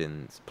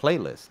Brandon's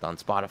playlist on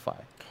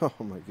Spotify. Oh,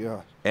 my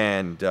God.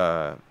 And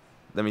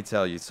let me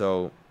tell you,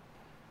 so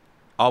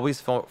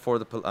Always for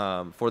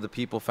the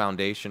People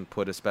Foundation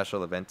put a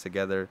special event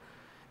together,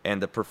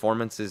 and the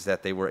performances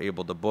that they were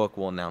able to book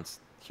we'll announce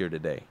here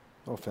today.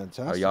 Oh,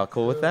 fantastic. Are y'all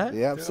cool with that?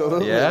 Yeah,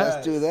 absolutely. Yeah?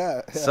 Let's do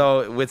that. Yeah.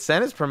 So with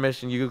Santa's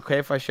permission, you okay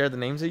if I share the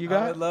names that you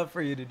got? I would love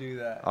for you to do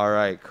that. All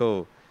right,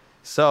 cool.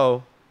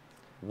 So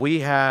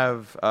we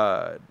have,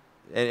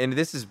 and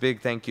this is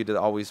big thank you to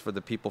Always for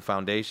the People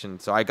Foundation.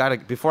 So I gotta,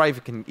 before I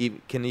can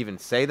even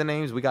say the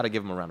names, we gotta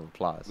give them a round of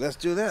applause. Let's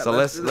do that. So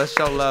let's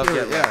show love.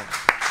 Yeah.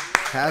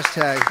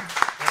 Hashtag.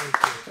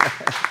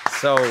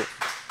 So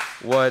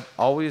what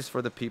Always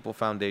for the People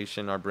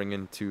Foundation are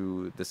bringing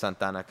to the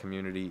Santana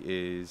community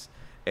is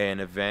an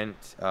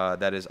event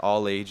that is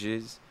all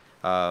ages,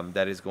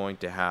 that is going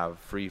to have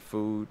free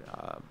food,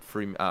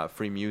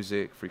 free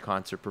music, free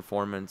concert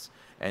performance,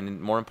 and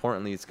more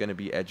importantly, it's going to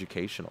be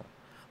educational.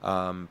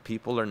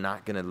 People are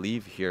not going to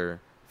leave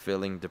here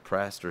feeling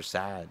depressed or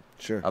sad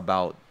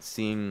about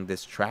seeing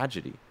this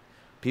tragedy.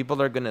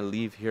 People are going to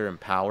leave here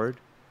empowered,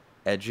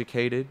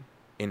 educated,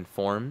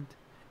 informed,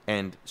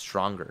 and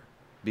stronger,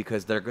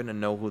 because they're going to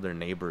know who their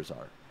neighbors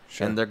are.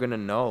 And they're going to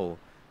know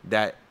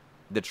that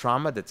the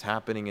trauma that's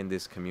happening in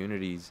these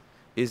communities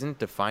isn't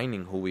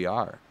defining who we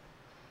are.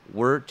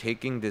 We're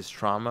taking this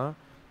trauma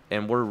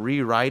and we're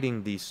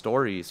rewriting these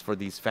stories for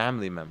these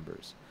family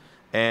members.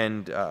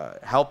 And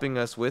helping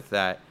us with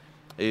that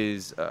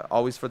is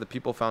Always for the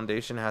People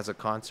Foundation has a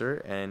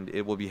concert, and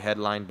it will be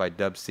headlined by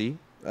Dub C.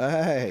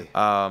 Hey.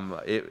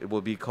 It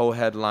will be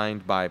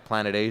co-headlined by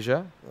Planet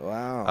Asia.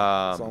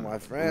 Wow. That's all my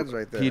friends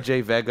right there.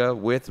 PJ Vega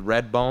with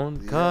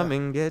Redbone. Yeah. Come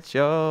and get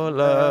your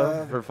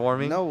love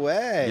performing. No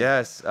way.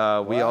 Yes.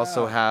 We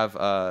also have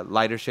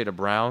Lighter Shade of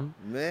Brown.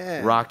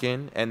 Man.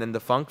 Rockin'. And then the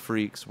Funk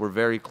Freaks were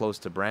very close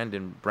to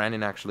Brandon.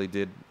 Brandon actually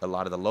did a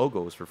lot of the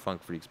logos for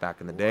Funk Freaks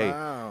back in the day.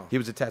 Wow. He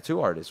was a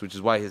tattoo artist, which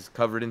is why he's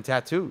covered in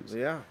tattoos.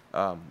 Yeah.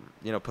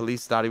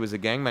 Police thought he was a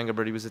gangbanger,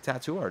 but he was a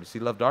tattoo artist. He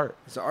loved art.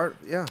 It's art,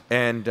 yeah.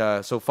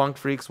 And so Funk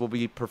Freaks will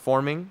be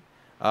performing.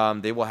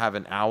 They will have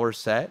an hour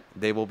set.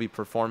 They will be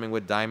performing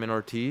with Diamond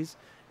Ortiz,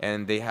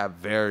 and they have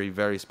very,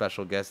 very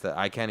special guests that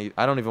I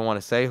don't even want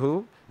to say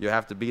who. You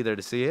have to be there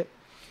to see it.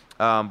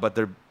 But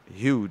they're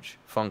huge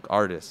funk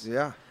artists.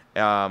 Yeah.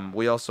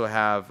 We also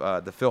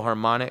have the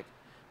Philharmonic.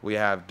 We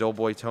have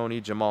Doughboy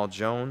Tony, Jamal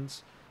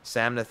Jones,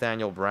 Sam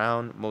Nathaniel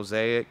Brown,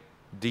 Mosaic,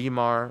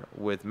 D-Mar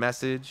with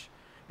Message.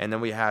 And then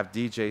we have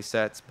DJ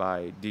sets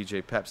by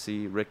DJ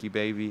Pepsi, Ricky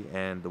Baby,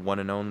 and the one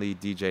and only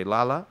DJ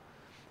Lala.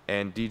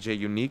 and DJ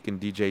Unique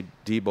and DJ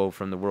Debo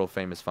from the world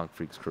famous Funk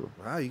Freaks crew.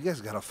 Wow, you guys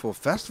got a full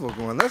festival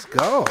going. Let's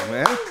go,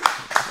 man.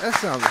 That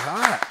sounds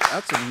hot.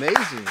 That's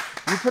amazing.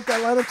 You put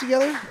that lineup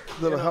together?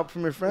 A little help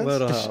from your friends?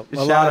 Little help.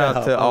 Shout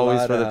out to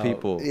Always for the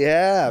People.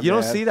 Yeah, you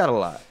don't see that a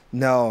lot.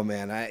 No,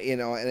 man.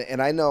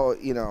 And I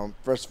know,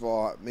 first of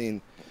all, I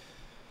mean,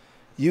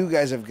 you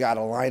guys have got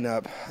a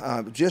lineup.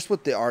 Just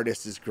with the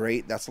artists is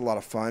great. That's a lot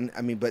of fun.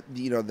 I mean, but,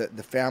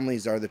 the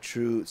families are the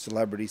true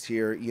celebrities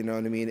here. You know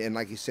what I mean? And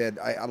like you said,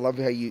 I love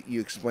how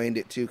you explained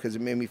it, too, because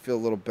it made me feel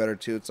a little better,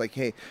 too. It's like,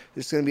 hey,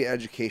 this is going to be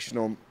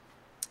educational.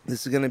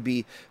 This is going to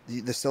be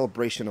the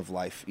celebration of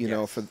life,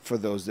 for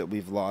those that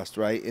we've lost,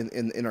 right,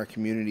 in our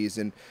communities.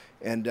 And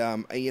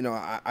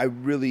I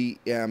really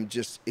am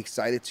just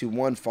excited to,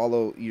 one,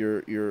 follow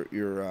your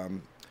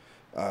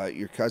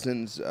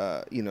cousin's,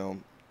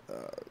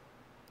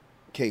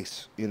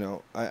 case.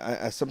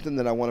 I something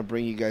that I want to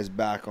bring you guys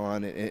back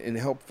on and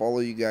help follow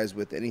you guys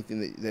with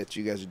anything that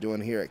you guys are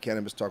doing here at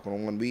Cannabis Talk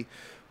 101.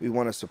 We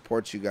want to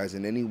support you guys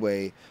in any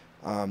way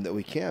that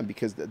we can,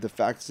 because the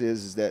fact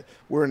is that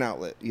we're an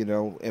outlet,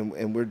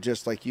 and we're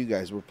just like you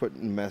guys. We're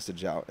putting a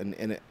message out,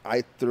 and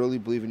I thoroughly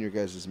believe in your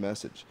guys'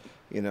 message,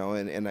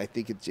 and I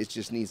think it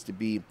just needs to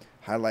be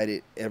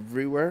highlighted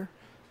everywhere.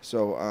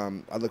 So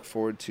I look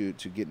forward to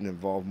getting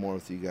involved more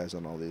with you guys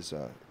on all these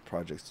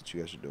projects that you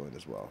guys are doing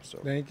as well. So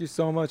thank you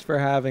so much for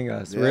having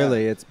us. Yeah.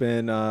 Really, it's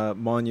been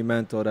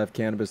monumental to have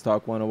Cannabis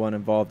Talk 101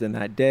 involved in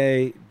that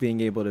day, being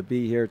able to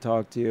be here,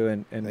 talk to you,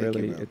 and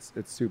really it's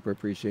super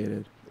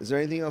appreciated. Is there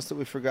anything else that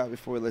we forgot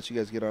before we let you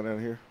guys get on out of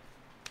here?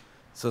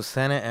 So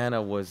Santa Ana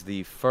was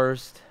the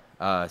first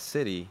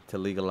city to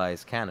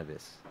legalize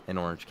cannabis in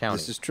Orange County.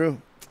 This is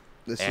true.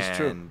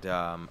 And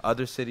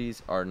other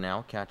cities are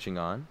now catching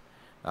on.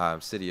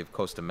 City of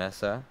Costa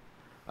Mesa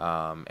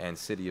and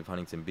city of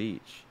Huntington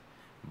Beach.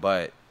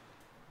 But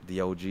the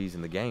OGs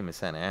in the game is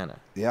Santa Ana.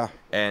 Yeah.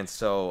 And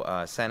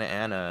so Santa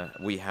Ana,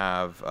 we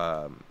have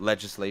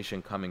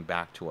legislation coming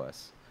back to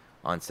us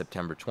on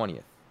September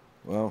 20th.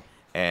 Wow.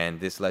 And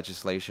this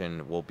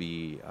legislation will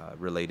be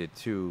related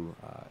to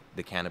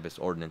the cannabis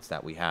ordinance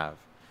that we have.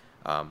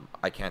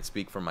 I can't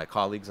speak for my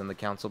colleagues on the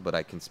council, but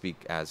I can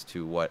speak as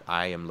to what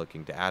I am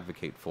looking to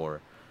advocate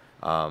for.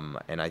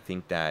 And I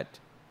think that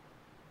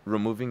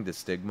removing the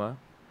stigma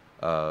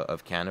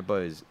of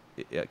cannabis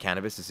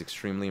is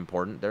extremely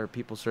important. There are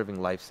people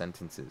serving life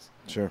sentences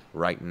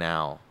right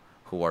now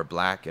who are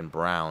black and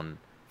brown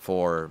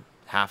for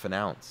half an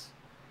ounce,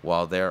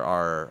 while there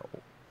are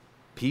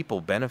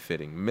people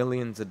benefiting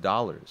millions of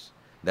dollars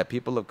that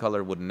people of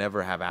color would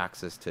never have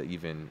access to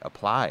even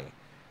apply.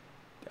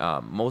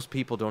 Most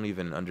people don't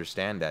even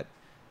understand that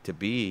to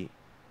be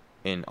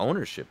in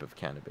ownership of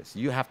cannabis,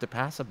 you have to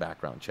pass a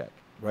background check.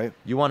 Right.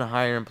 You want to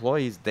hire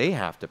employees, they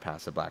have to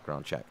pass a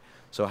background check.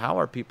 So how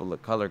are people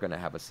of color going to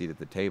have a seat at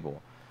the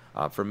table?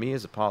 For me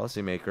as a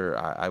policymaker,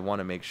 I want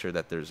to make sure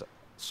that there's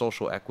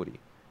social equity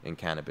in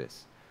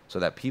cannabis, so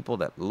that people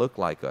that look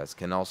like us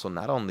can also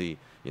not only,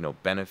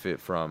 benefit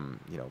from,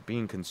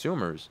 being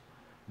consumers,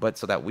 but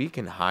so that we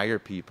can hire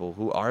people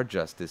who are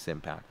justice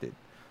impacted,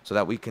 so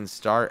that we can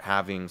start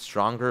having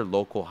stronger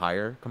local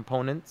hire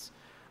components,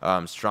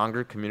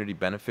 stronger community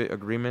benefit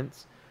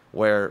agreements,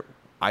 where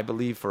I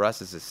believe for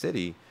us as a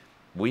city,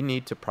 we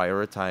need to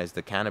prioritize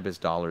the cannabis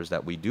dollars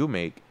that we do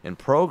make and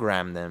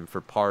program them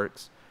for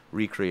parks,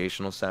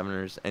 recreational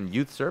centers, and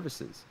youth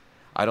services.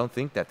 I don't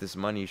think that this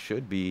money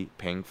should be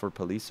paying for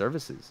police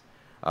services.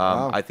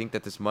 Wow. I think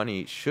that this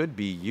money should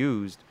be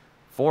used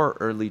for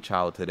early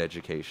childhood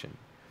education,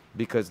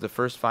 because the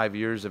first 5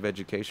 years of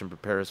education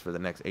prepare us for the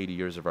next 80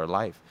 years of our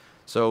life.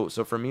 So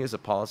for me as a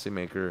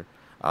policymaker,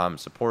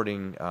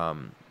 supporting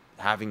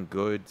having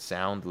good,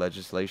 sound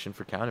legislation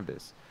for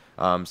cannabis.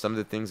 Some of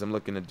the things I'm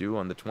looking to do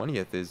on the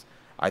 20th is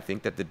I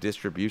think that the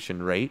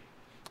distribution rate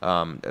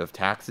of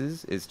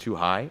taxes is too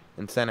high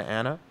in Santa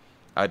Ana.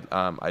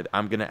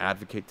 I'm going to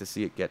advocate to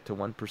see it get to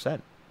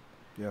 1%.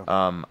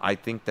 Yeah. I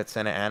think that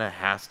Santa Ana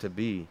has to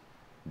be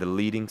the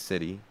leading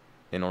city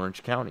in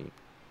Orange County.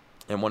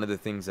 And one of the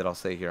things that I'll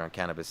say here on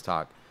Cannabis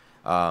Talk,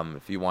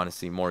 if you want to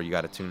see more, you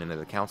got to tune into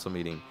the council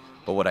meeting.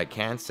 But what I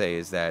can say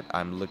is that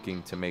I'm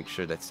looking to make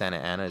sure that Santa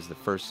Ana is the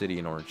first city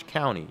in Orange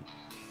County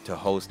to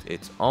host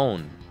its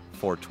own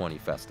 420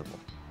 festival.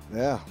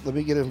 Yeah, let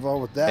me get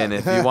involved with that. And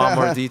if you want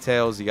more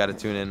details, you got to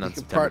tune in on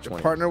September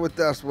 20th. Partner with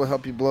us. We'll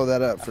help you blow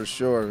that up for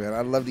sure, man.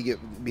 I'd love to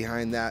get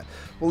behind that.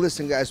 Well,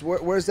 listen, guys,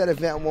 where's that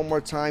event one more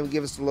time?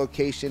 Give us the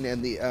location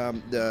and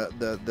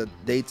the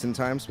dates and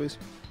times, please.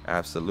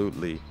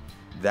 Absolutely.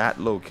 That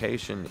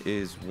location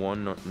is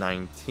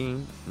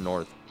 119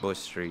 North Bush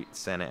Street,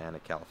 Santa Ana,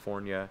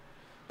 California,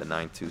 the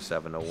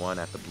 92701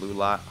 at the Blue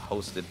Lot,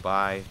 hosted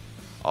by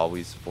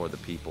Always for the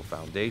People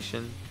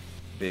Foundation.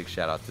 Big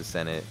shout out to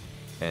Senate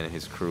and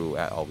his crew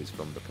at Always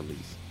From the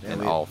Police,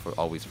 and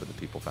Always for the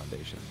People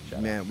Foundation.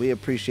 Man, we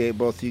appreciate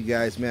both of you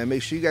guys, man.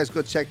 Make sure you guys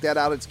go check that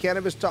out. It's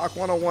Cannabis Talk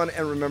 101,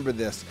 and remember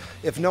this: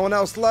 if no one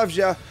else loves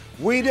you,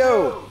 we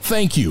do.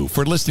 Thank you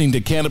for listening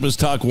to Cannabis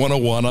Talk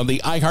 101 on the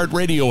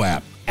iHeartRadio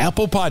app,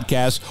 Apple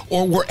Podcasts,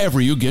 or wherever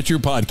you get your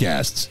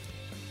podcasts.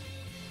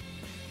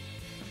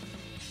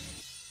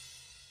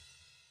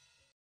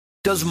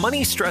 Does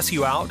money stress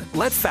you out?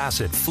 Let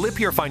Facet flip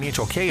your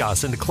financial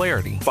chaos into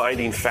clarity.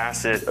 Finding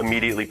Facet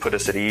immediately put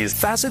us at ease.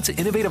 Facet's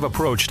innovative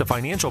approach to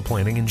financial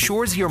planning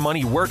ensures your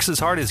money works as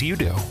hard as you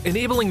do,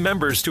 enabling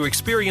members to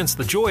experience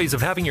the joys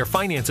of having your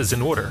finances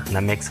in order. And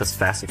that makes us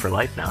Facet for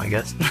life now, I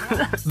guess.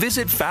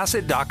 Visit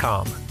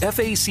Facet.com,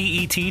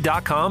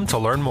 FACET.com to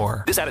learn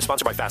more. This ad is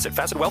sponsored by Facet.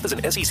 Facet Wealth is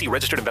an SEC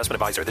registered investment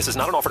advisor. This is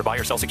not an offer to buy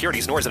or sell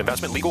securities, nor is it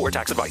investment, legal, or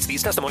tax advice.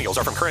 These testimonials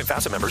are from current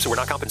Facet members who are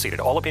not compensated.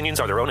 All opinions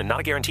are their own and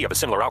not a guarantee of a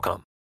similar outcome.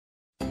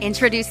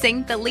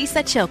 Introducing the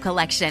Lisa Chill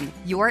Collection,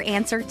 your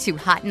answer to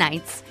hot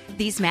nights.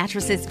 These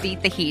mattresses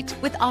beat the heat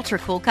with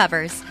ultra-cool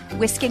covers,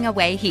 whisking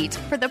away heat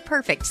for the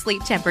perfect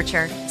sleep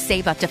temperature.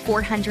 Save up to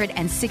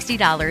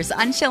 $460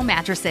 on Chill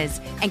mattresses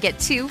and get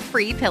 2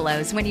 free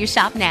pillows when you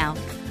shop now.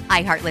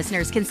 iHeart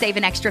listeners can save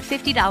an extra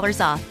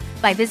 $50 off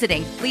by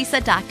visiting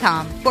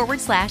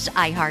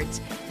lisa.com/iHeart.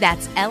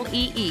 That's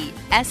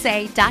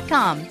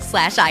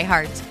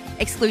LEESA.com/iHeart.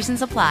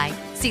 Exclusions apply.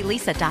 See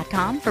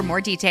lisa.com for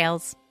more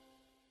details.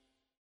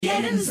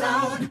 Get in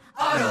zone,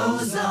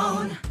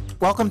 AutoZone.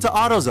 Welcome to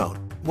AutoZone.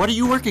 What are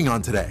you working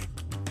on today?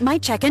 My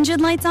check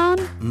engine light's on?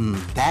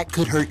 That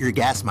could hurt your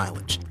gas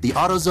mileage. The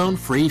AutoZone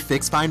free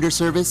Fix Finder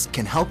service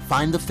can help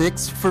find the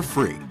fix for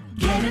free.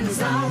 Get in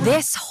zone.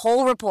 This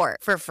whole report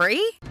for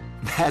free?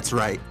 That's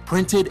right.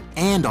 Printed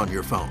and on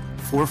your phone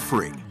for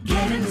free.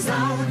 Get in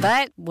zone.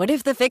 But what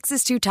if the fix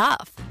is too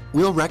tough?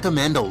 We'll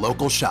recommend a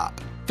local shop.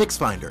 Fix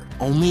Finder,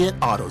 only at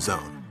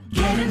AutoZone.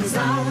 Get in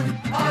zone,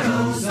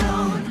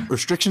 AutoZone.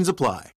 Restrictions apply.